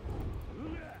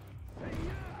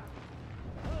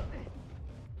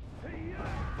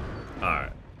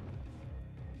 Alright.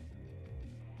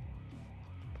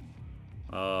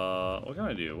 What can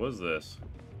I do? What is this?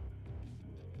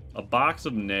 A box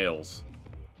of nails.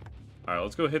 Alright,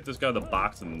 let's go hit this guy with a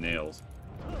box of nails.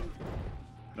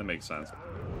 That makes sense.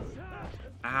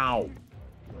 Ow!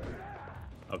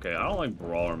 Okay, I don't like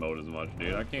brawler mode as much,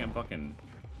 dude. I can't fucking...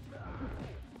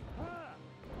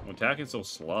 I'm attacking so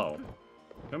slow.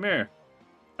 Come here.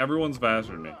 Everyone's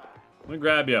faster than me. Let me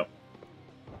grab you.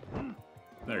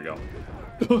 There you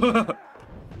go.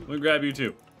 Let me grab you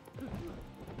too.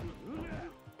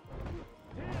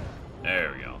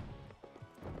 There we go.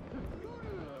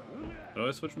 Do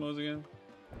I switch modes again?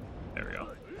 There we go.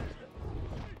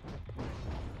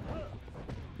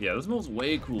 Yeah, this mode's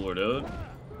way cooler, dude.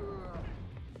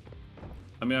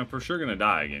 I mean, I'm for sure gonna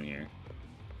die again here.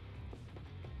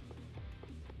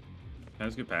 Can I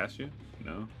just get past you?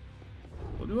 No.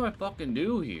 What do I fucking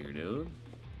do here, dude?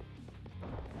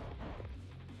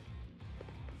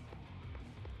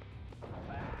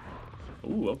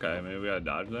 Ooh, okay. Maybe we gotta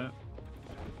dodge that.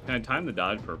 Can I time the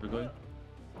dodge perfectly?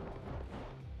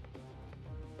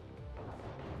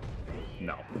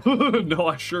 No. No,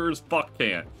 I sure as fuck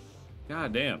can't.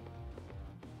 God damn.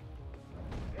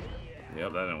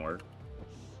 Yep, that didn't work.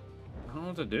 I don't know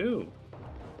what to do.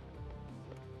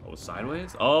 Oh,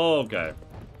 sideways? Oh, okay.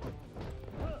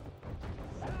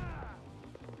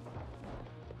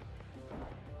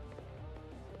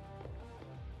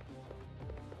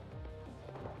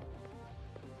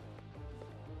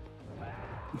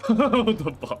 What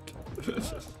the fuck? There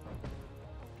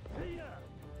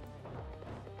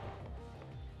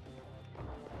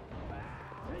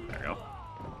we go.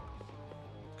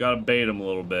 Gotta bait him a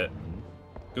little bit.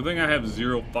 Good thing I have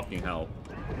 0 fucking health.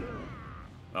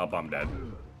 Oh, I'm dead.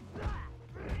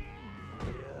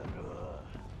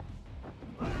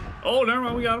 Oh, never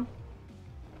mind, we got him.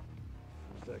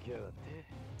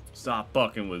 Stop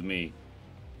fucking with me.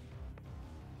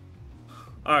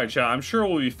 Alright, chat, I'm sure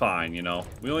we'll be fine, you know?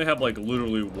 We only have, like,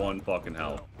 literally 1 fucking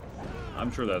health.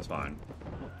 I'm sure that's fine.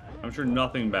 I'm sure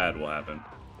nothing bad will happen.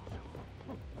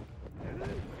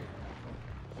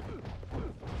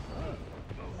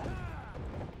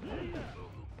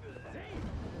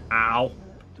 Ow.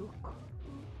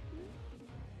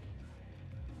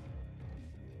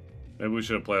 Maybe we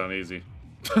should have played on easy.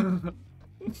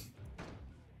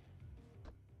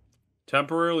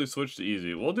 Temporarily switch to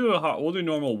easy. We'll do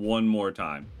normal 1 more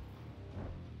time.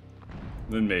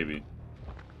 Then maybe.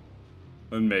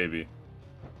 Then maybe.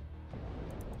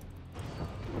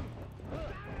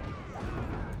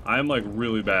 I'm like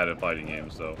really bad at fighting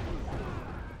games, so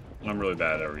I'm really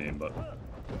bad at every game, but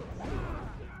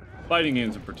fighting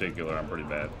games in particular, I'm pretty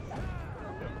bad.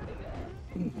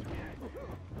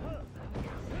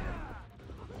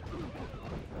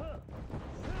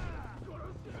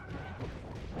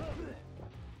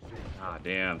 Ah,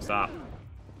 damn, stop.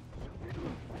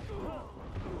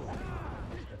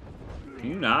 Can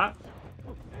you not?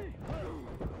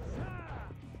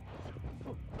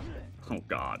 Oh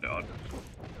god, dog.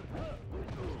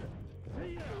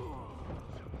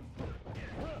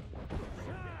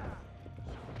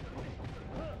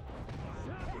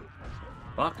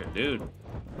 Fuck it, dude.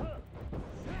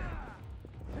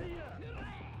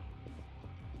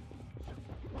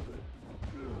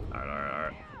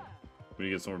 Alright. We need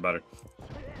to get somewhere better.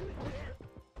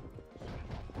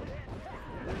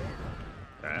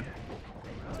 Okay.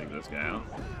 Take this guy out.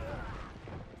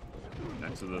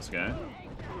 Next to this guy.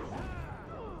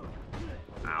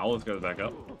 Ow, let's go back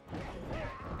up.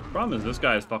 Problem is, this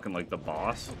guy is fucking like the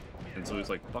boss. And so he's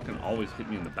like fucking always hit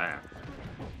me in the back.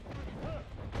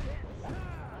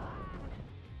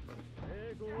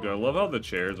 Dude, I love how the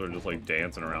chairs are just like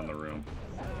dancing around the room.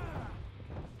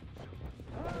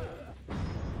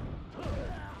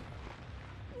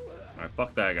 Alright,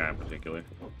 fuck that guy in particular.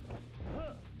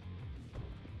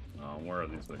 Where are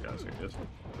these other guys? Here, this one.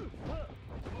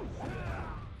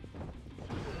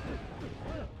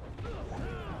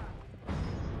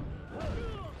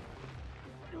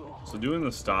 So doing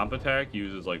the stomp attack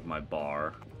uses like my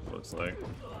bar, looks like.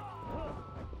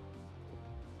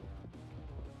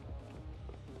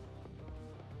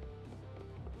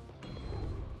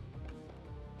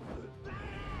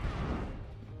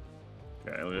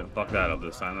 Okay, we didn't fuck that up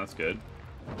this time, that's good.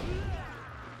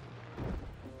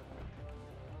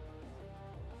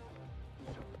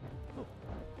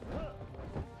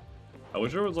 I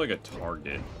wish there was like a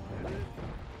target.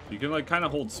 You can like kind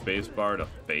of hold spacebar to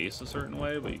face a certain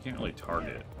way, but you can't really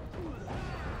target.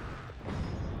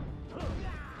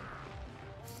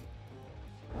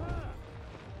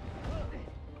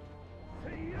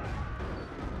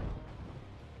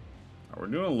 We're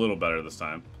doing a little better this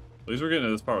time. At least we're getting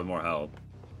to this part with more health.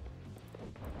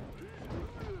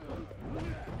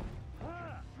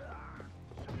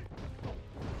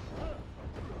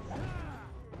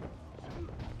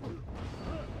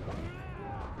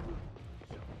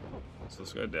 Is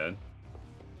this guy dead?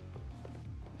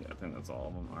 Yeah, I think that's all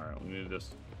of them. Alright, we need to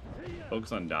just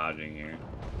focus on dodging here.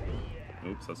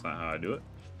 Oops, that's not how I do it.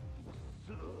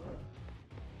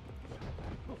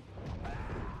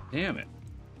 Damn it.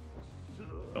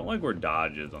 I don't like where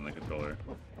dodge is on the controller.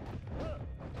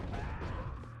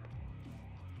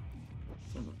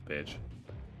 Son of a bitch.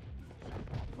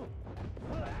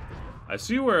 I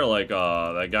see where, like,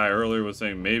 that guy earlier was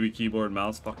saying maybe keyboard and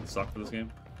mouse fucking suck for this game.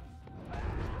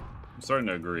 I'm starting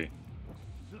to agree.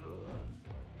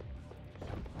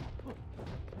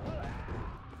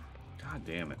 God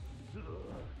damn it.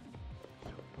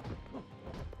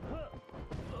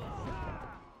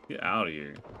 Get out of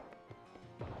here.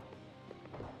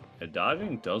 Yeah,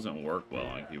 dodging doesn't work well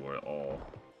on keyboard at all.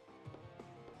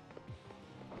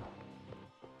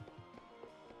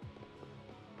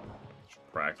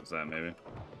 Should practice that maybe.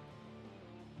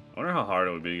 I wonder how hard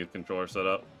it would be to get the controller set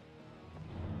up.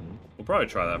 We'll probably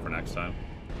try that for next time.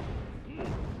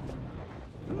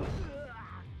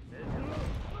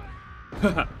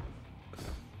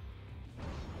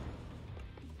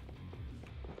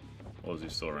 Oh, is he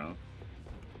still around?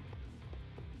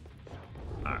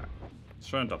 Alright. He's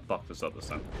trying to fuck this up this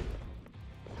time.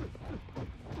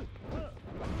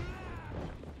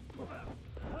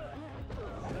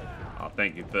 Oh,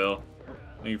 Thank you, Phil.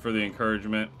 Thank you for the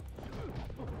encouragement.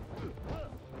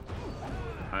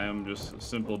 I am just a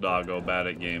simple doggo, bad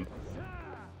at game.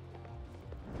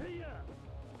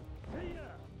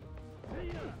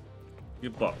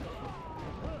 Get buck.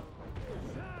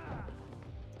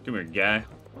 Come here, guy.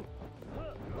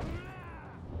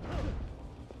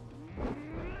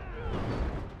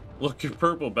 Look, your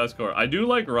purple, best color. I do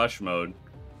like rush mode.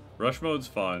 Rush mode's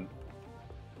fun.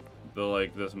 The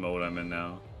like this mode I'm in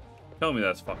now. Tell me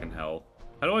that's fucking hell.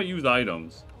 How do I use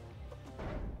items?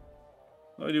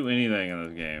 How do I do anything in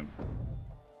this game?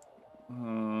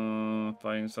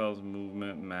 Fighting styles,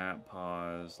 movement, map,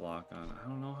 pause, lock on. I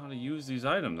don't know how to use these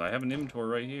items. I have an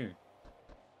inventory right here.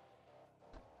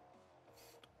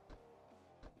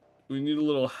 We need a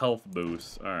little health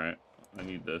boost. Alright. I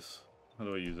need this. How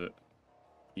do I use it?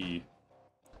 E.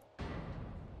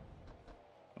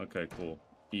 Okay, cool.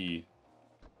 E.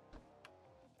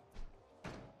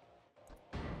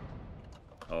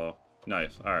 Oh,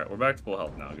 nice. Alright, we're back to full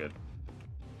health now. Good.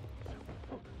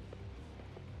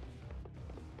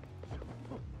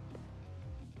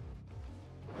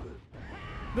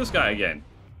 This guy again.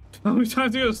 How many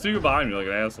times do you gotta sneak behind me like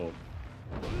an asshole?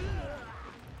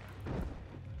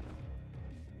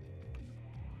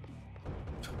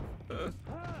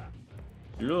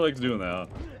 He really likes doing that.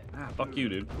 Ah, fuck you,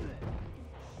 dude.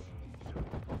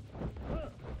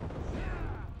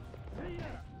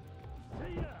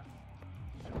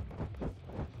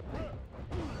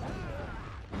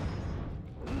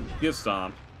 Get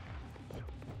stomped.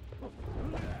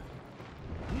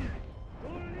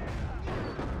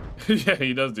 Yeah,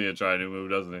 he does need to try a new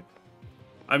move, doesn't he?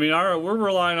 I mean, we're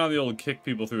relying on the old kick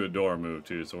people through the door move,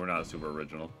 too, so we're not super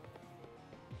original.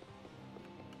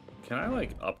 Can I,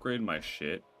 like, upgrade my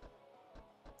shit?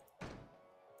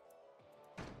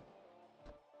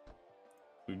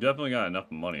 We've definitely got enough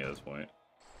money at this point.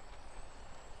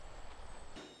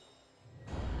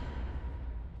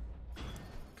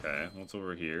 Okay, what's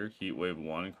over here? Heat wave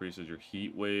 1 increases your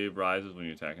heat wave, rises when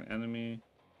you attack an enemy.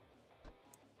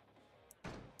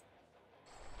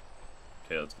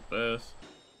 Okay, let's get this.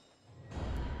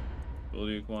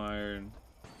 Ability acquired.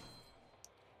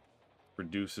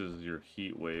 Reduces your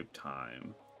heat wave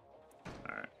time.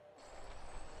 Alright.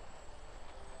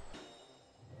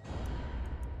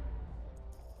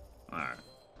 Alright.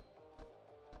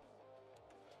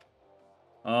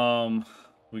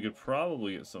 We could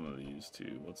probably get some of these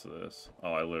too. What's this?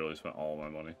 Oh, I literally spent all my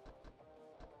money.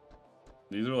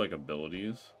 These are like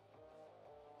abilities.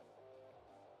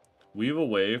 Weave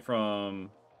away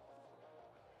from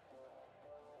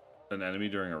an enemy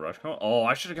during a rush call. Oh,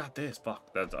 I should have got this.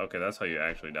 Fuck. That's okay. That's how you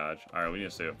actually dodge. All right, we need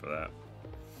to save up for that.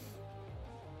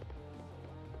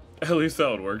 At least that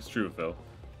would work. It's true, Phil.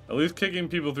 At least kicking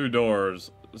people through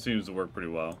doors seems to work pretty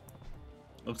well.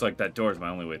 Looks like that door is my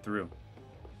only way through.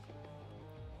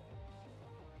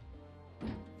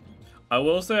 I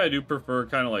will say I do prefer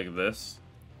kind of like this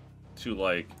to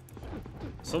like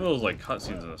some of those like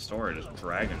cutscenes in the story, just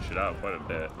dragging shit out quite a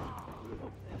bit.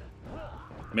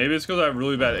 Maybe it's because I have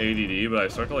really bad ADD, but I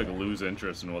start to like lose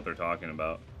interest in what they're talking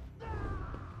about.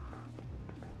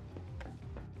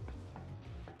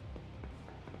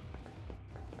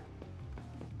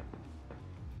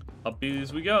 Up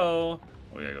these we go.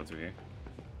 Oh, we gotta go through here.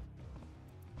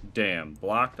 Damn,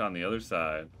 blocked on the other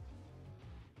side.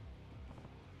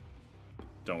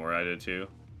 Don't worry, I did too.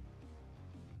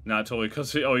 Not totally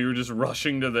because, oh, you were just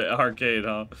rushing to the arcade,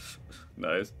 huh?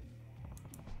 Nice.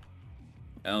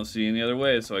 I don't see any other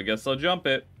way, so I guess I'll jump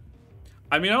it.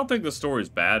 I mean, I don't think the story's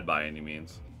bad by any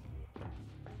means.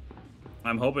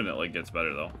 I'm hoping it, like, gets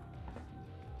better, though.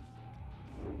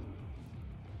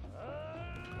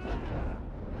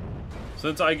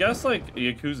 Since I guess, like,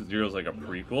 Yakuza 0 is like a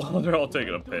prequel, they're all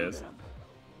taking a piss.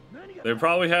 They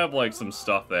probably have, like, some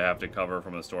stuff they have to cover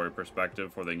from a story perspective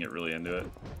before they can get really into it.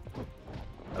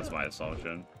 That's my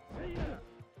assumption.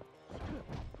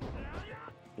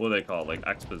 What do they call it? Like,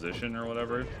 exposition or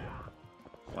whatever?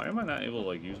 Why am I not able to,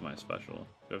 like, use my special? Do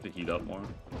I have to heat up more?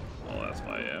 Oh, that's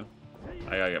why, yeah.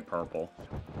 I gotta get purple.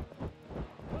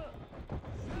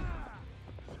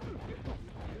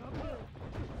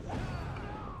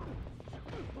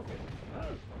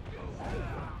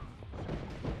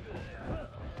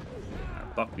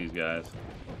 Fuck these guys.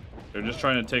 They're just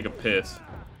trying to take a piss.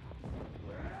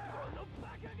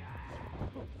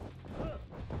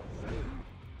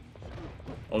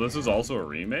 Oh, this is also a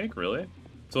remake? Really?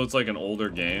 So it's like an older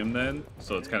game then?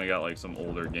 So it's kind of got like some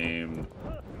older game,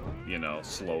 you know,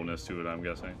 slowness to it, I'm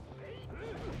guessing.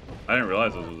 I didn't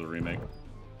realize this was a remake.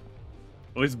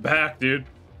 Oh, he's back, dude.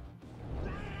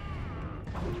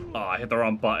 Oh, I hit the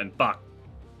wrong button. Fuck.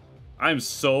 I'm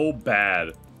so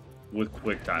bad with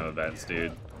quick time events,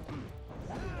 dude.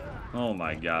 Oh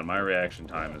my god, my reaction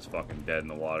time is fucking dead in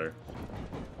the water.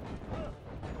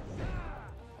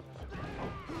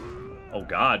 Oh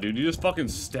god, dude, you just fucking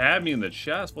stabbed me in the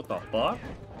chest. What the fuck?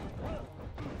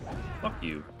 Fuck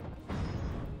you.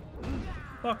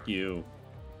 Fuck you.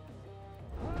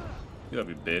 Get up,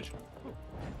 you bitch.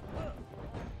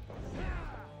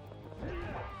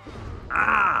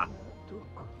 Ah!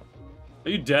 Are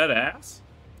you dead ass?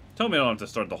 Tell me I don't have to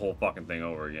start the whole fucking thing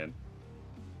over again.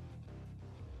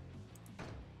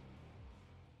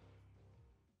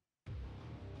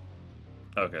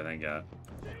 Okay, thank God.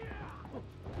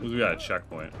 We got a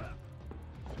checkpoint.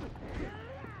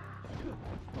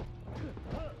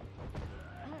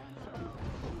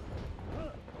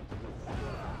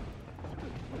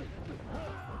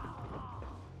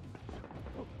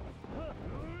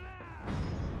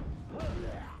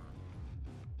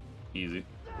 Easy.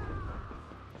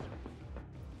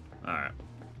 Alright.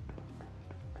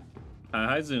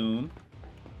 Hi, Zoom.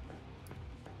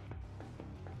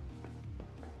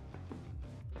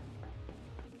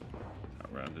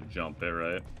 Around to jump it,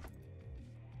 right?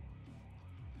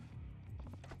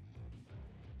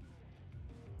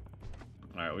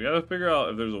 Alright, we gotta figure out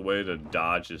if there's a way to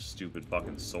dodge this stupid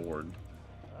fucking sword.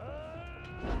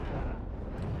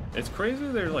 It's crazy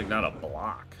there's like not a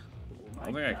block. I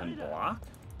don't think I can block.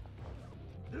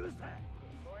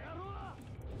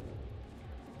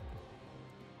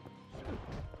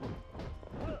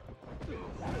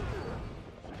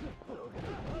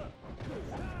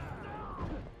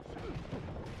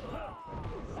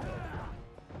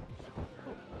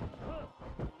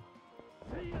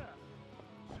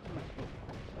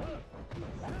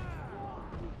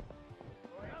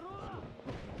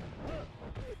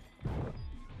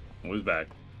 Who's back?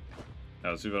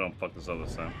 Now let's see if I don't fuck this up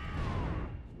this time.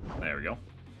 There we go.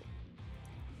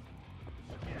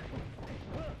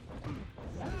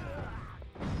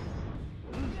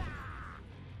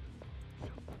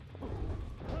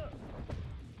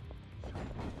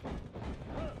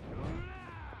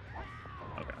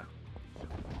 Okay.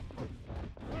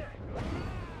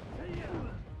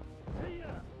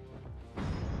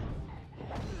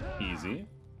 Easy.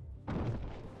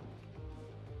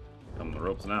 Come the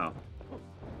ropes now.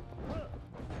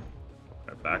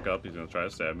 Right, back up. He's gonna try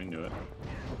to stab me. Knew it.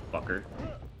 Fucker.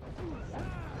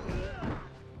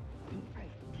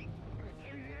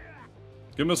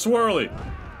 Give him a swirly.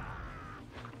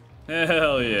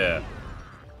 Hell yeah.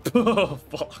 Oh,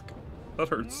 fuck. That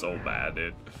hurts so bad,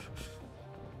 dude.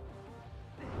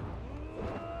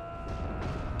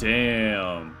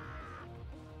 Damn.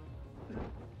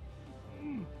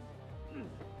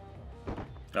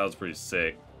 That was pretty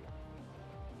sick.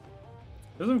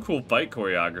 There's some cool fight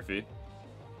choreography.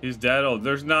 He's dead? Oh,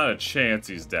 there's not a chance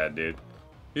he's dead, dude.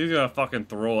 He's gonna fucking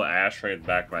throw an ashtray at the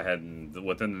back of my head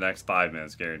within the next 5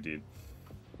 minutes, guaranteed.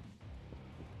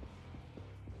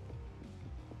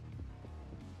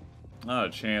 Not a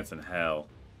chance in hell.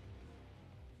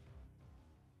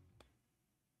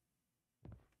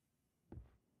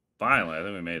 Finally, I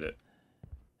think we made it.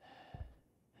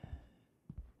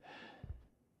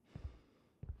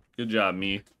 Good job,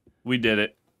 me. We did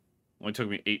it. Only took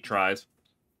me 8 tries.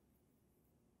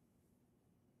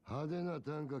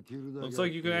 Looks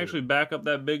like you can actually back up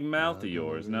that big mouth of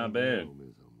yours. Not bad.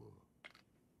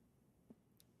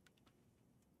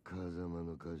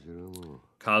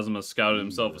 Kazuma scouted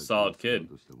himself a solid kid.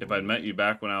 If I'd met you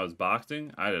back when I was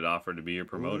boxing, I'd have offered to be your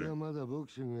promoter.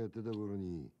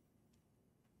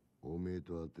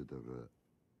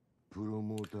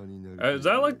 Is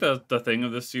that like the thing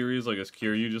of this series? Like, is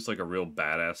Kiryu just like a real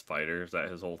badass fighter? Is that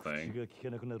his whole thing?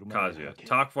 Kazuya,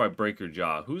 talk before I break your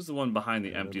jaw. Who's the one behind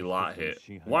the empty lot hit?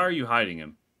 Why are you hiding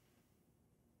him?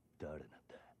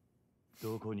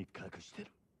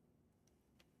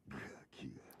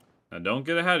 Now don't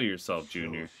get ahead of yourself,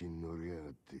 Junior.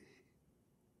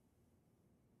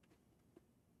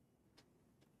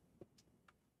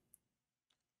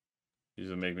 He's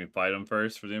gonna make me fight him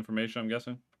first for the information, I'm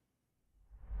guessing?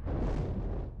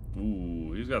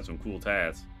 Ooh, he's got some cool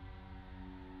tats.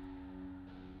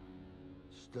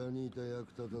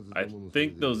 I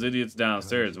think those idiots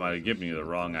downstairs might have given you the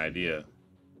wrong idea.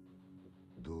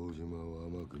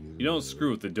 You don't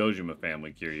screw with the Dojima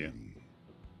family, Kiryu.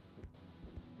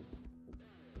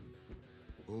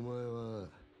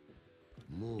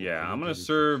 Yeah, I'm gonna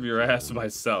serve your ass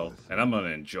myself, and I'm gonna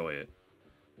enjoy it.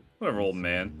 Whatever, old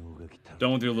man.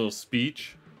 Done with your little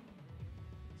speech?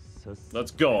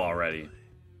 Let's go already.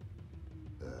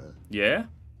 Yeah?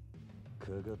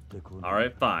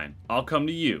 Alright, fine. I'll come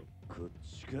to you.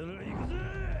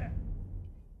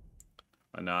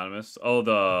 Anonymous. Oh,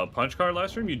 the punch card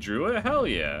last stream? You drew it? Hell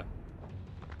yeah.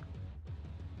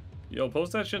 Yo,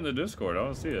 post that shit in the Discord. I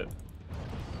want to see it.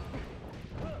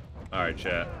 Alright,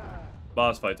 chat.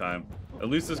 Boss fight time. At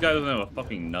least this guy doesn't have a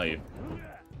fucking knife.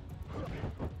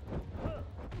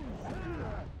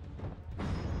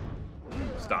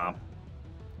 Stomp.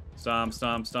 Stomp,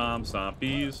 stomp, stomp,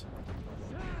 stompies.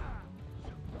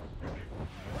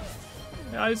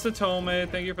 Hi, Satome.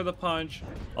 Thank you for the punch.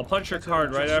 I'll punch your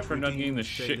card right after not getting the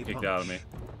shit kicked out of me.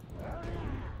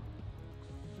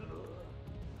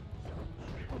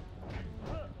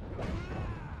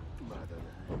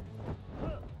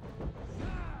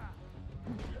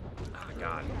 Oh,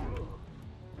 God.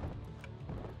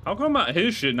 How come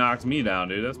his shit knocks me down,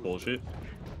 dude? That's bullshit.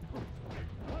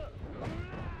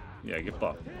 Yeah, get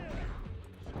fucked.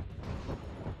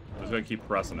 Just gotta keep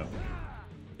pressing him.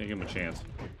 Can't give him a chance.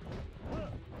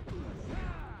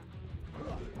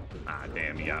 Ah,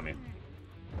 damn, he got me.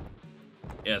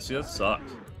 Yeah, see, that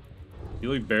sucks. He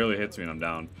like barely hits me and I'm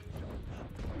down.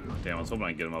 Damn, I was hoping I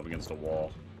could get him up against a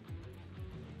wall.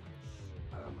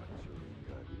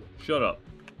 Shut up.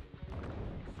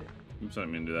 Oops, I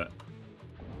didn't mean to do that.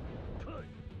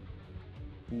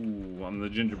 Ooh, I'm the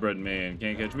gingerbread man.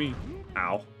 Can't catch me.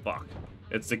 Ow. Fuck.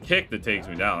 It's the kick that takes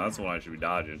me down. That's the one I should be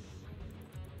dodging.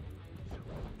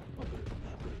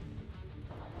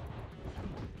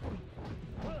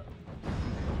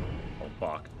 Oh,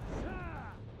 fuck.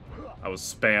 I was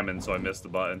spamming, so I missed the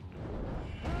button.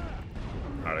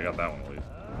 Alright, I got that one at least.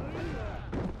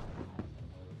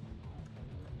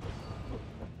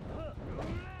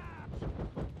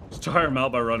 Just tire him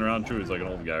out by running around. True, he's like an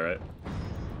old guy, right?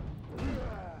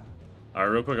 Alright,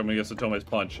 real quick, I'm gonna get Satome's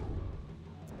punch.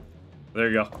 There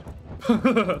you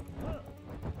go.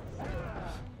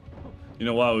 You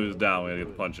know, while he was down, we had to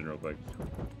get the punch in real quick.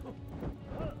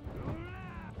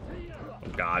 Oh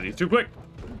god, he's too quick!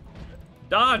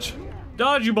 Dodge!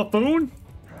 Dodge, you buffoon!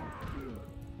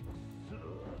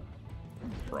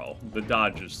 Bro, the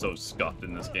dodge is so scuffed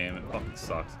in this game, it fucking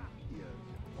sucks.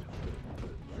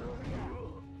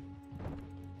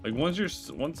 Like, once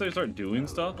they start doing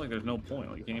stuff, like, there's no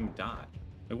point. Like, you can't even dodge.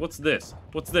 Like, what's this?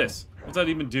 What's this? What's that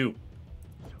even do?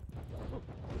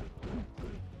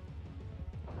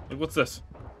 Like, what's this?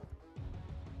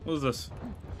 What is this?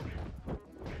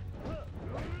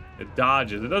 It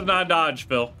dodges. It does not dodge,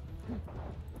 Phil.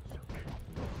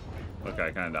 Okay,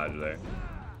 I kind of dodged there.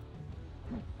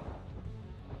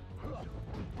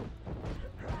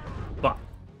 Fuck.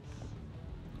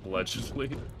 Allegedly.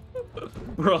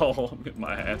 Bro, I'm getting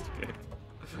my ass kicked.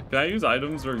 Can I use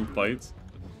items during fights?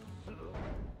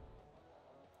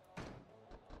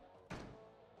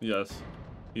 Yes.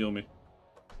 Heal me.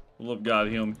 For the love of God,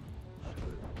 heal me.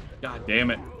 God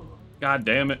damn it. God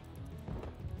damn it.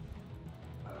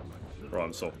 Bro,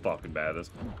 I'm so fucking bad at this.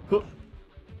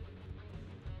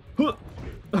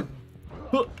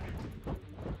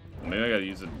 Maybe I gotta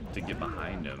use it to get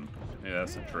behind him. Maybe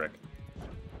that's the trick.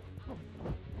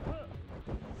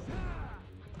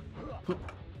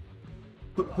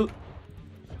 There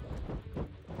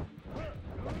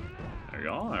we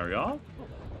go, there we go.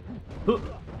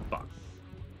 Fuck.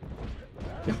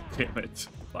 God damn it.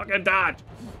 Fucking dodge!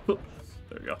 There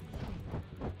we go.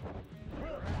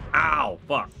 Ow!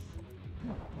 Fuck.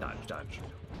 Dodge, dodge.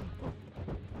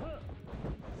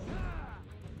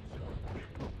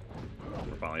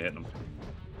 We're finally hitting him.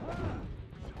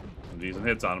 I'm using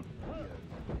hits on him.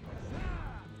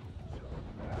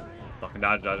 Fucking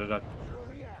dodge, dodge, dodge.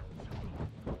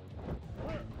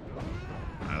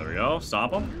 Alright, there we go.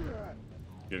 Stomp him.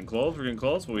 Getting close, we're getting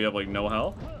close, but we have like no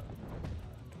health.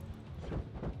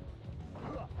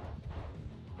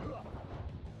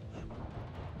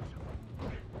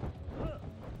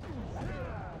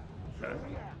 Okay.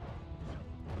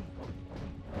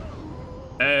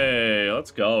 Hey,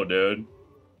 let's go, dude.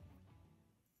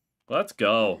 Let's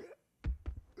go.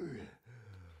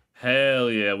 Hell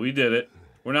yeah, we did it.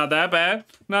 We're not that bad.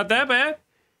 Not that bad.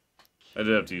 I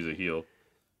did have to use a heal.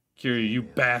 Kiryu, you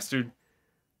bastard.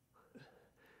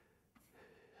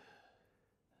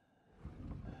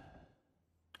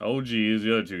 Oh geez,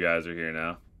 the other two guys are here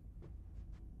now.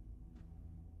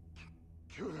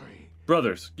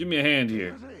 Brothers, give me a hand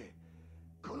here.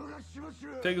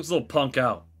 Take this little punk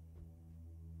out.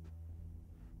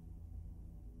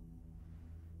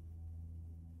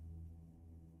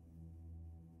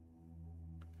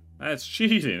 That's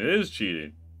cheating. It is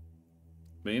cheating.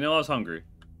 But you know I was hungry.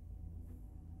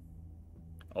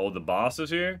 Oh, the boss is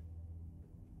here?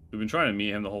 We've been trying to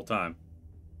meet him the whole time.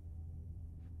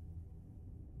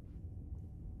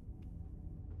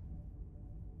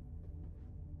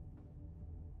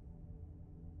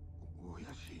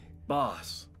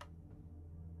 Boss.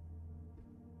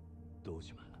 堂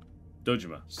島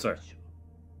Dojima, sir.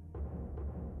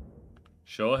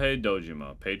 Shohei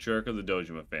Dojima, patriarch of the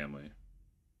Dojima family.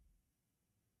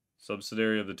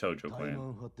 Subsidiary of the Tojo 対 clan. マ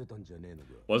ン張ってたんじゃねえのか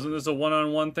Wasn't this a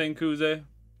one-on-one thing, Kuze?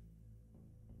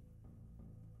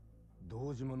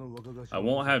 堂島の若頭 I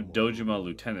won't have Dojima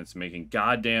lieutenants making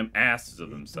goddamn asses of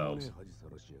themselves.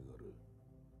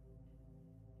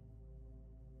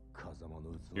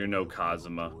 You're no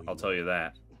Kazuma, I'll tell you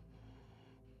that.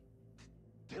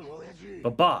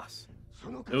 But boss,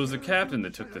 it was the captain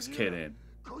that took this kid in.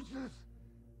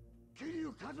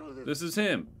 This is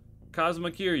him,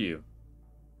 Kazuma Kiryu.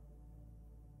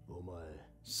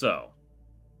 So,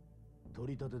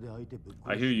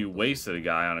 I hear you wasted a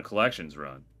guy on a collections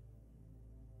run.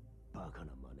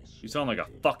 You sound like a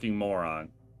fucking moron.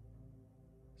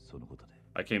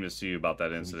 I came to see you about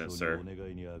that incident, sir.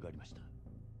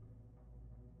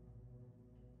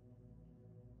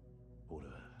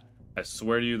 I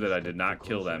swear to you that I did not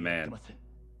kill that man.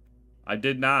 I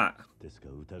did not.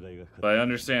 But I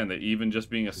understand that even just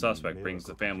being a suspect brings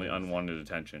the family unwanted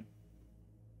attention.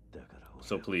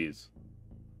 So please,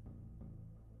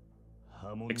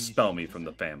 expel me from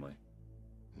the family.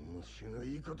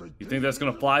 You think that's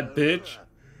gonna fly, bitch?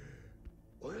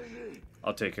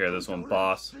 I'll take care of this one,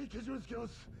 boss.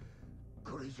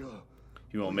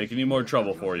 He won't make any more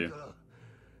trouble for you.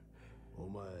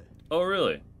 Oh,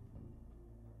 really?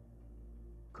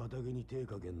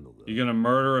 You gonna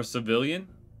murder a civilian?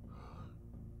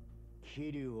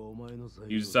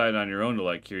 You decided on your own to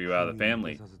let Kiryu out of the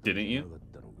family, didn't you?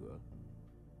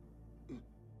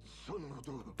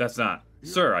 That's not...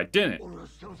 Sir, I didn't!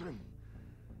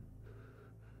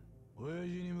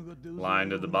 Lying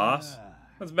to the boss?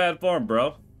 That's bad form,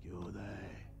 bro.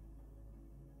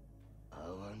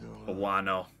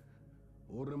 Wano.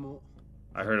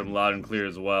 I heard him loud and clear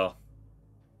as well.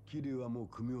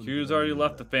 Kiryu's already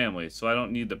left the family, so I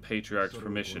don't need the patriarch's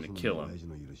permission to kill him.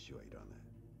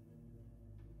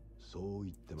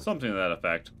 Something to that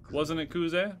effect. Wasn't it,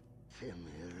 Kuze?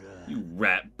 You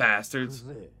rat bastards.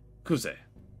 Kuze.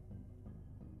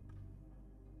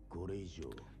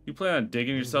 You plan on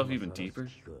digging yourself even deeper?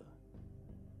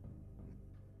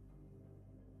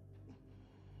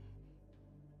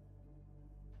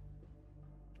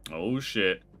 Oh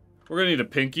shit. We're gonna need a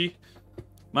pinky,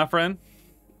 my friend.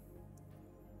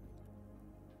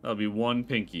 That'll be one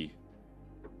pinky.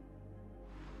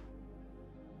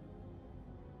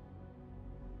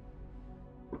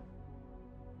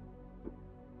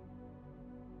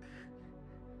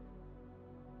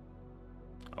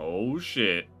 Oh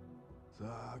shit.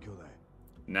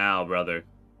 Now, brother.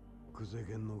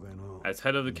 As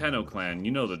head of the Keno clan, you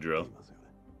know the drill.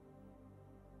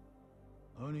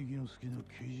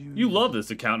 You love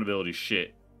this accountability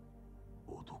shit.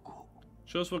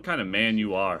 Show us what kind of man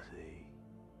you are.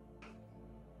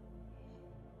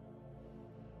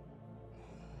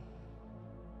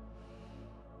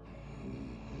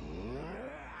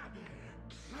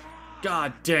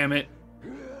 God damn it.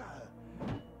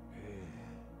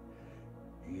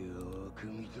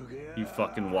 You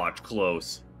fucking watch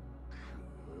close.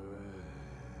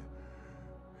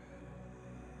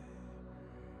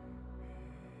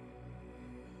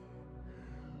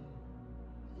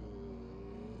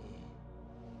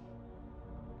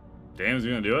 Damn, is he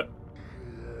gonna do it?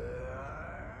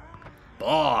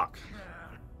 Fuck.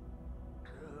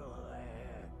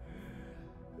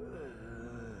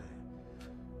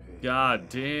 God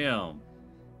damn.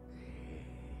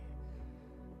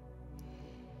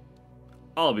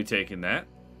 I'll be taking that.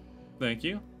 Thank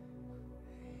you.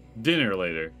 Dinner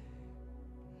later.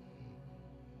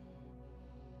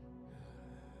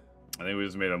 I think we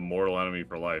just made a mortal enemy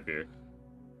for life here.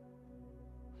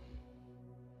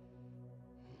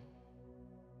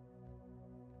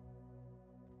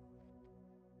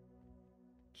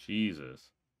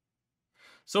 Jesus.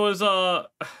 So is I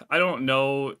don't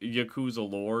know Yakuza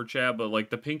lore, chat, but like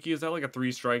the pinky, is that like a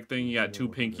 3-strike thing? You got 2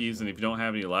 pinkies, and if you don't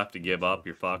have any left to give up,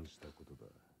 you're fucked.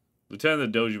 Lieutenant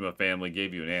of the Dojima family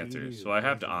gave you an answer, so I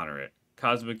have to honor it.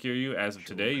 Kazuma Kiryu, as of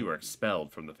today, you are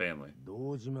expelled from the family.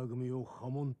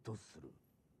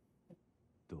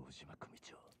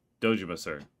 Dojima,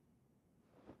 sir.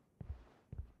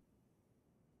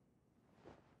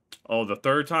 Oh, the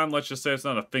third time? Let's just say it's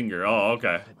not a finger. Oh,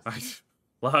 okay.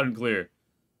 Loud and clear.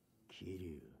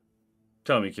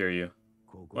 Tell me, Kiryu.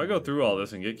 Why go through all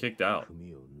this and get kicked out?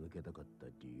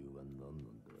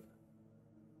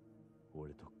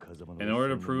 In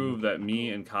order to prove that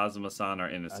me and Kazuma-san are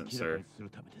innocent, sir.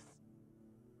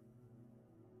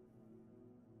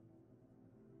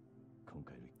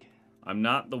 I'm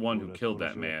not the one who killed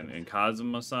that man, and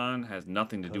Kazuma-san has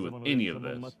nothing to do with any of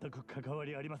this.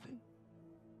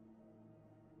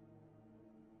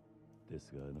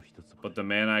 But the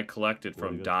man I collected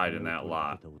from died in that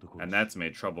lot, and that's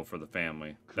made trouble for the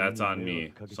family. That's on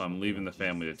me, so I'm leaving the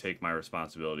family to take my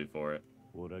responsibility for it.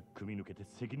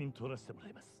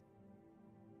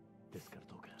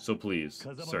 So please,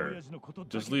 sir,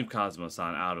 just leave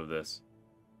Kazuma-san out of this.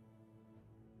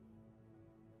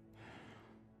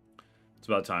 It's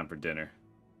about time for dinner.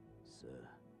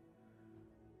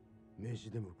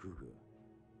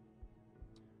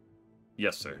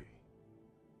 Yes, sir.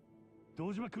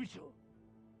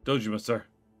 Dojima, sir.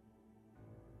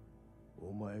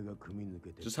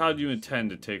 Just how do you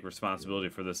intend to take responsibility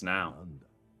for this now?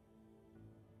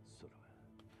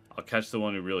 I'll catch the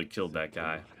one who really killed that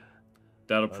guy.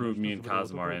 That'll prove me and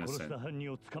Kazuma are innocent.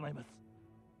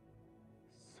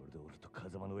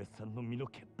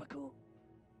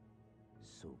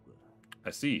 I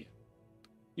see.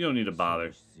 You don't need to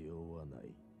bother.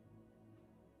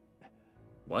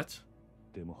 What?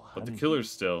 But the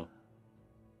killer's still...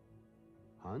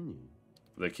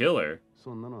 The killer?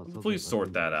 Please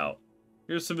sort that out.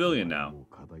 You're a civilian now.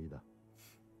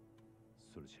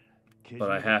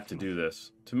 But I have to do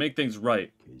this. To make things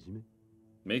right.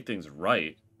 Make things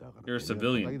right? You're a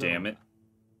civilian, damn it.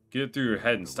 Get it through your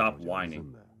head and stop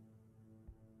whining.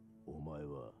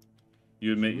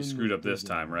 You admit you screwed up this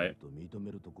time, right?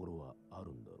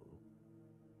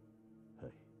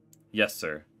 Yes,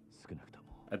 sir.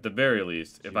 At the very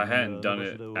least, if I hadn't done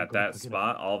it at that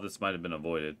spot, all of this might have been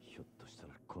avoided.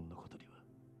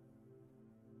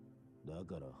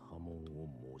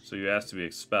 So you asked to be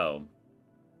expelled?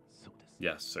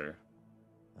 Yes, sir.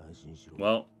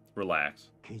 Well, relax.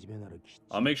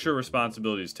 I'll make sure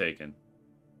responsibility is taken.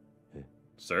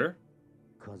 Sir?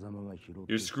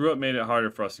 Your screw-up made it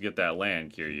harder for us to get that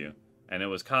land, Kiryu. And it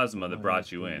was Kazuma that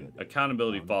brought you in.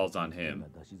 Accountability falls on him.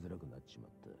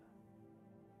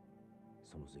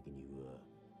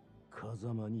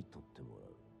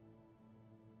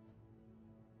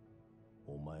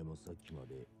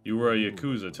 You were a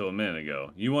Yakuza till a minute ago.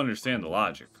 You understand the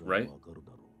logic, right?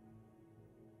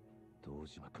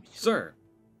 Sir!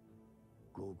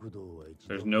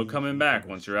 There's no coming back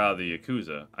once you're out of the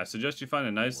Yakuza. I suggest you find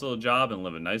a nice little job and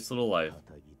live a nice little life.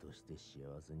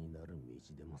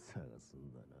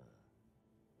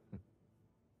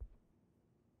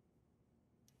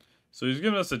 So he's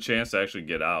giving us a chance to actually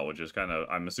get out, which is kind of,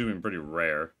 I'm assuming, pretty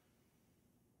rare.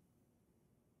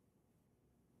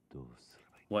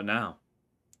 What now?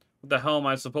 What the hell am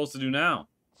I supposed to do now?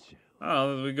 I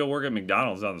don't know, we go work at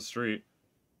McDonald's down the street.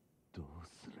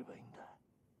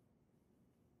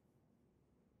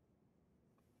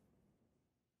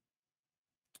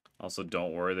 Also,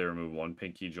 don't worry, they remove one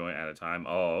pinky joint at a time.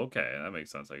 Oh, okay, that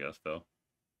makes sense, I guess, Phil.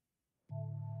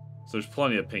 So there's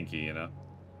plenty of pinky, you know?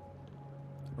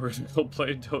 We're gonna go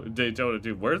play Daytona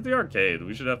 2. Where's the arcade?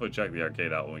 We should definitely check the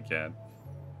arcade out when we can.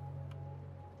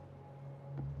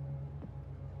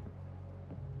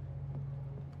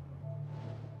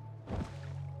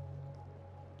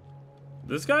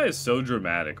 This guy is so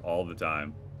dramatic all the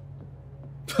time.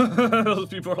 Those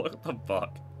people are like, what the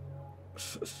fuck?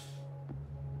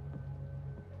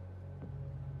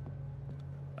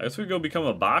 I guess we go become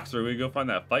a boxer. We go find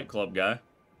that Fight Club guy.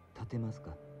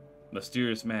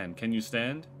 Mysterious man, can you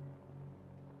stand?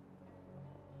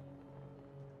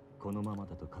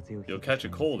 You'll catch a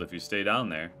cold if you stay down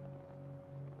there.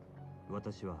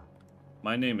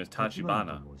 My name is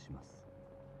Tachibana.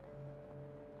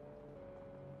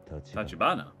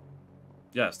 Tachibana?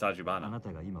 Yes,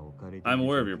 Tachibana. I'm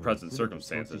aware of your present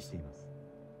circumstances.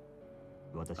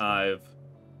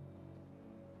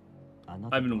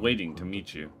 I've been waiting to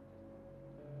meet you.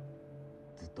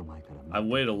 I've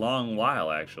waited a long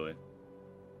while, actually.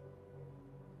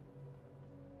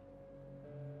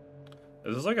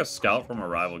 Is this like a scout from a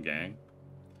rival gang?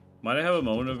 Might I have a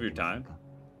moment of your time?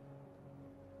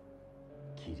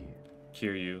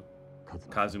 Kiryu.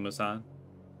 Kazuma-san?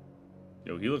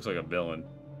 Yo, he looks like a villain.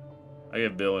 I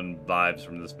get villain vibes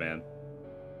from this man.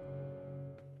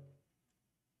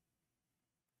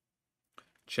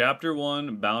 Chapter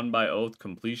 1, Bound by Oath,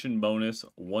 completion bonus,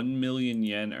 1 million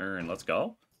yen earned. Let's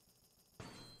go.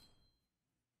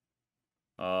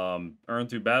 Earned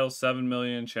through battle, 7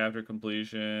 million, chapter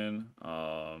completion.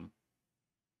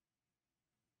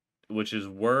 Which is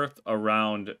worth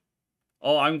around...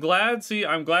 Oh, I'm glad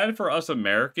for us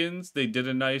Americans, they did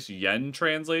a nice yen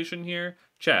translation here.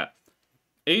 Chat,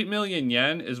 8 million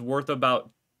yen is worth about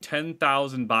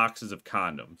 10,000 boxes of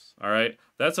condoms. All right,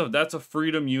 that's a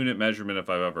freedom unit measurement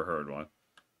if I've ever heard one.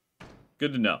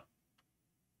 Good to know.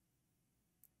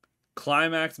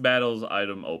 Climax battles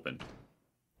item open.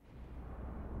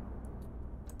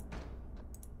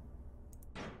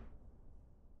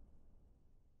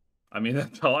 I mean,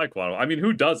 that's how I quantum. I mean,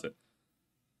 who does it?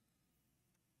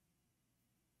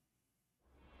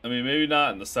 I mean, maybe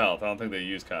not in the South. I don't think they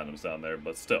use condoms down there,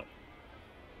 but still.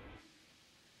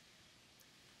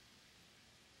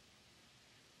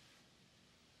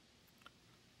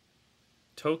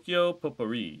 Tokyo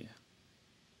Potpourri.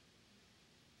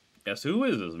 Yes, who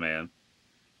is this man?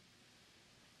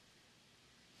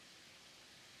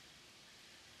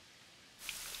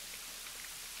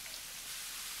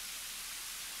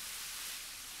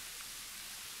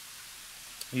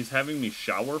 He's having me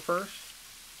shower first?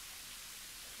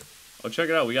 Oh, check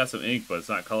it out. We got some ink, but it's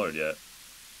not colored yet.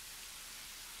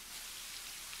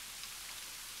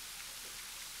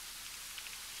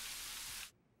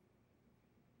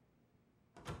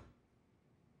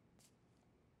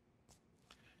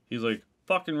 He's like,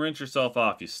 fucking rinse yourself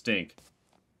off, you stink.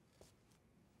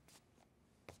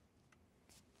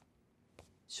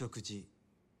 食事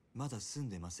まだ済ん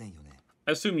でませんよね。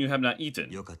 I assume you have not eaten.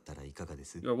 よかったらいかがで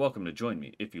す You are welcome to join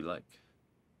me if you like.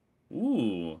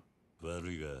 Ooh.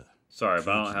 悪いが Sorry,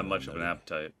 but I don't have much of an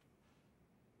appetite.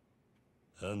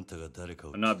 あんたが誰か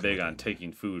を I'm not big on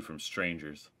taking food from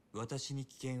strangers. 私に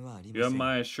危険はあり You ま have せん。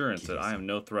 my assurance that I am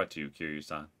no threat to you,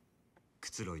 Kiryu-san. く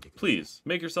つろいでください。 Please,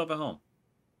 make yourself at home.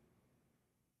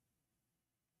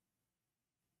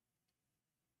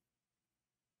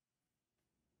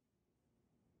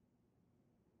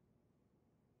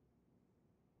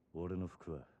 俺の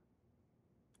服は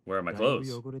Where are my だいぶ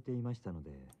clothes? 汚れていましたの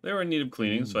で、 They were in need of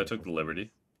cleaning, so I took the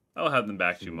liberty. I will have them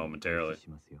back to す you ぐにお返 momentarily. しし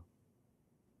ますよ。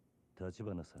立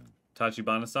花さん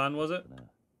Tachibana-san, was it? だな。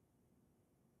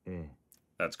え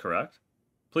え、 That's correct.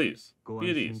 Please, ご be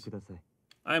安 at 心 ease. ください。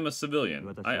 I am a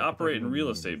civilian. I operate in real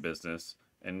estate business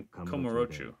in カムロ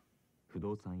町 Komorochu. で不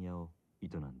動産屋を営ん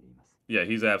でいます。 Yeah,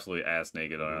 he's absolutely ass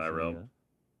naked on that rope.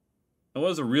 And what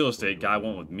does a real estate guy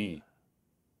want with me?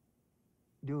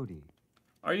 料理、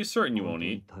 Are you certain you 本 won't 当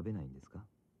に eat? 食べないんですか？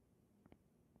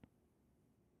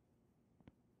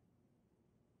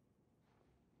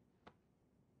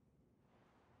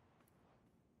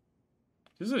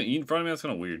 He's gonna eat in front of me? That's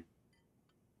kind of weird.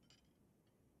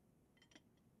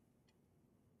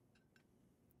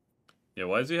 Yeah,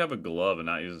 why does he have a glove and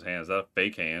not use his hand? Is that a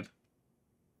fake hand?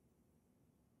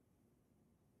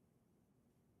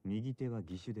 右手は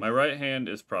義手です。 My right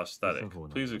hand is prosthetic.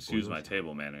 Please excuse my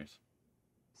table manners.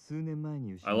 数年前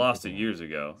に失 I った lost it years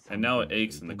ago, and now it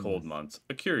aches in the cold months.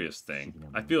 A curious thing.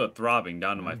 I feel it throbbing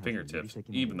down to my fingertips,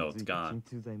 even though it's gone.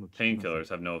 Painkillers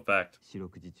have no effect. 四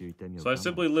六時中痛みを So I 我慢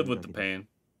simply す live る with だ the けです。 pain.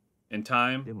 In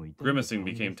time, でも痛みが grimacing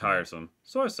became tiresome,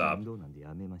 so I 面 stopped. 倒なんで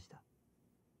やめました。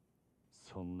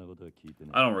そんなことは聞いて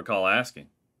ない I don't recall asking.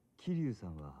 桐生さ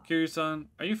んは Kiryu-san,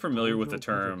 are you familiar with the 登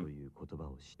場過剰 term? という言葉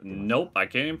を知ってますか？ Nope, I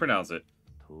can't even pronounce it.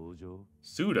 登場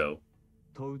Pseudo.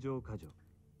 登場過剰。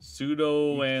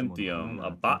 Pseudoanthium, a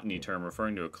botany term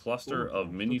referring to a cluster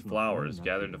of mini flowers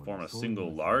gathered to form a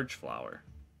single large flower.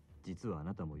 実はあ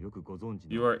なたもよくご存知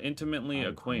の You are intimately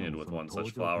acquainted with one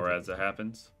such flower as it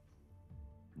happens.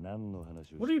 何の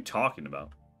話を What are you talking about?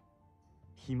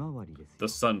 ひまわりですよ。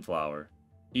 The sunflower.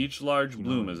 Each large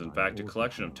bloom is in fact a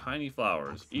collection of tiny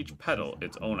flowers, each petal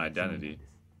its own identity.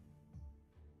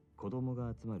 子供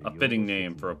が集まる A fitting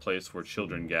name for a place where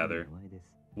children gather. 名前です。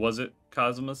 Was it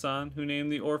Kazuma-san who named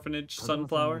the orphanage 風間さんが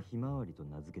Sunflower? ひまわりと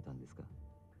名付けたんですか？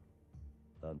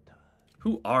あんた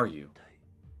Who are you?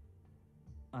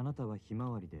 あなたはひま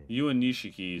わりで You and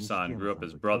Nishiki-san grew up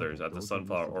as brothers at the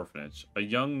Sunflower Orphanage. A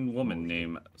young woman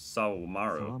named 沢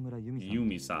Sawamaru 村由美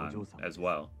Yumi-san さんというお嬢さん as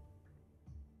well.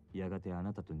 やがてあ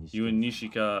なたと西 You and 木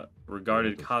さんは Nishika regarded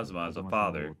親として Kazuma as a 風間さんを追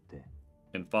father って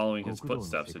and following his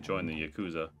footsteps to join the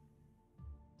Yakuza.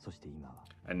 そして今は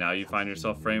And now you find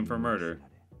yourself framed for murder,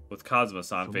 with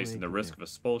Kazuma-san facing the risk of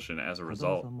expulsion as a 風間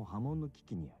result. さんも波紋の危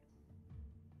機にあ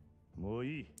る。もう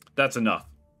いい That's enough.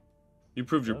 You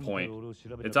proved your あんたが point. 俺を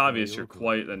調べた It's ことは obvious you're よく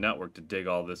quite the network to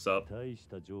dig all this up. 大し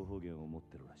た情報源を持っ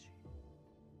てるらしい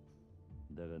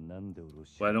だがなんで俺を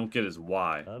調 What I べ don't get is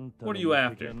why. あんた What の are you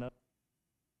目的 after? はな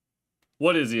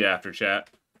What is he after, chat?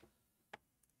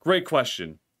 Great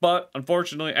question. But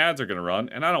unfortunately, ads are going to run,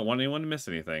 and I don't want anyone to miss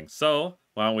anything. So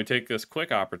why don't we take this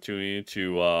quick opportunity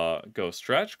to go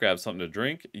stretch, grab something to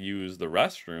drink, use the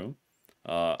restroom.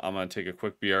 I'm going to take a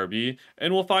quick BRB,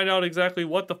 and we'll find out exactly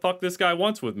what the fuck this guy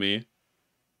wants with me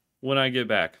when I get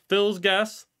back. Phil's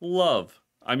guess? Love.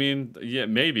 I mean, yeah,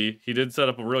 maybe. He did set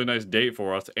up a really nice date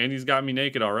for us, and he's got me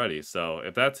naked already. So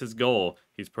if that's his goal,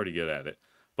 he's pretty good at it.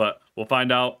 But we'll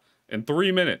find out in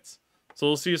 3 minutes. So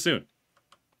we'll see you soon.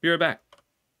 Be right back.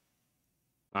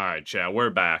 Alright, chat, we're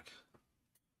back.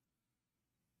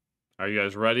 Are you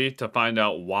guys ready to find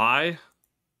out why?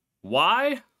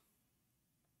 Why?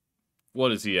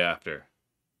 What is he after?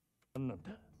 何なん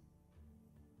だ。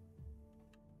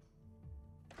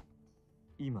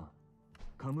今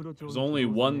There's only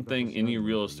one thing any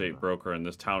real estate broker in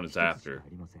this town is after.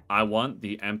 I want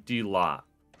the empty lot.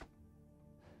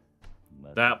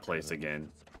 That place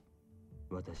again.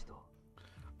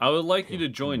 I would like you to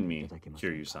join me,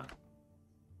 Kiryu-san.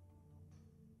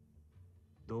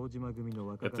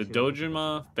 If the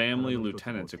Dojima family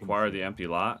lieutenants acquire the empty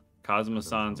lot,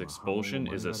 Kazuma-san's expulsion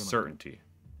is a certainty.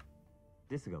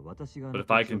 But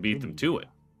if I can beat them to it,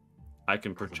 I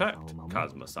can protect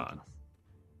Kazuma-san.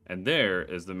 And there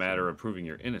is the matter of proving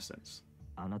your innocence.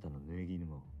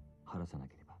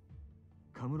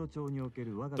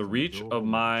 The reach of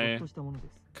my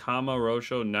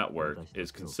Kamurocho network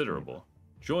is considerable.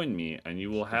 Join me and you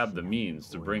will have the means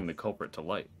to bring the culprit to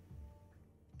light.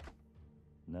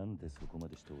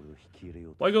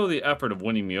 Why go to the effort of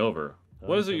winning me over?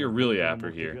 What is it you're really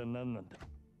after here?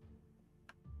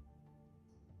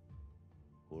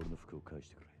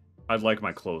 I'd like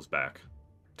my clothes back.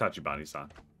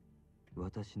 Tachibana-san.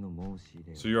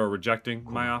 So you are rejecting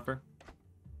my offer?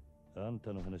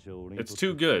 It's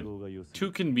too good,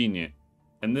 too convenient.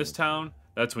 In this town,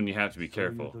 that's when you have to be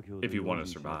careful, if you want to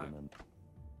survive.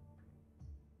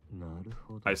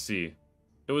 I see.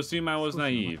 It would seem I was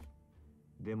naive.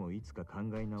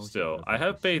 Still, I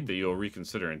have faith that you will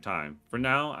reconsider in time. For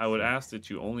now, I would ask that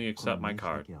you only accept my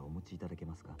card.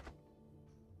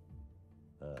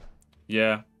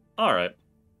 Yeah, alright.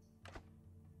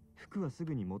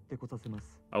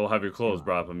 I will have your clothes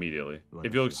brought up immediately,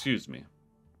 if you'll excuse me.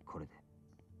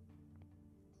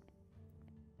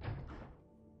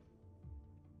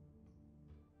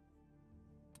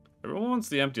 Everyone wants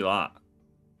the empty lot.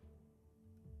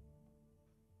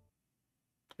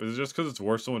 Is it just because it's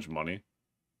worth so much money?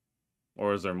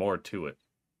 Or is there more to it?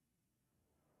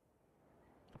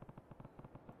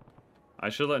 I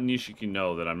should let Nishiki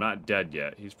know that I'm not dead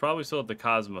yet. He's probably still at the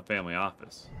Kazuma family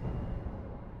office.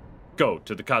 Go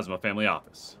to the Kazuma family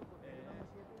office.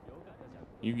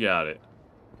 You got it.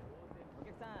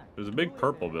 There's a big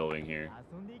purple building here.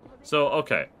 So,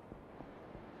 okay.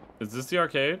 Is this the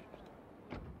arcade?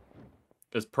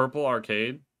 Is purple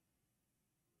arcade?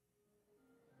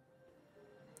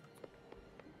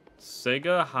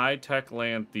 Sega High-Tech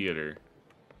Land Theater.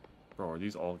 Bro, are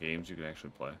these all games you can actually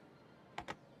play?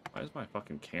 Why is my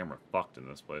fucking camera fucked in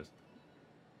this place?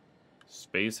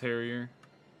 Space Harrier.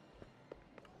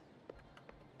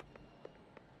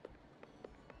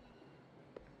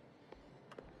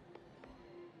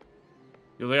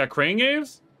 Yo, they got crane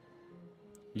games?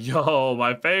 Yo,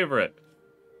 my favorite.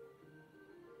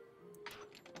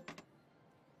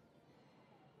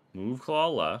 Move claw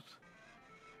left.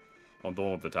 I'm the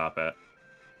one with the top hat.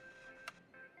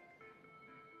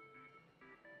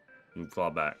 Move claw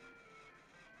back.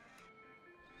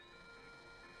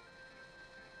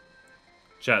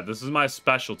 Chat, this is my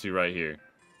specialty right here.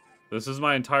 This is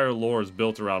my entire lore is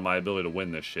built around my ability to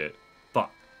win this shit.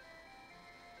 Fuck.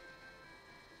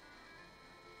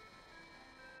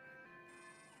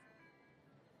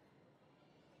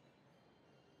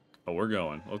 Oh, we're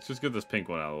going. Let's just get this pink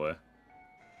one out of the way.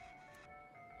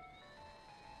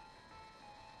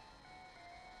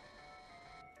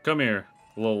 Come here,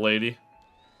 little lady.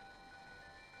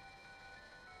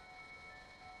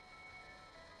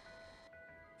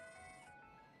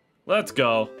 Let's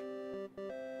go.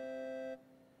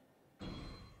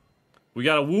 We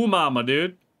got a woo mama,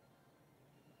 dude.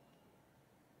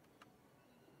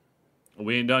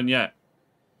 We ain't done yet.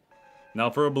 Now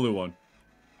for a blue one.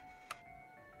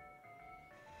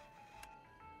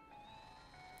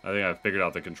 I think I figured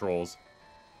out the controls.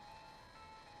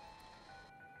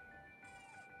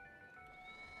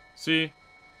 See?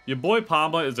 Your boy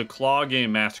Pamba is a claw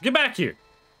game master. Get back here!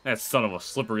 That son of a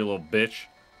slippery little bitch.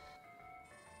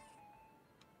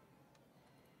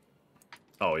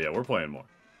 Oh yeah, we're playing more.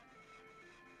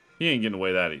 He ain't getting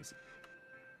away that easy.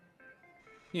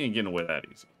 He ain't getting away that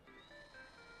easy.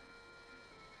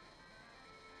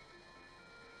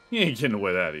 He ain't getting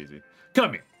away that easy.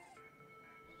 Come here.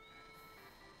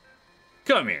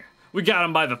 Come here. We got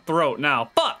him by the throat now.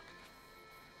 Fuck!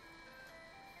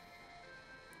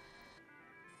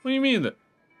 What do you mean? The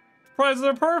prizes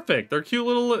are perfect. They're cute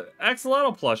little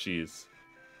axolotl plushies.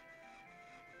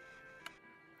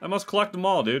 I must collect them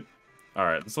all, dude.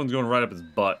 Alright, this one's going right up his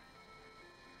butt.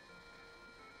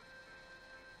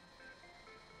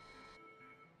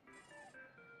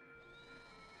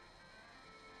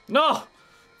 No!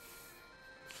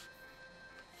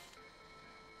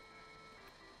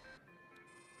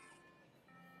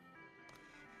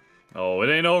 Oh, it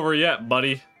ain't over yet,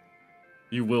 buddy.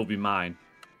 You will be mine.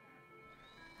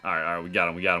 Alright, we got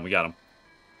him, we got him, we got him.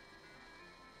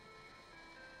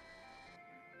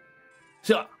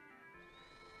 Yeah.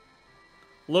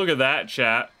 Look at that,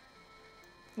 chat.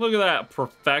 Look at that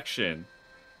perfection.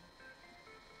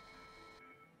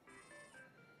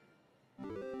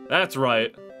 That's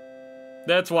right.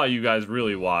 That's why you guys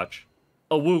really watch.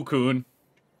 A Woo-kun.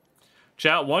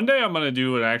 Chat, one day I'm going to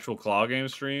do an actual claw game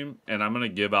stream, and I'm going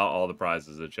to give out all the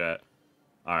prizes to chat.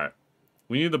 Alright.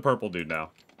 We need the purple dude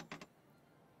now.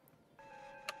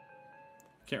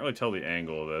 Can't really tell the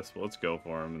angle of this, but let's go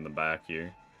for him in the back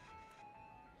here.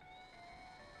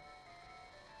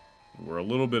 We're a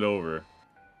little bit over.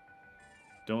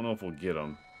 Don't know if we'll get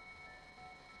him.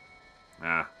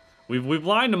 Ah. We've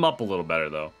lined him up a little better,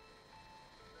 though.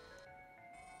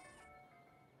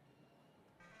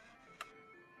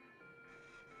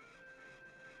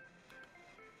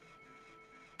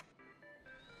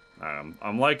 Alright,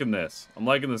 I'm liking this. I'm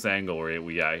liking this angle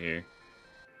we got here.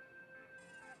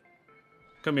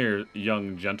 Come here,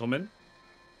 young gentleman.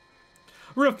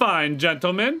 Refined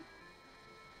gentleman.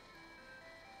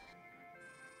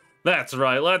 That's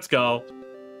right, let's go.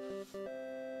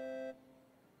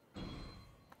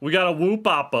 We got a Woo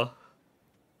Papa.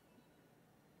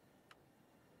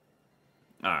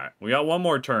 Alright, we got one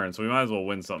more turn, so we might as well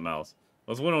win something else.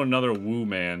 Let's win another Woo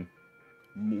Man.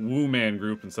 Woo Man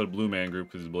group instead of Blue Man group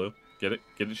because he's blue. Get it?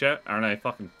 Get it, chat? Aren't I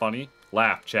fucking funny?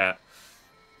 Laugh, chat.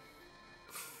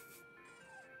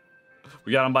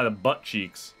 We got him by the butt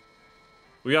cheeks.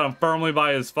 We got him firmly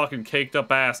by his fucking caked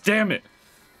up ass. Damn it!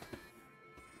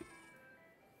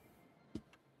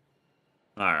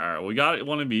 Alright. We got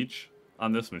one of each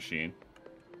on this machine.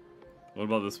 What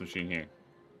about this machine here?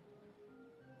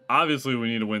 Obviously, we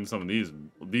need to win some of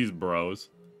these bros.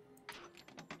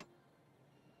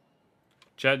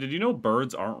 Chad, did you know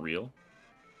birds aren't real?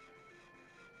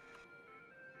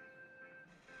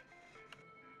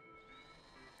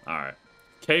 Alright.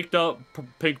 Caked up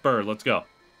pink bird. Let's go.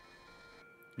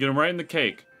 Get him right in the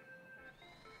cake.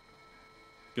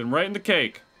 Get him right in the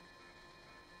cake.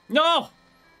 No!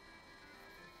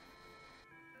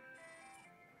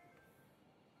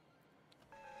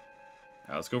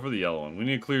 Alright, let's go for the yellow one. We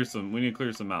need to clear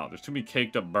some out. There's too many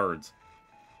caked up birds.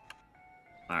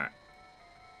 Alright.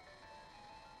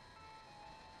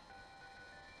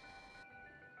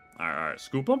 Alright.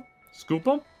 Scoop him. Scoop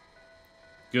him.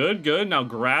 Good, good. Now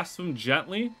grasp him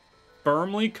gently.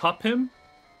 Firmly cup him.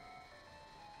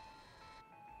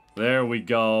 There we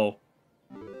go.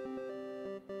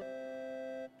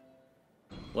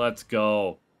 Let's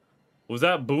go. Was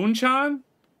that Boonchan?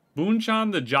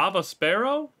 Boonchan the Java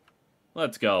Sparrow?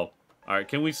 Let's go. Alright,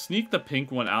 can we sneak the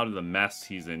pink one out of the mess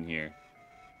he's in here?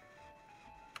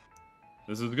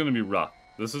 This is gonna be rough.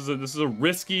 This is a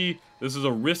risky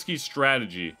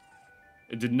strategy.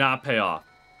 It did not pay off.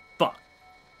 Fuck.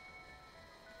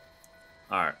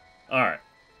 Alright. Alright.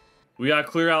 We gotta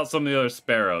clear out some of the other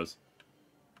sparrows.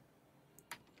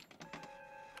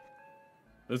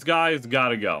 This guy's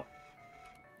gotta go.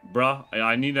 Bruh,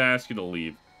 I need to ask you to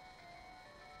leave.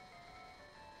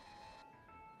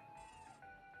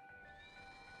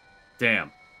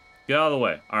 Damn. Get out of the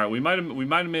way. Alright, we might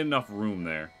have made enough room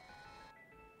there.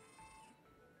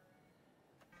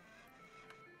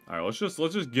 Alright, let's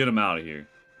just get him out of here.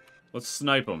 Let's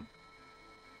snipe him.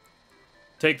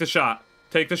 Take the shot.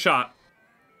 Take the shot.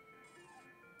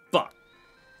 Fuck.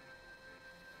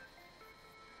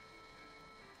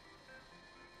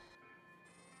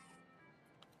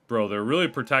 Bro, they're really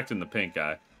protecting the pink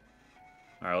guy.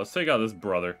 Alright, let's take out this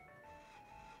brother.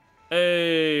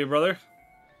 Hey, brother.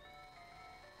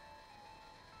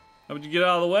 How would you get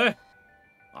out of the way?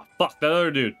 Oh, fuck, that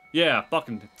other dude. Yeah,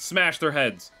 fucking smash their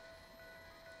heads.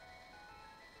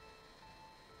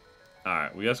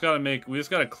 Alright, we just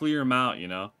gotta clear him out, you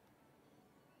know?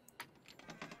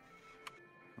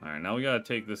 Alright, now we gotta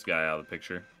take this guy out of the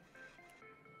picture.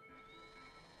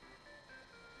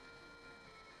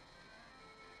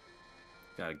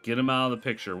 Gotta get him out of the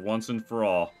picture once and for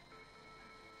all.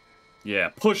 Yeah,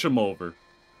 push him over.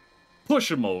 Push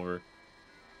him over.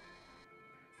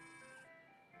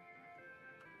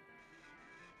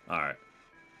 Alright.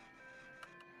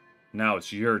 Now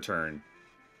it's your turn.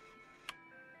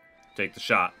 Take the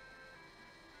shot.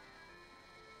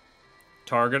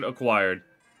 Target acquired.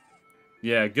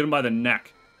 Yeah, get him by the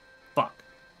neck. Fuck.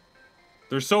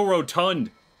 They're so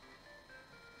rotund.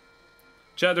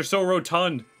 Chad, they're so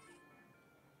rotund.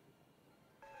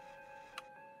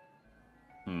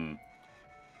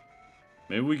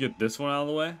 Maybe we get this one out of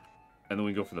the way, and then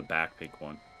we go for the back pink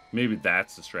one. Maybe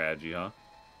that's the strategy, huh?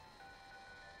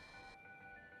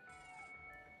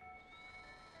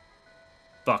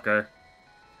 Fucker.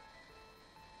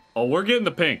 Oh, we're getting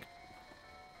the pink.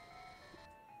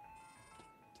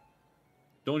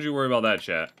 Don't you worry about that,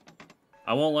 chat.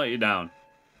 I won't let you down.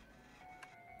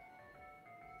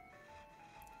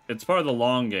 It's part of the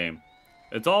long game.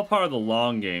 It's all part of the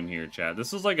long game here, chat.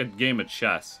 This is like a game of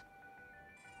chess.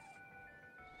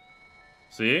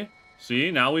 See?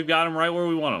 See? Now we've got him right where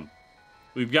we want him.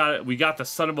 We got the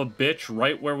son of a bitch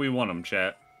right where we want him,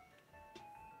 chat.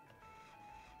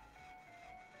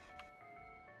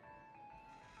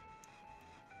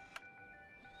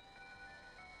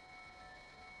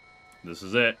 This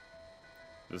is it.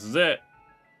 This is it.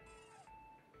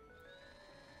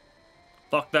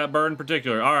 Fuck that bird in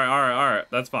particular. Alright, alright, alright.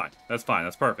 That's fine. That's fine.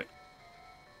 That's perfect.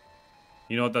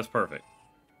 You know what? That's perfect.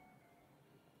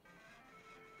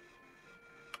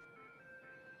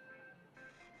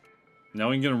 Now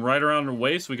we can get him right around the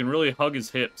waist. We can really hug his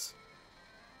hips.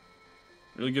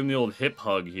 Really give him the old hip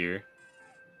hug here.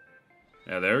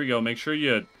 Yeah, there we go. Make sure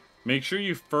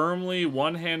you firmly,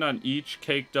 one hand on each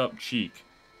caked up cheek.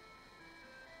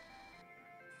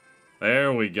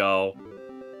 There we go.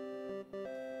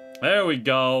 There we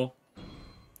go.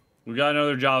 We got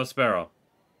another Java Sparrow.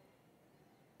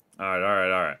 Alright,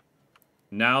 alright, alright.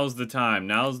 Now's the time.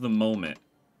 Now's the moment.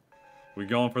 We're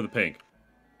going for the pink.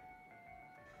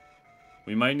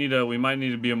 We might need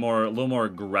to be a little more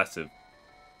aggressive.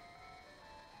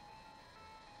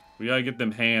 We gotta get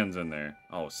them hands in there.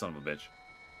 Oh, son of a bitch.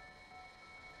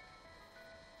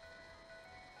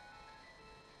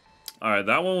 Alright,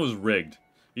 that one was rigged.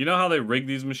 You know how they rig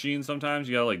these machines sometimes?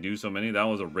 You gotta like do so many? That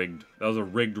was a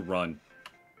rigged run.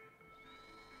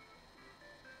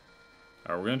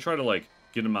 Alright, we're gonna try to like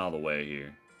get him out of the way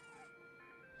here.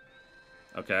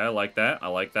 Okay, I like that. I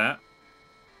like that.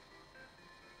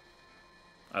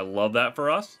 I love that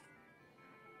for us.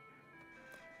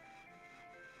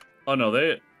 Oh no,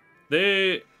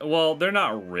 well, they're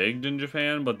not rigged in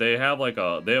Japan, but they have like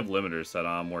they have limiters set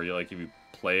on where you like if you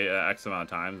play X amount of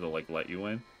times, they'll like let you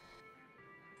win.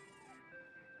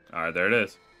 Alright, there it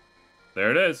is.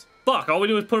 There it is. Fuck, all we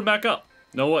do is put it back up.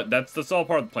 Know what? That's all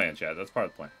part of the plan, Chad. That's part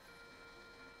of the plan.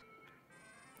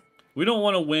 We don't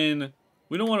want to win.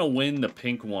 We don't want to win the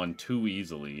pink one too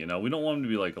easily, you know? We don't want him to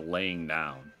be like laying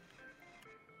down.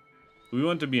 We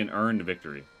want it to be an earned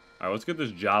victory. Alright, let's get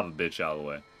this Java bitch out of the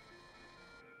way.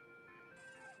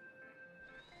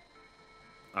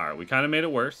 Alright, we kind of made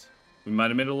it worse. We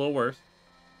might have made it a little worse.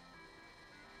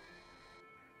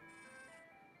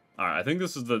 Alright, I think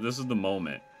this is the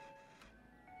moment.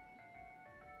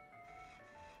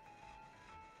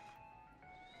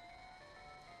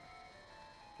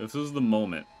 This is the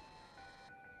moment.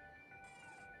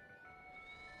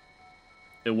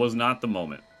 It was not the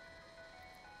moment.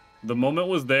 The moment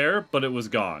was there, but it was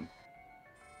gone.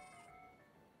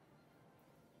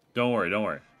 Don't worry, don't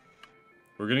worry.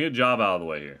 We're gonna get Java out of the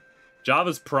way here.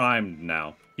 Java's primed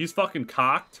now. He's fucking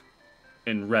cocked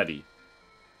and ready.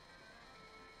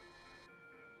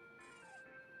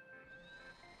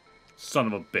 Son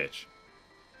of a bitch.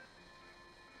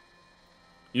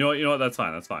 You know what? That's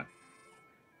fine. That's fine.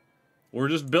 We're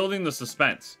just building the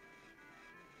suspense.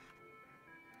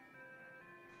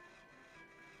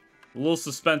 A little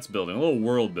suspense building, a little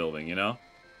world building, you know?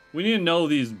 We need to know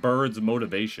these birds'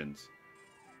 motivations.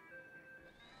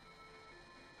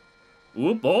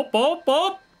 Oop, op, op,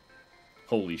 op!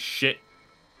 Holy shit.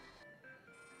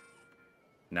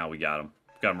 Now we got him.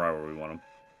 Got him right where we want him.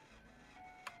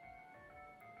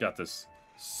 Got this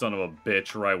son of a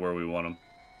bitch right where we want him.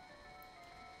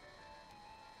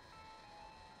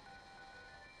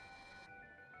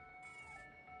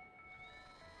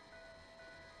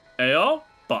 Ayo?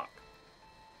 Fuck.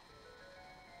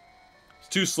 It's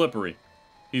too slippery.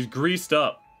 He's greased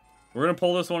up. We're gonna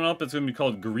pull this one up. It's gonna be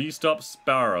called Greased Up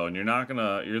Sparrow, and you're not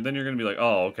gonna. Then you're gonna be like,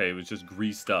 oh, okay, it was just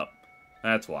greased up.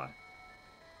 That's why.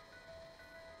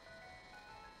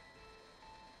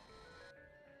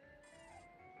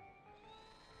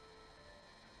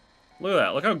 Look at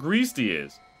that. Look how greased he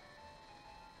is.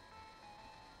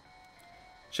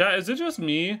 Chat, is it just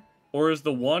me, or is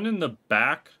the one in the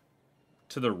back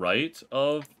to the right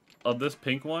of this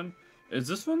pink one? Does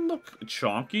this one look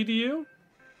chonky to you?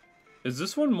 Is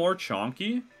this one more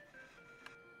chonky?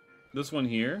 This one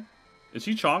here? Is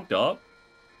he chonked up?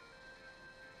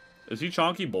 Is he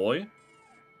chonky boy?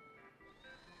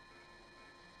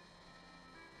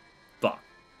 Fuck.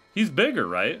 He's bigger,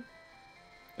 right?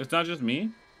 It's not just me?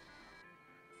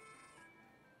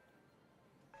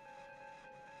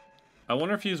 I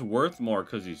wonder if he's worth more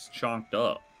because he's chonked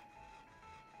up.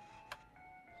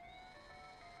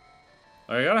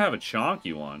 I gotta have a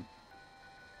chonky one.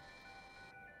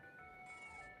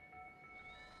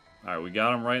 Alright, we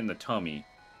got him right in the tummy.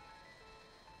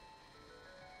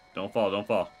 Don't fall, don't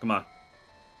fall. Come on.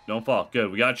 Don't fall.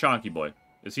 Good, we got Chonky Boy.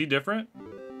 Is he different?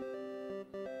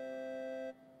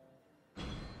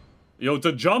 Yo, it's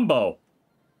a Jumbo.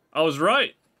 I was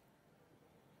right.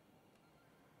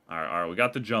 Alright, we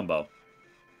got the Jumbo.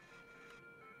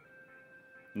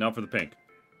 Now for the pink.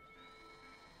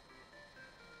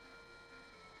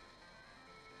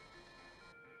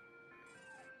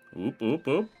 Oop, oop,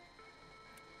 oop.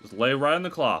 Just lay right in the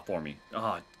claw for me.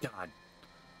 Oh, God.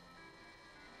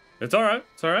 It's alright.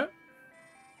 It's alright.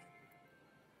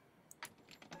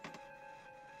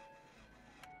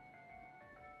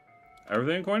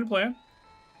 Everything according to plan.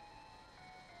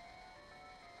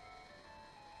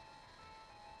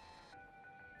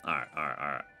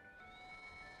 Alright.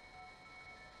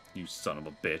 You son of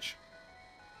a bitch.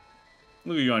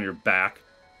 Look at you on your back.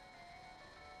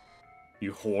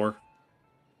 You whore.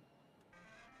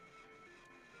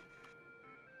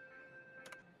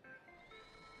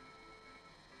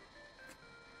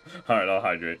 Alright, I'll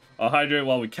hydrate. I'll hydrate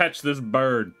while we catch this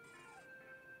bird.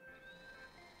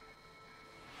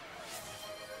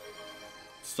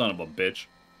 Son of a bitch.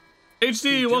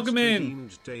 HD, welcome in.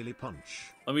 Daily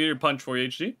Punch. Let me get your punch for you,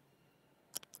 HD.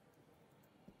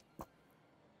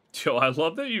 Yo, I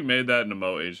love that you made that an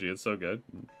emote, HD. It's so good.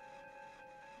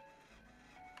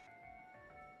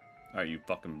 Alright, you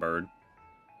fucking bird.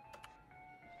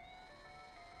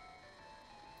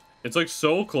 It's like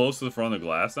so close to the front of the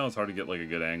glass now, it's hard to get like a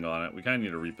good angle on it. We kind of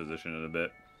need to reposition it a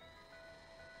bit.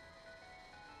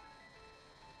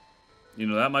 You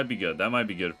know, that might be good. That might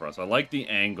be good for us. I like the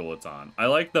angle it's on. I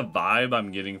like the vibe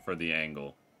I'm getting for the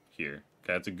angle here.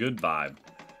 Okay, it's a good vibe.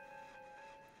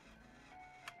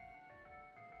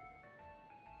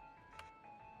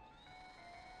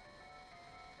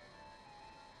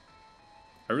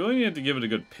 I really need to give it a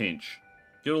good pinch.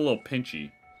 Give it a little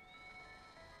pinchy.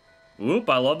 Whoop,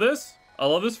 I love this. I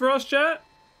love this for us, chat.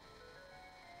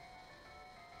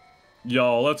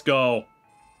 Yo, let's go.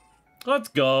 Let's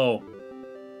go.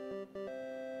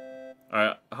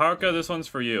 Alright, Haruka, this one's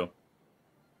for you.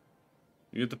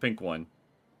 You get the pink one.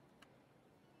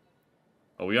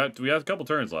 Oh, we got a couple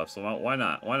turns left, so why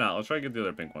not? Why not? Let's try to get the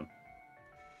other pink one.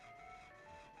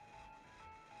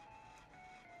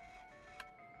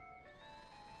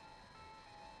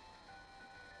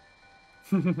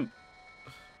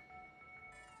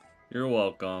 You're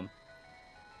welcome.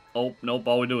 Oh, nope,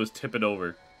 all we do is tip it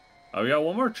over. We got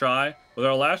one more try. With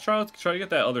our last try, let's try to get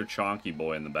that other Chonky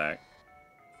Boy in the back.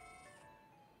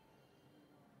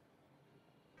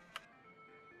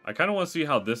 I kind of want to see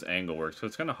how this angle works, because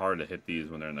it's kind of hard to hit these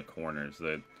when they're in the corners.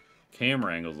 The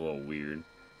camera angle's a little weird.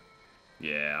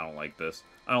 Yeah, I don't like this.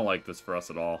 I don't like this for us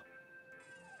at all.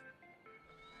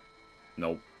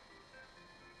 Nope.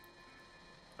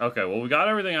 Okay, well, we got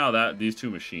everything out of these two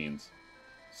machines.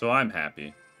 So I'm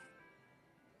happy.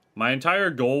 My entire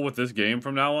goal with this game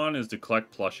from now on is to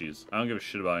collect plushies. I don't give a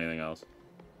shit about anything else.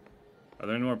 Are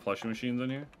there any more plushie machines in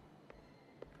here?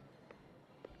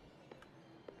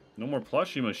 No more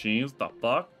plushie machines. The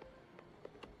fuck?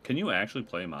 Can you actually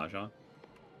play Mahjong?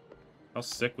 How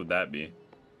sick would that be?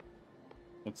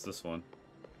 What's this one?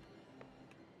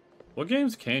 What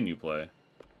games can you play?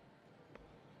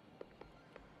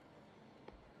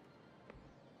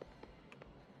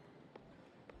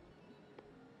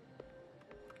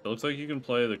 It looks like you can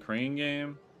play the crane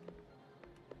game.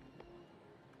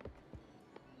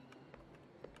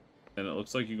 And it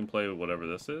looks like you can play whatever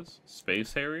this is.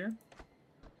 Space Harrier?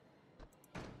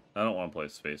 I don't want to play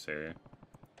Space Harrier.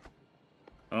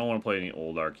 I don't want to play any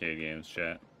old arcade games,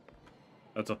 chat.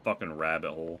 That's a fucking rabbit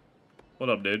hole. What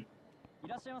up, dude?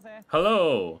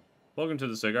 Hello! Welcome to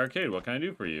the Sig Arcade. What can I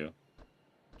do for you?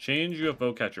 Change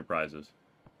UFO catcher prizes.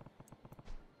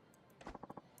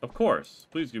 Of course.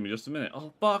 Please give me just a minute.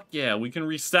 Oh, fuck yeah. We can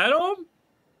reset them?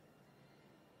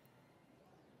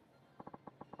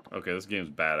 Okay, this game's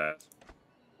badass.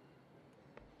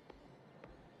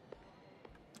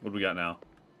 What do we got now?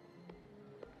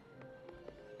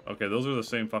 Okay, those are the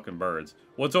same fucking birds.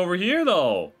 What's over here,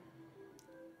 though?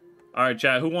 Alright,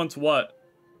 chat. Who wants what?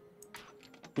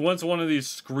 Who wants one of these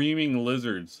screaming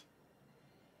lizards?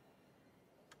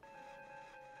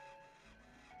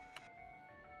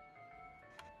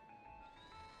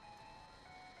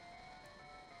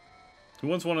 Who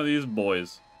wants one of these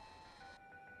boys?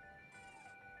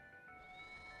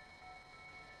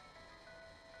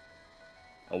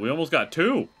 Oh, we almost got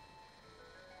two.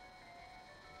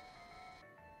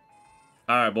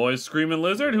 Alright, boys. Screaming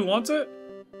lizard. Who wants it?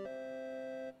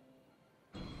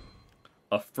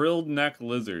 A frilled neck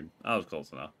lizard. That was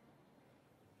close enough.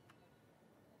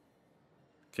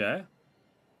 Okay.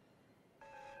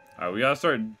 Alright, we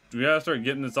gotta start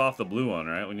getting this off the blue one,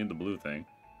 right? We need the blue thing.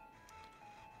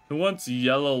 Who wants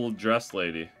yellow dress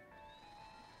lady?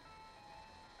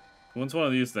 Who wants one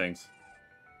of these things?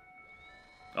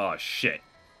 Oh shit.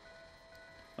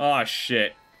 Oh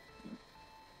shit.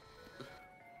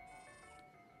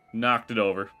 Knocked it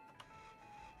over.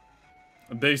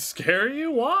 They scare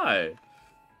you? Why?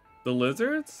 The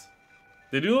lizards?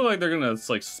 They do look like they're gonna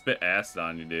like spit acid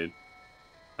on you, dude.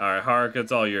 Alright, Hark,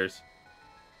 it's all yours.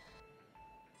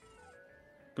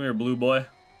 Come here, blue boy.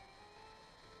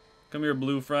 Come here,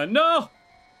 blue friend. No!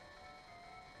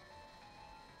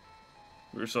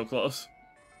 We were so close.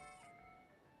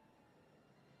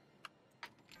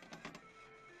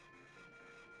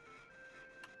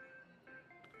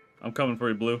 I'm coming for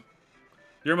you, Blue.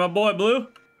 You're my boy, Blue.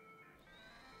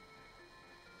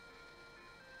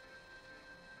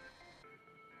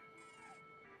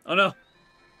 Oh no.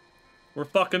 We're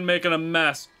fucking making a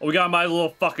mess. Oh, we gotta buy his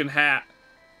little fucking hat.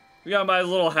 We gotta buy his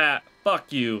little hat.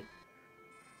 Fuck you.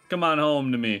 Come on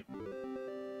home to me.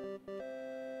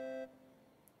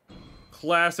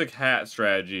 Classic hat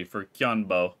strategy for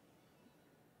Kyunbo.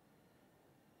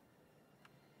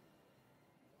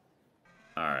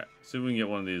 Alright, see if we can get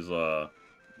one of these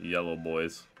yellow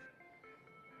boys.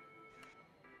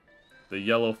 The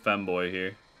yellow femboy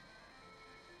here.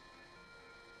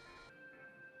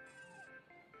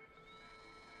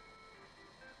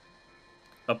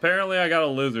 Apparently I got a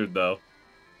lizard though.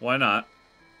 Why not?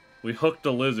 We hooked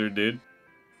a lizard, dude.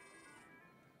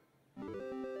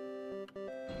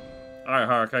 Alright,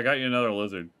 Hark, I got you another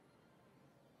lizard.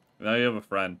 Now you have a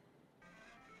friend.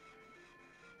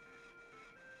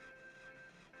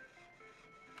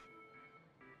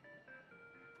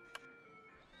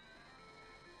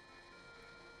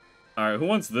 Alright, who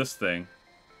wants this thing?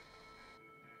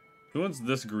 Who wants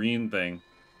this green thing?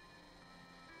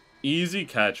 Easy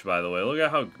catch, by the way.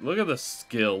 Look at the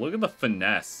skill. Look at the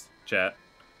finesse, chat.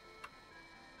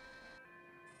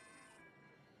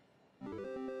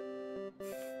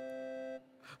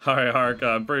 Alright, Hark,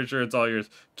 I'm pretty sure it's all yours.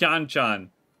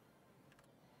 Kyan-chan.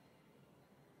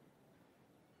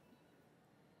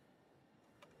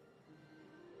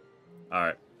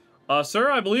 Alright.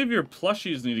 Sir, I believe your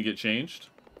plushies need to get changed.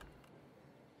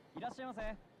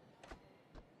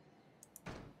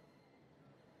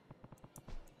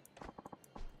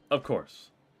 Of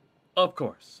course. Of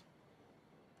course.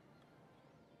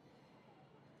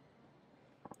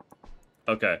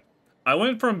 Okay. I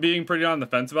went from being pretty on the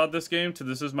fence about this game to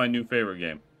this is my new favorite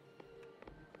game.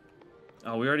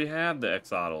 Oh, we already have the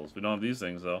Exodals. We don't have these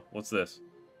things, though. What's this?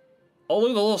 Oh,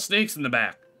 look at the little snakes in the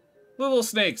back. Look at the little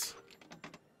snakes.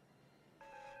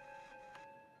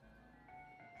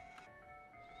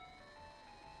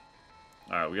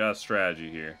 Alright, we got a strategy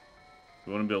here.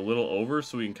 We want to be a little over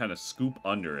so we can kind of scoop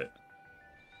under it.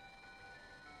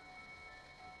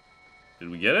 Did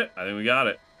we get it? I think we got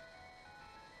it.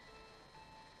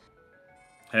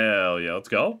 Hell yeah, let's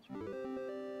go.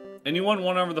 Anyone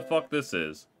whatever the fuck this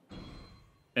is.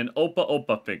 An Opa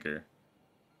Opa figure.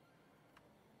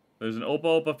 There's an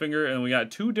Opa Opa figure, and we got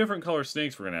two different color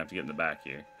snakes we're gonna have to get in the back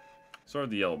here. Start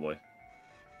with the yellow boy.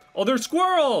 Oh, they're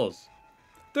squirrels!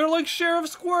 They're like sheriff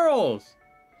squirrels!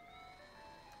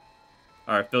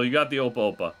 Alright, Phil, you got the Opa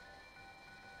Opa.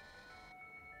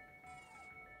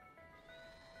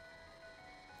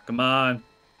 Come on.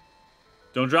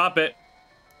 Don't drop it.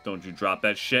 Don't you drop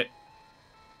that shit.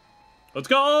 Let's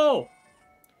go!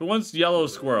 Who wants yellow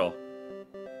squirrel?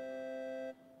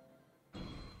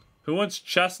 Who wants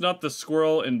chestnut the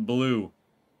squirrel in blue?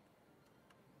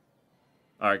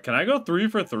 Alright, can I go 3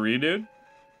 for 3, dude?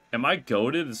 Am I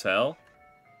goated as hell?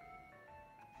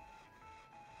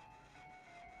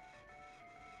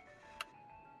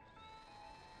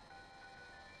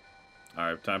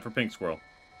 Alright, time for pink squirrel.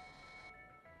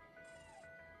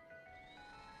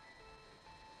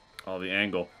 Oh, the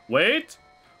angle. Wait!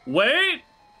 Wait!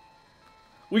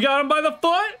 We got him by the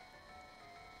foot!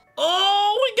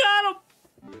 Oh, we got him!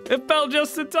 It fell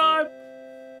just in time!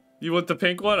 You want the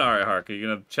pink one? Alright, Hark, you're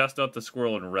gonna chest out the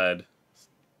squirrel in red.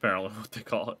 Apparently what they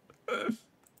call it.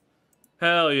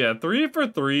 Hell yeah, 3 for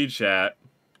 3, chat.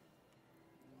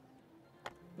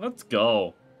 Let's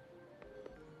go.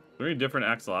 Are there any different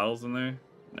axolotls in there?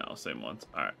 No, same ones.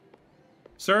 Alright.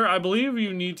 Sir, I believe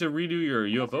you need to redo your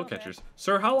UFO catchers.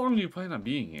 Sir, how long do you plan on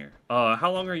being here?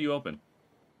 How long are you open?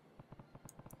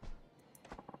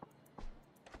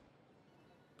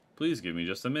 Please give me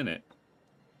just a minute.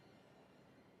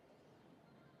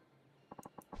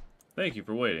 Thank you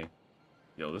for waiting.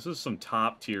 Yo, this is some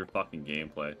top tier fucking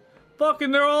gameplay.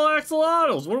 Fucking, they're all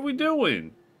axolotls! What are we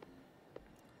doing?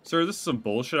 Sir, this is some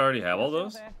bullshit. I already have all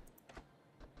those.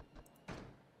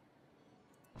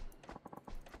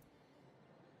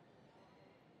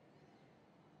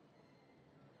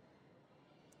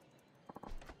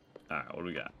 Alright, what do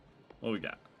we got? What do we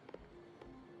got?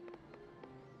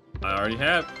 I already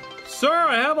have. Sir,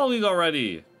 I have all these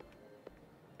already.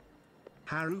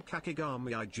 Haru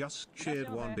Kakigami, I just cheered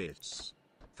 1 bits.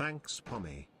 Thanks,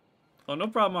 Pommy. Oh, no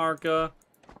problem, Arca.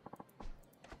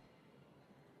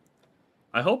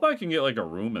 I hope I can get like a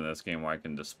room in this game where I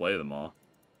can display them all.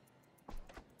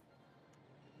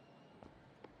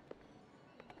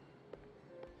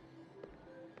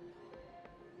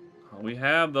 Oh, we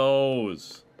have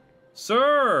those.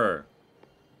 Sir!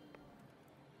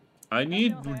 I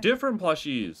need different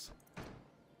plushies.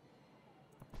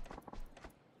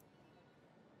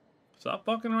 Stop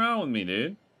fucking around with me,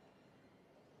 dude.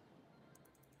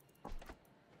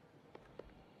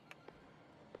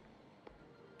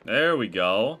 There we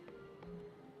go.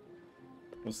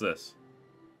 What's this?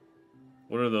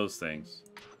 What are those things?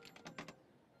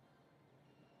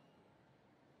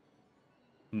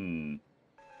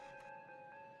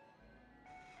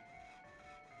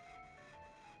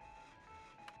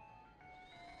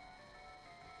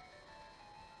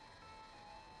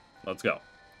 Let's go.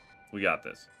 We got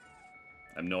this.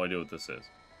 I have no idea what this is.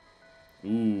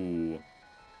 Ooh.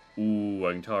 Ooh,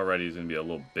 I can tell already he's gonna be a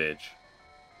little bitch.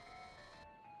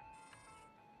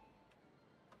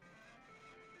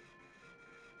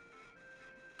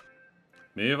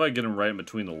 Maybe if I get him right in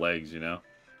between the legs, you know?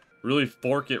 Really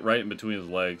fork it right in between his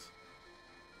legs.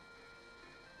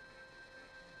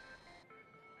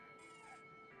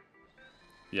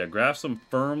 Yeah, grasp him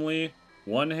firmly.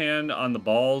 One hand on the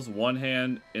balls, one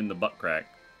hand in the butt crack.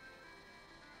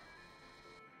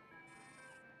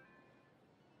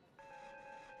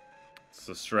 It's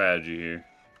a strategy here.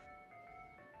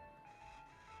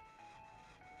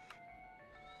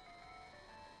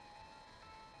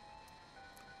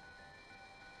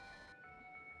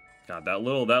 God, that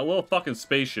little fucking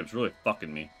spaceship's really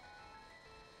fucking me.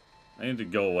 I need to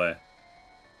go away.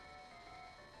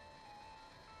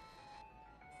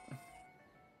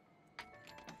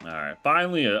 Alright,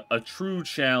 finally a true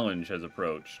challenge has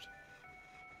approached.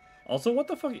 Also, what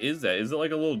the fuck is that? Is it like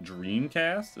a little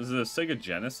Dreamcast? Is it a Sega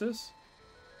Genesis?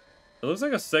 It looks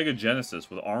like a Sega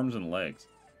Genesis with arms and legs.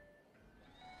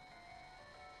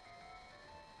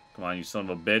 Come on, you son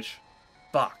of a bitch.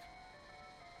 Fuck.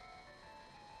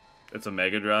 It's a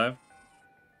Mega Drive?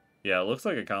 Yeah, it looks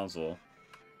like a console.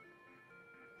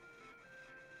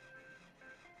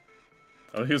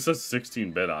 Oh, it says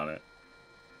 16-bit on it.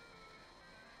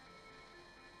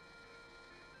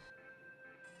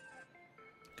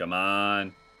 Come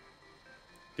on.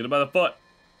 Get it by the foot.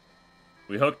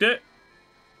 We hooked it.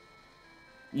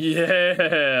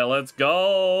 Yeah, let's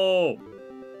go.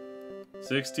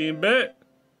 16-bit.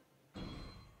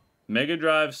 Mega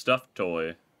Drive stuffed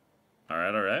toy.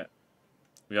 Alright, alright.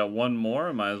 We got one more.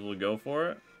 I might as well go for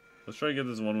it. Let's try to get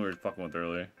this one we were fucking with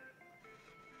earlier.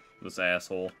 This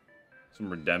asshole.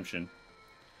 Some redemption.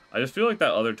 I just feel like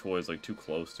that other toy is like too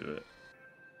close to it.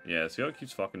 Yeah, see how it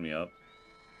keeps fucking me up?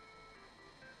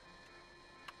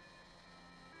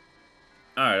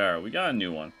 Alright, alright. We got a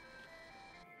new one.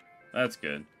 That's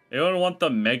good. Anyone want the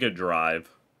Mega Drive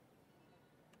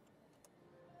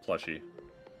plushie?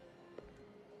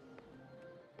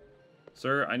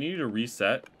 Sir, I need you to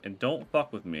reset and don't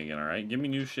fuck with me again, alright? Give me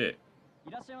new shit.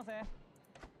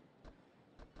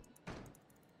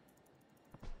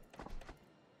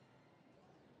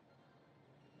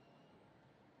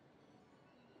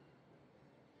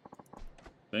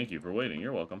 Thank you for waiting.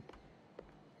 You're welcome.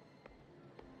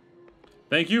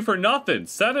 Thank you for nothing.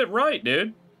 Set it right,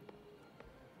 dude.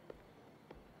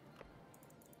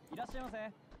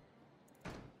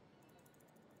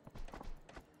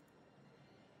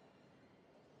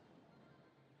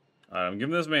 Alright, I'm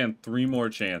giving this man 3 more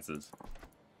chances.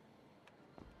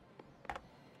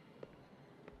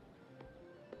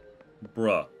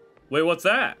 Bruh. Wait, what's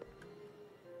that?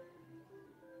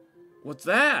 What's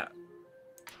that?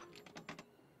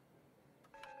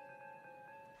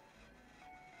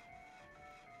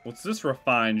 What's this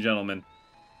refined gentleman?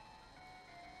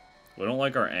 We don't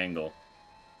like our angle.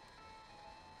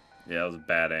 Yeah, that was a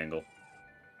bad angle.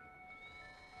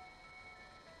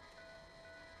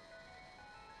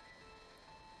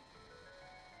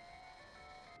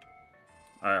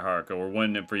 Alright, Haruka, we're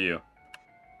winning it for you.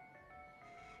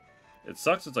 It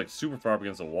sucks it's like super far up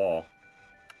against the wall.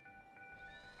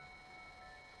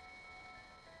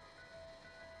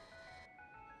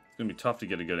 It's gonna be tough to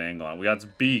get a good angle on. We got its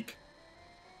beak.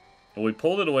 Well, we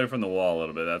pulled it away from the wall a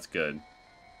little bit. That's good.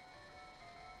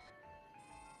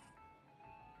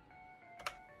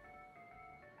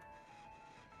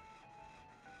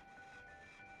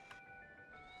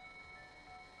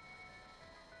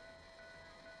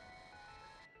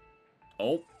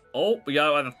 Oh, Oh, we got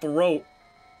it by the throat.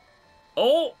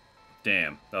 Oh!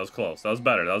 Damn, that was close. That was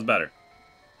better. That was better.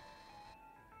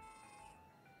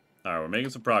 Alright, we're making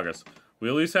some progress. We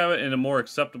at least have it in a more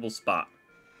acceptable spot.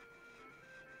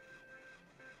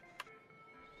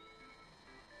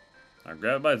 Alright,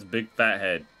 grab it by its big fat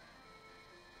head.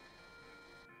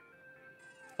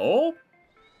 Oh!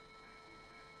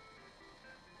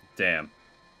 Damn.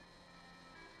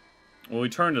 Well, we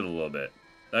turned it a little bit.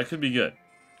 That could be good.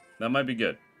 That might be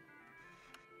good.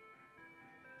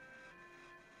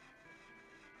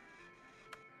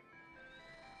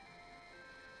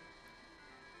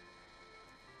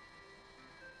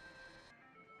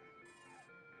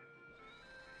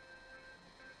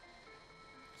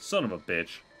 Son of a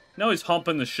bitch. Now he's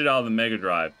humping the shit out of the Mega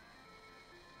Drive.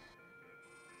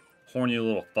 Horny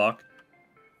little fuck.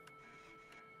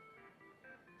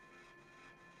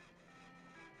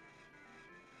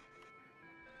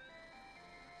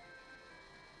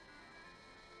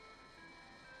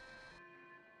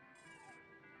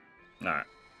 Alright.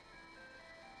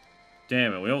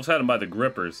 Damn it, we almost had him by the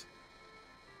grippers.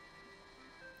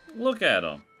 Look at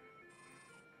him.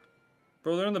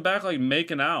 Bro, they're in the back like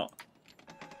making out.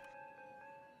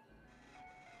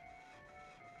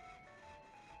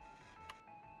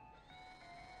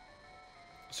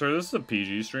 Sir, this is a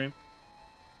PG stream.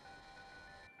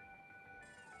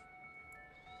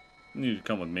 You need to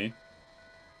come with me.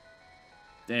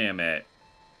 Damn it.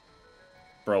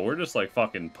 Bro, we're just like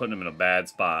fucking putting him in a bad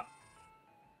spot.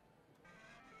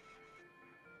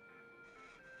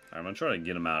 Alright, I'm gonna try to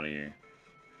get him out of here.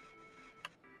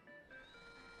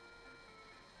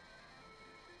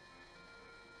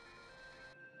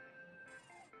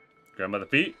 Grab him by the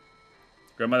feet.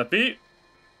 Grab him by the feet.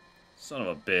 Son of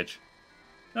a bitch.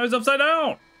 Now he's upside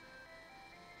down!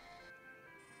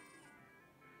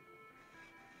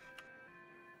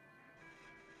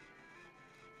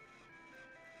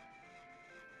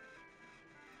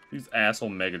 These asshole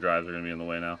Mega Drives are gonna be in the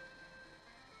way now.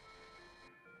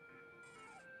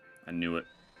 I knew it.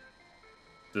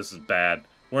 This is bad.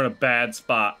 We're in a bad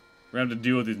spot. We're gonna have to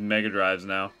deal with these Mega Drives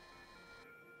now.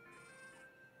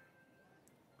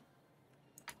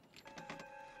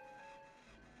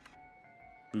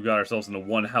 We've got ourselves into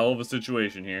one hell of a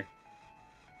situation here.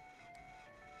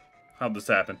 How'd this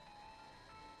happen?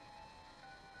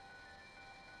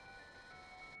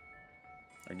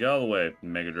 Get out of the way,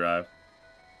 Mega Drive.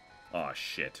 Aw,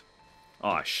 shit.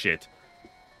 Aw, shit.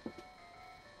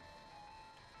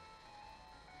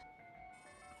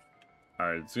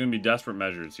 Alright, it's gonna be desperate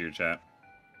measures here, chat.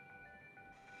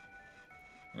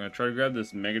 I'm gonna try to grab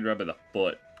this Mega Drive by the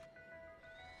foot.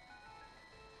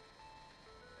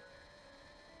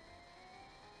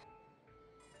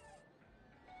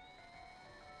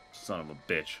 Son of a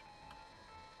bitch.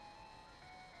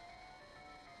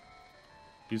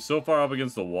 He's so far up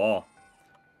against the wall.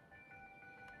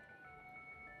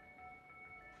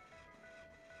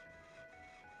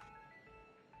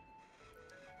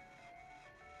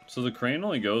 So the crane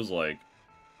only goes like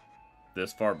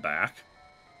this far back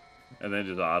and then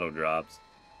just auto drops.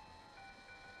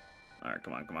 Alright,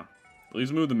 come on, come on. At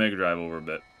least move the Mega Drive over a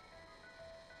bit.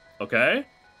 Okay.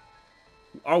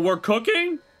 Oh, we're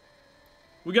cooking?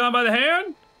 We got him by the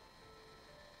hand?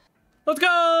 Let's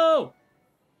go!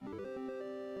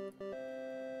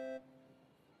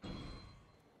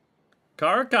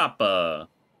 Karakappa.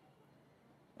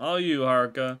 All you,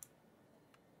 Haruka.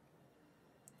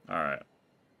 Alright.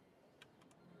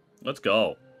 Let's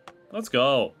go. Let's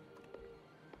go.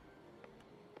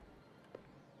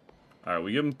 Alright,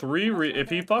 we give him if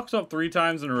he fucks up 3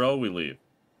 times in a row, we leave.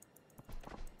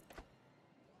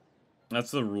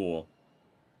 That's the rule.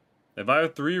 If I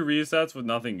have 3 resets with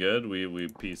nothing good, we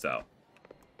peace out.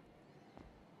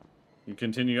 You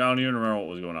continue. I don't even remember what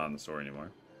was going on in the story anymore.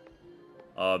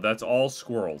 That's all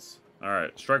squirrels.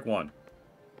 Alright, strike 1.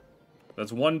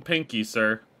 That's 1 pinky,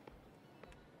 sir.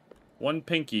 1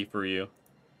 pinky for you.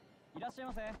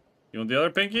 You want the other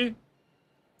pinky?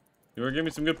 You wanna give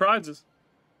me some good prizes.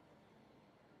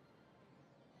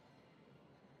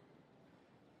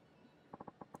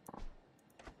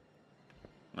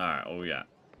 Alright, what we got?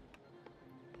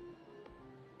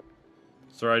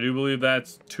 Sir, I do believe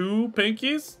that's 2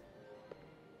 pinkies?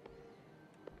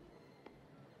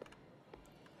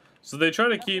 So they try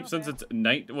to keep, since it's,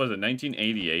 was it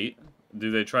 1988?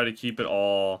 Do they try to keep it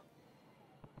all,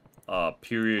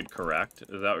 period correct?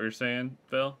 Is that what you're saying,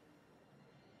 Phil?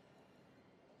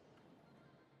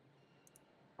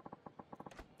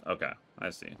 Okay, I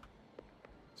see.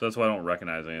 So that's why I don't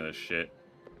recognize any of this shit.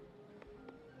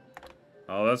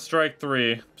 Oh, that's strike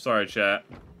 3. Sorry, chat.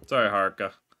 Sorry,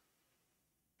 Haruka.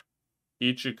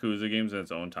 Each Yakuza game's in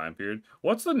its own time period.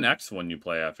 What's the next one you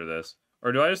play after this?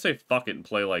 Or do I just say fuck it and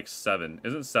play like 7?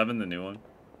 Isn't 7 the new one?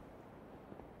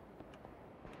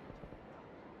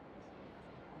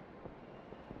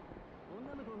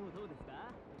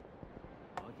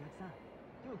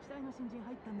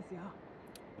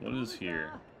 What is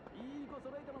here?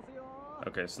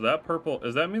 Okay, so that purple...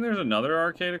 Does that mean there's another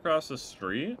arcade across the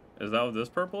street? Is that what this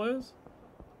purple is?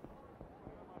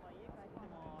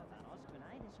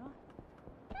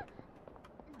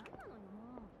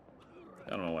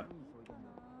 I don't know what.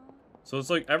 So it's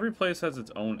like every place has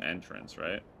its own entrance,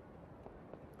 right?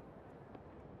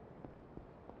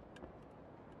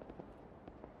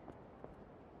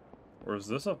 Or is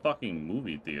this a fucking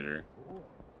movie theater?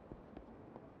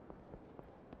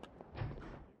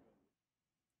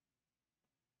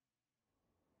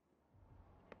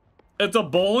 It's a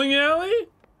bowling alley?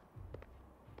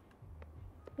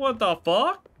 What the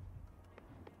fuck?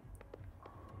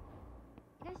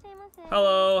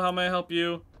 Hello, how may I help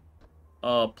you?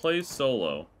 Play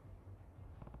solo.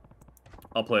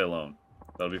 I'll play alone.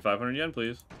 That'll be 500 yen,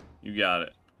 please. You got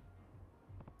it.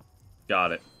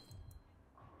 Got it.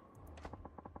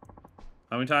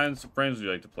 How many frames would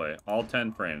you like to play? All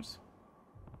 10 frames.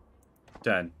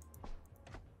 10.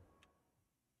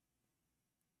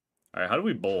 Alright, how do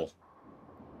we bowl?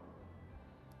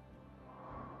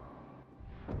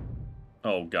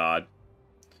 Oh, God.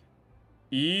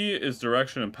 E is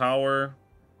direction and power.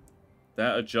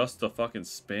 That adjusts the fucking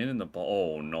spin and the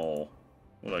ball. Oh, no.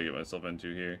 What do I get myself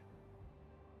into here?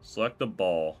 Select the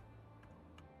ball.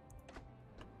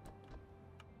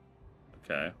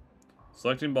 Okay.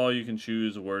 Selecting ball, you can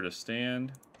choose where to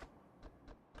stand.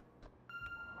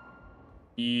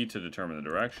 E to determine the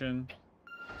direction.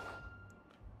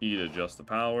 E to adjust the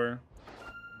power.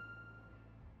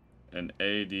 And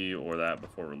A, D, or that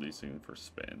before releasing for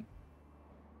spin.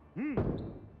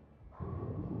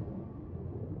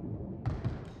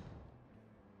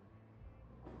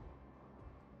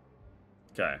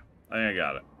 Okay, I think I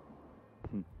got it.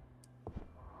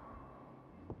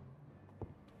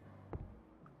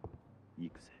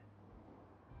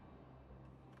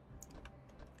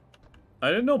 I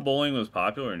didn't know bowling was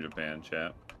popular in Japan,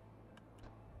 chat.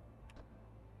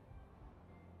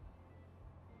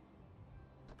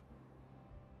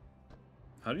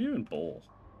 How do you even bowl?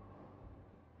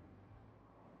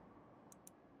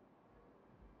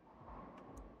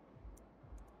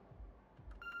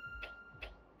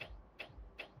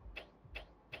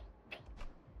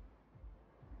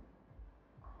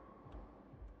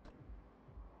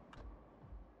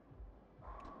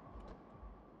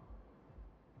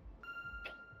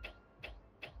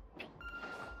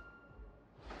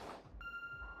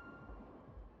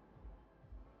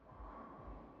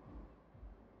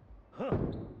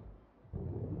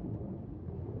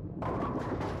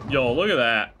 Yo, look at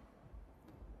that.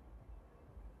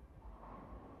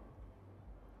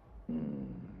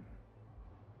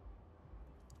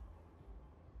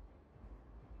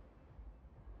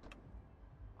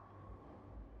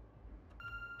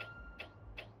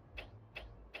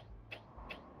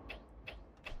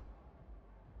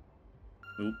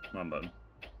 Oop, wrong button.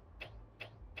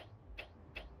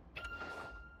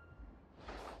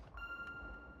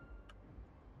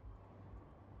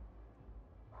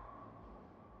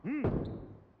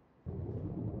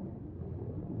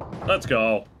 Let's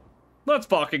go. Let's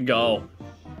fucking go.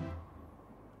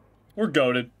 We're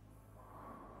goated.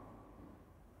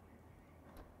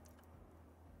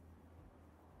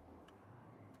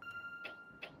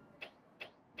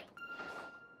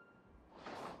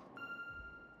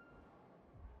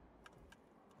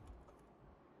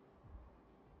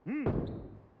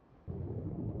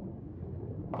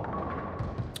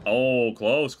 Oh,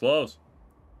 close, close.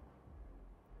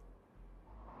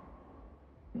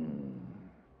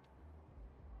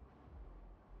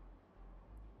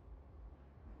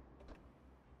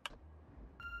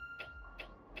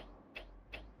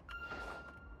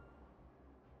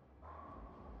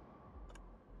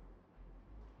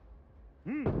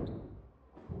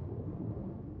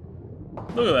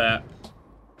 Look at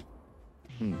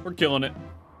that. We're killing it.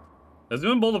 Has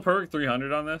anyone bowled a perfect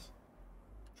 300 on this?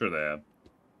 Sure they have.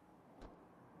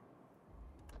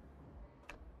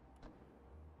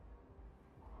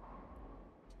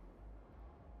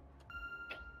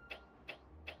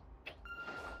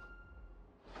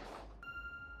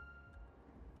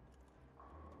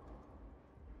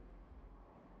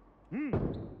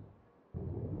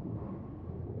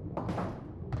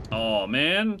 Oh,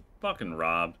 man. Fucking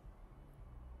robbed.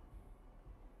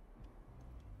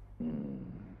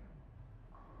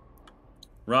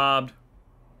 Robbed.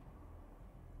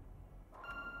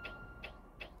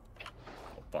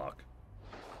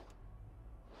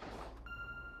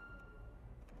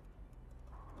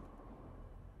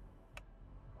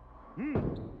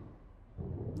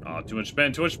 Oh, too much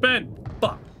spin, too much spin!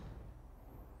 Fuck!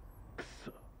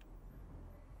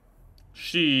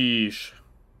 Sheesh.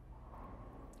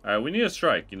 Alright, we need a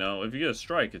strike, you know? If you get a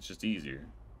strike, it's just easier.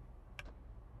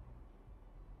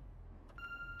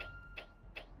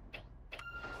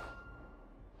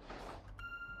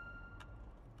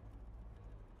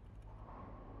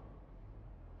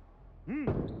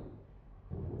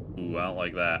 Ooh, I don't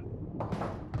like that.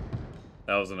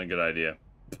 That wasn't a good idea.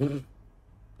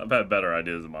 I've had better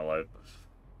ideas in my life.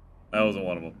 That wasn't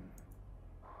one of them.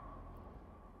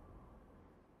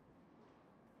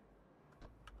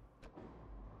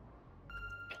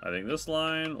 I think this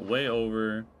line, way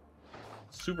over,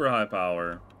 super high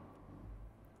power,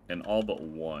 and all but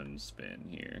one spin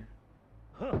here.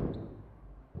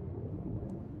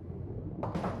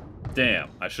 Damn,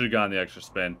 I should have gotten the extra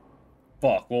spin.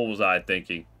 Fuck, what was I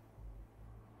thinking?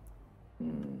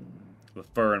 The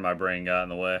fur in my brain got in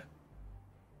the way.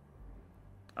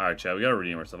 Alright, Chad, we gotta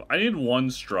redeem ourselves. I need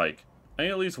one strike. I need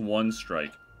at least one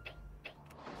strike.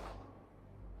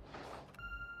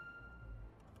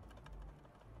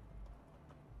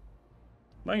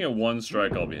 If I can get one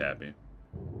strike, I'll be happy.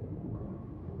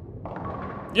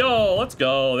 Yo, let's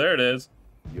go. There it is.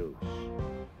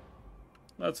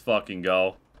 Let's fucking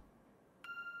go.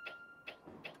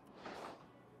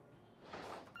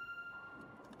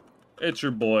 It's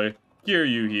your boy. Hear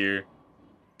you here.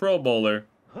 Pro Bowler.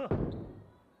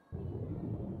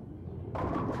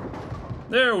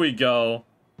 There we go.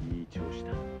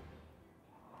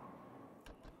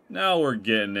 Now we're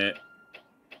getting it.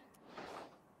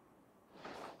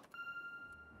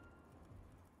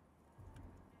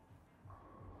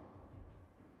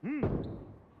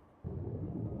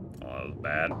 Oh, that was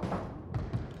bad.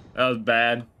 That was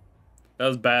bad. That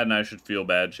was bad, and I should feel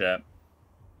bad, chat.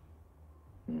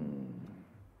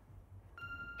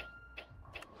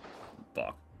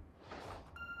 Fuck.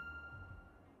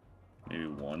 Maybe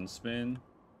one spin?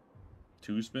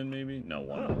 Two spin, maybe? No,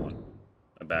 one.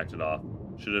 I backed it off.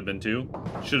 Should have been two?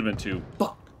 Should have been two.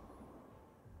 Fuck!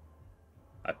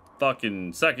 I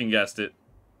fucking second-guessed it.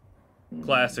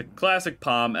 Classic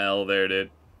Palm L there, dude.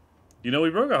 You know,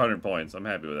 we broke 100 points. I'm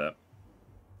happy with that.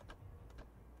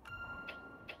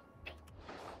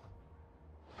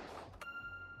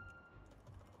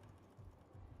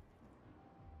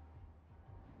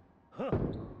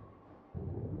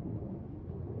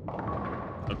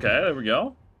 Okay, there we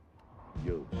go.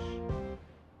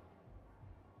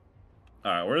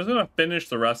 Alright, we're just gonna finish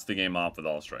the rest of the game off with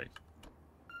all strikes.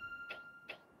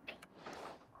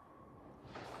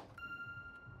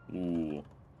 Ooh.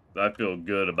 I feel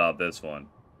good about this one.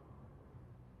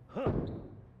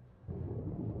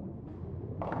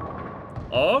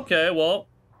 Okay, well,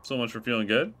 so much for feeling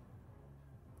good.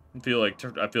 I feel like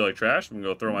trash. I'm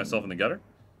gonna go throw myself in the gutter.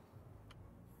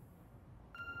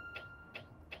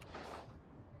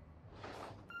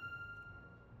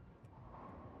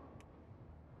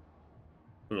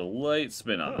 Put a light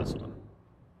spin on this one.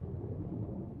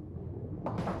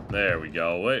 There we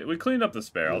go. Wait, we cleaned up the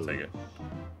spare. I'll take it.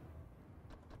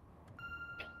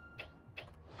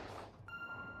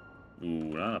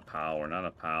 Ooh, not a power, not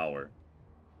a power.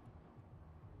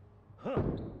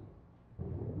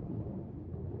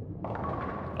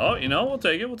 Oh, you know, we'll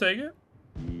take it, we'll take it.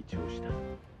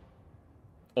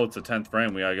 Oh, it's the 10th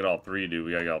frame. We gotta get all three, dude.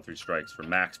 We gotta get all three strikes for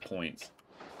max points.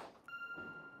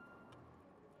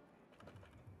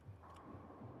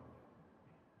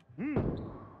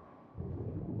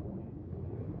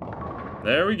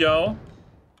 There we go.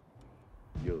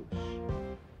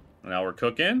 Now we're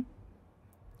cooking.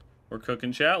 We're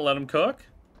cooking, chat. Let them cook.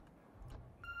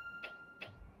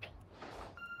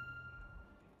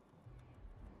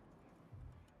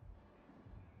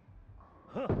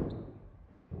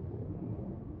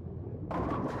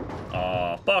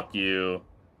 Aw, fuck you.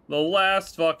 The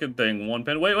last fucking thing. One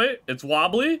pin. Wait. It's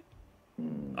wobbly?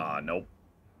 Ah, nope.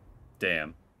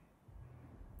 Damn.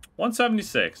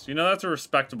 176. You know, that's a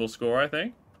respectable score, I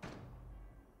think.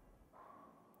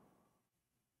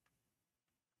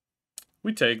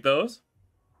 We take those.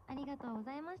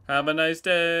 Have a nice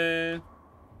day.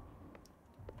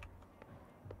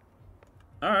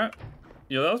 Alright.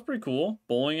 Yo, that was pretty cool.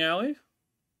 Bowling alley.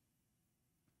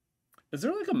 Is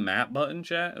there like a map button,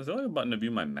 chat? Is there like a button to view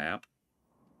my map?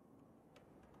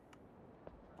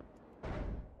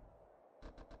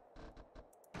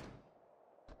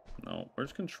 No,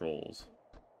 where's controls?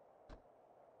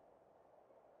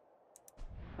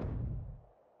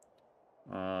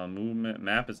 Movement,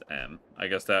 map is M. I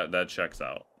guess that checks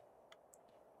out.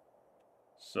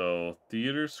 So,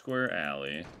 Theater Square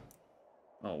Alley.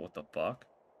 Oh, what the fuck?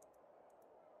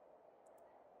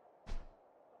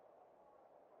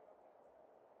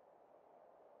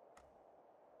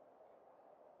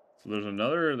 So there's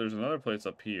another place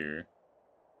up here.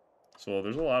 So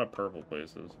there's a lot of purple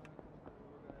places.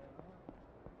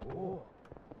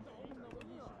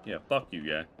 Yeah, fuck you,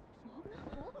 guy.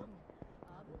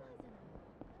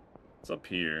 It's up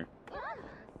here.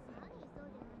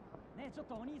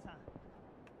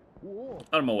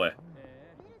 Out of my way.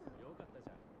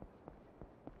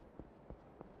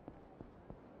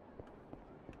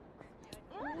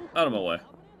 Out of my way.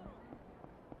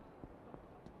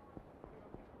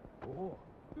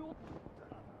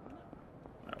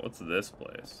 Alright, what's this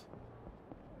place?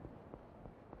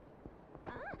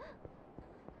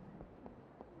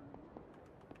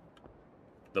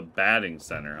 The batting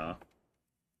center, huh?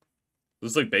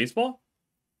 Is this like baseball?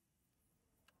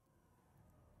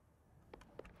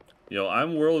 Yo,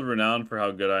 I'm world renowned for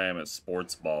how good I am at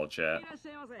sports ball, chat.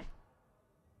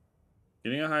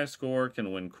 Getting a high score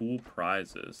can win cool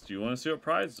prizes. Do you want to see what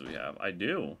prizes we have? I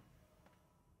do.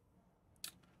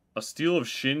 A steel of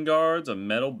shin guards, a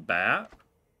metal bat.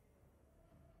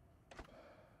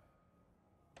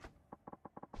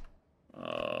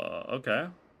 Okay.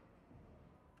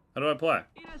 How do I play?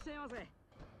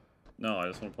 No, I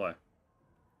just want to play.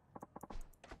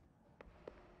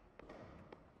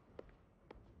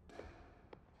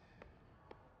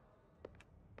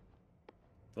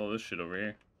 All this shit over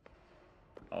here.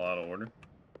 All out of order.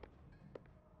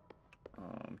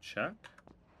 Check.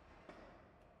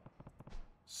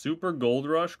 Super Gold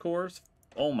Rush course?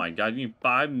 Oh my god, you need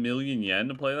 5 million yen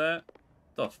to play that?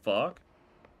 The fuck?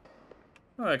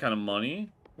 Not that kind of money.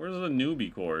 Where's the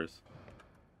newbie course?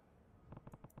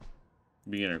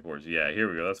 Beginner course. Yeah, here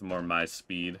we go. That's more my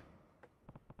speed.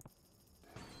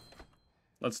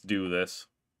 Let's do this.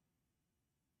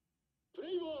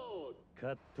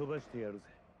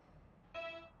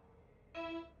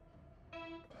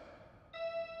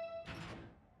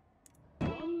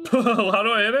 How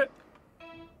do I hit it?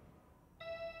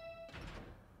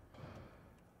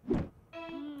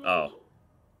 Oh.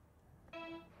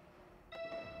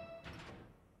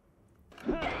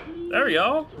 There we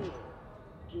go.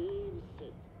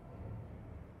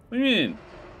 What do you mean?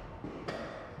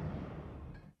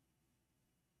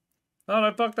 How did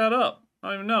I fuck that up? I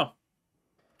don't even know.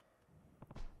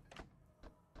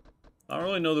 I don't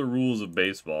really know the rules of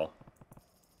baseball.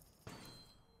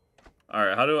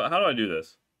 Alright, how do I do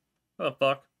this? What the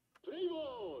fuck?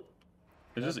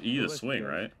 It's just E to swing,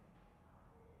 right?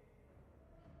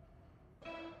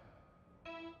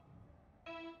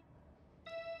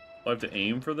 Do I have to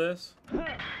aim for this?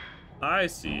 I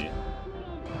see.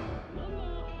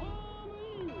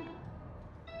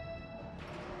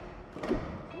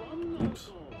 Oops.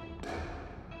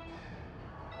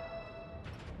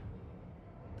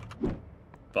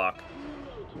 Fuck.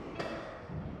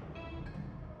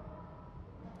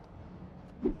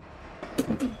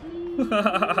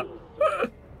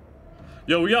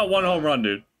 Yo, we got 1 home run,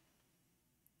 dude.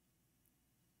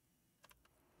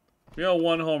 We got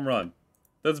 1 home run.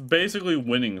 That's basically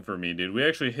winning for me, dude. We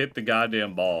actually hit the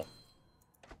goddamn ball.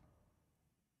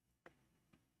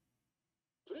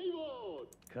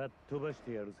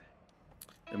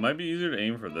 It might be easier to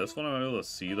aim for this one. I might be able to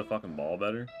see the fucking ball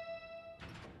better.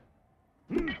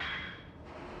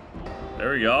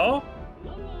 There we go.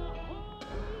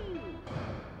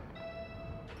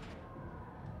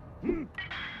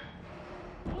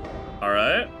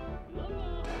 Alright.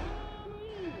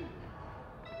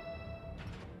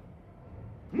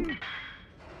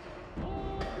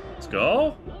 Let's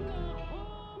go.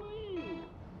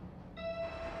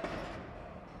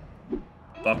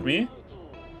 Fuck me.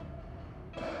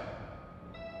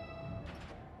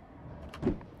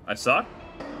 I suck.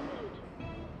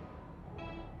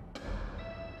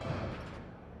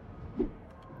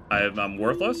 I'm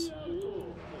worthless.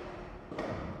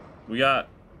 We got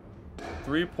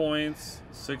 3 points,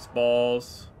 6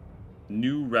 balls,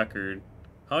 new record.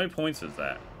 How many points is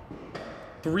that?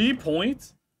 3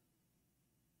 points?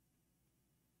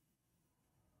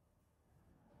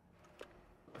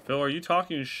 Phil, are you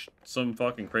talking some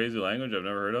fucking crazy language I've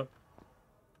never heard of?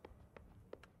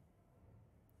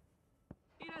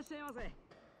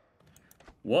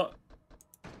 What?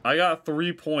 I got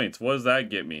 3 points. What does that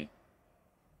get me?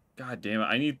 God damn it.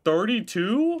 I need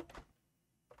 32?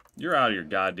 You're out of your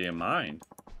goddamn mind.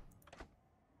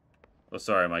 Oh,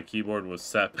 sorry. My keyboard was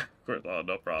set backwards. Oh,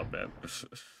 no problem, man.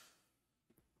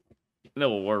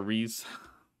 No worries.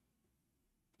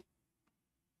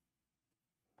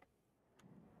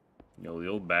 Yo, the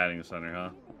old batting center, huh?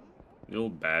 The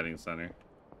old batting center.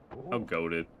 How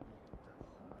goated.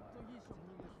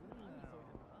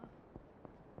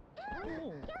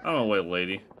 I don't know, wait,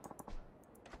 lady.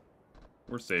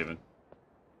 We're saving.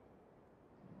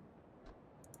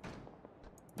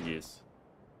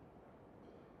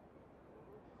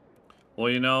 Well,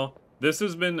 you know, this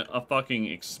has been a fucking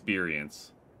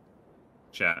experience.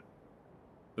 Chat.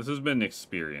 This has been an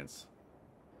experience.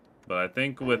 But I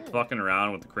think with fucking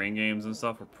around with the crane games and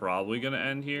stuff, we're probably going to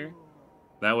end here.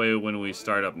 That way, when we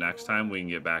start up next time, we can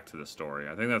get back to the story.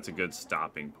 I think that's a good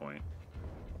stopping point.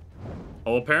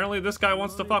 Oh, apparently this guy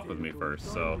wants to fuck with me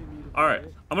first, so... Alright,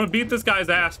 I'm gonna beat this guy's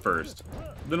ass first.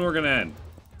 Then we're gonna end.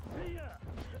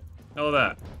 How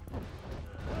about that?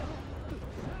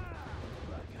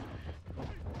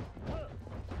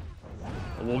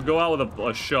 We'll go out with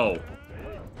a show.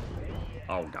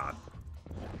 Oh, God.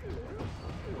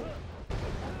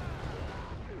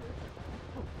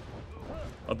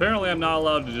 Apparently, I'm not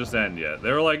allowed to just end yet.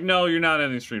 They were like, no, you're not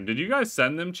ending stream. Did you guys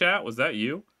send them, chat? Was that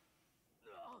you?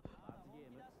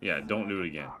 Yeah, don't do it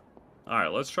again.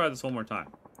 Alright, let's try this one more time.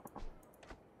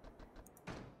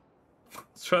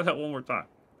 Let's try that one more time.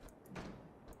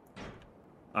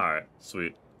 Alright,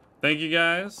 sweet. Thank you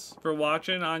guys for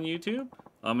watching on YouTube.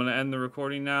 I'm going to end the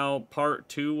recording now. Part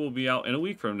 2 will be out in a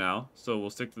week from now, so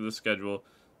we'll stick to the schedule.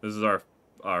 This is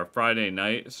our Friday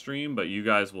night stream, but you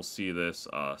guys will see this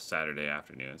Saturday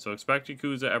afternoon. So expect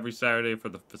Yakuza every Saturday for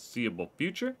the foreseeable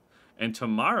future. And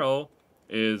tomorrow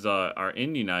is our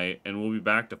indie night, and we'll be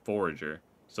back to Forager.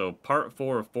 So part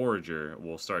 4 of Forager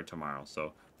will start tomorrow.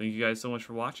 So thank you guys so much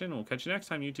for watching. We'll catch you next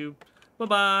time, YouTube.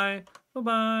 Bye-bye.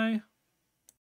 Bye-bye.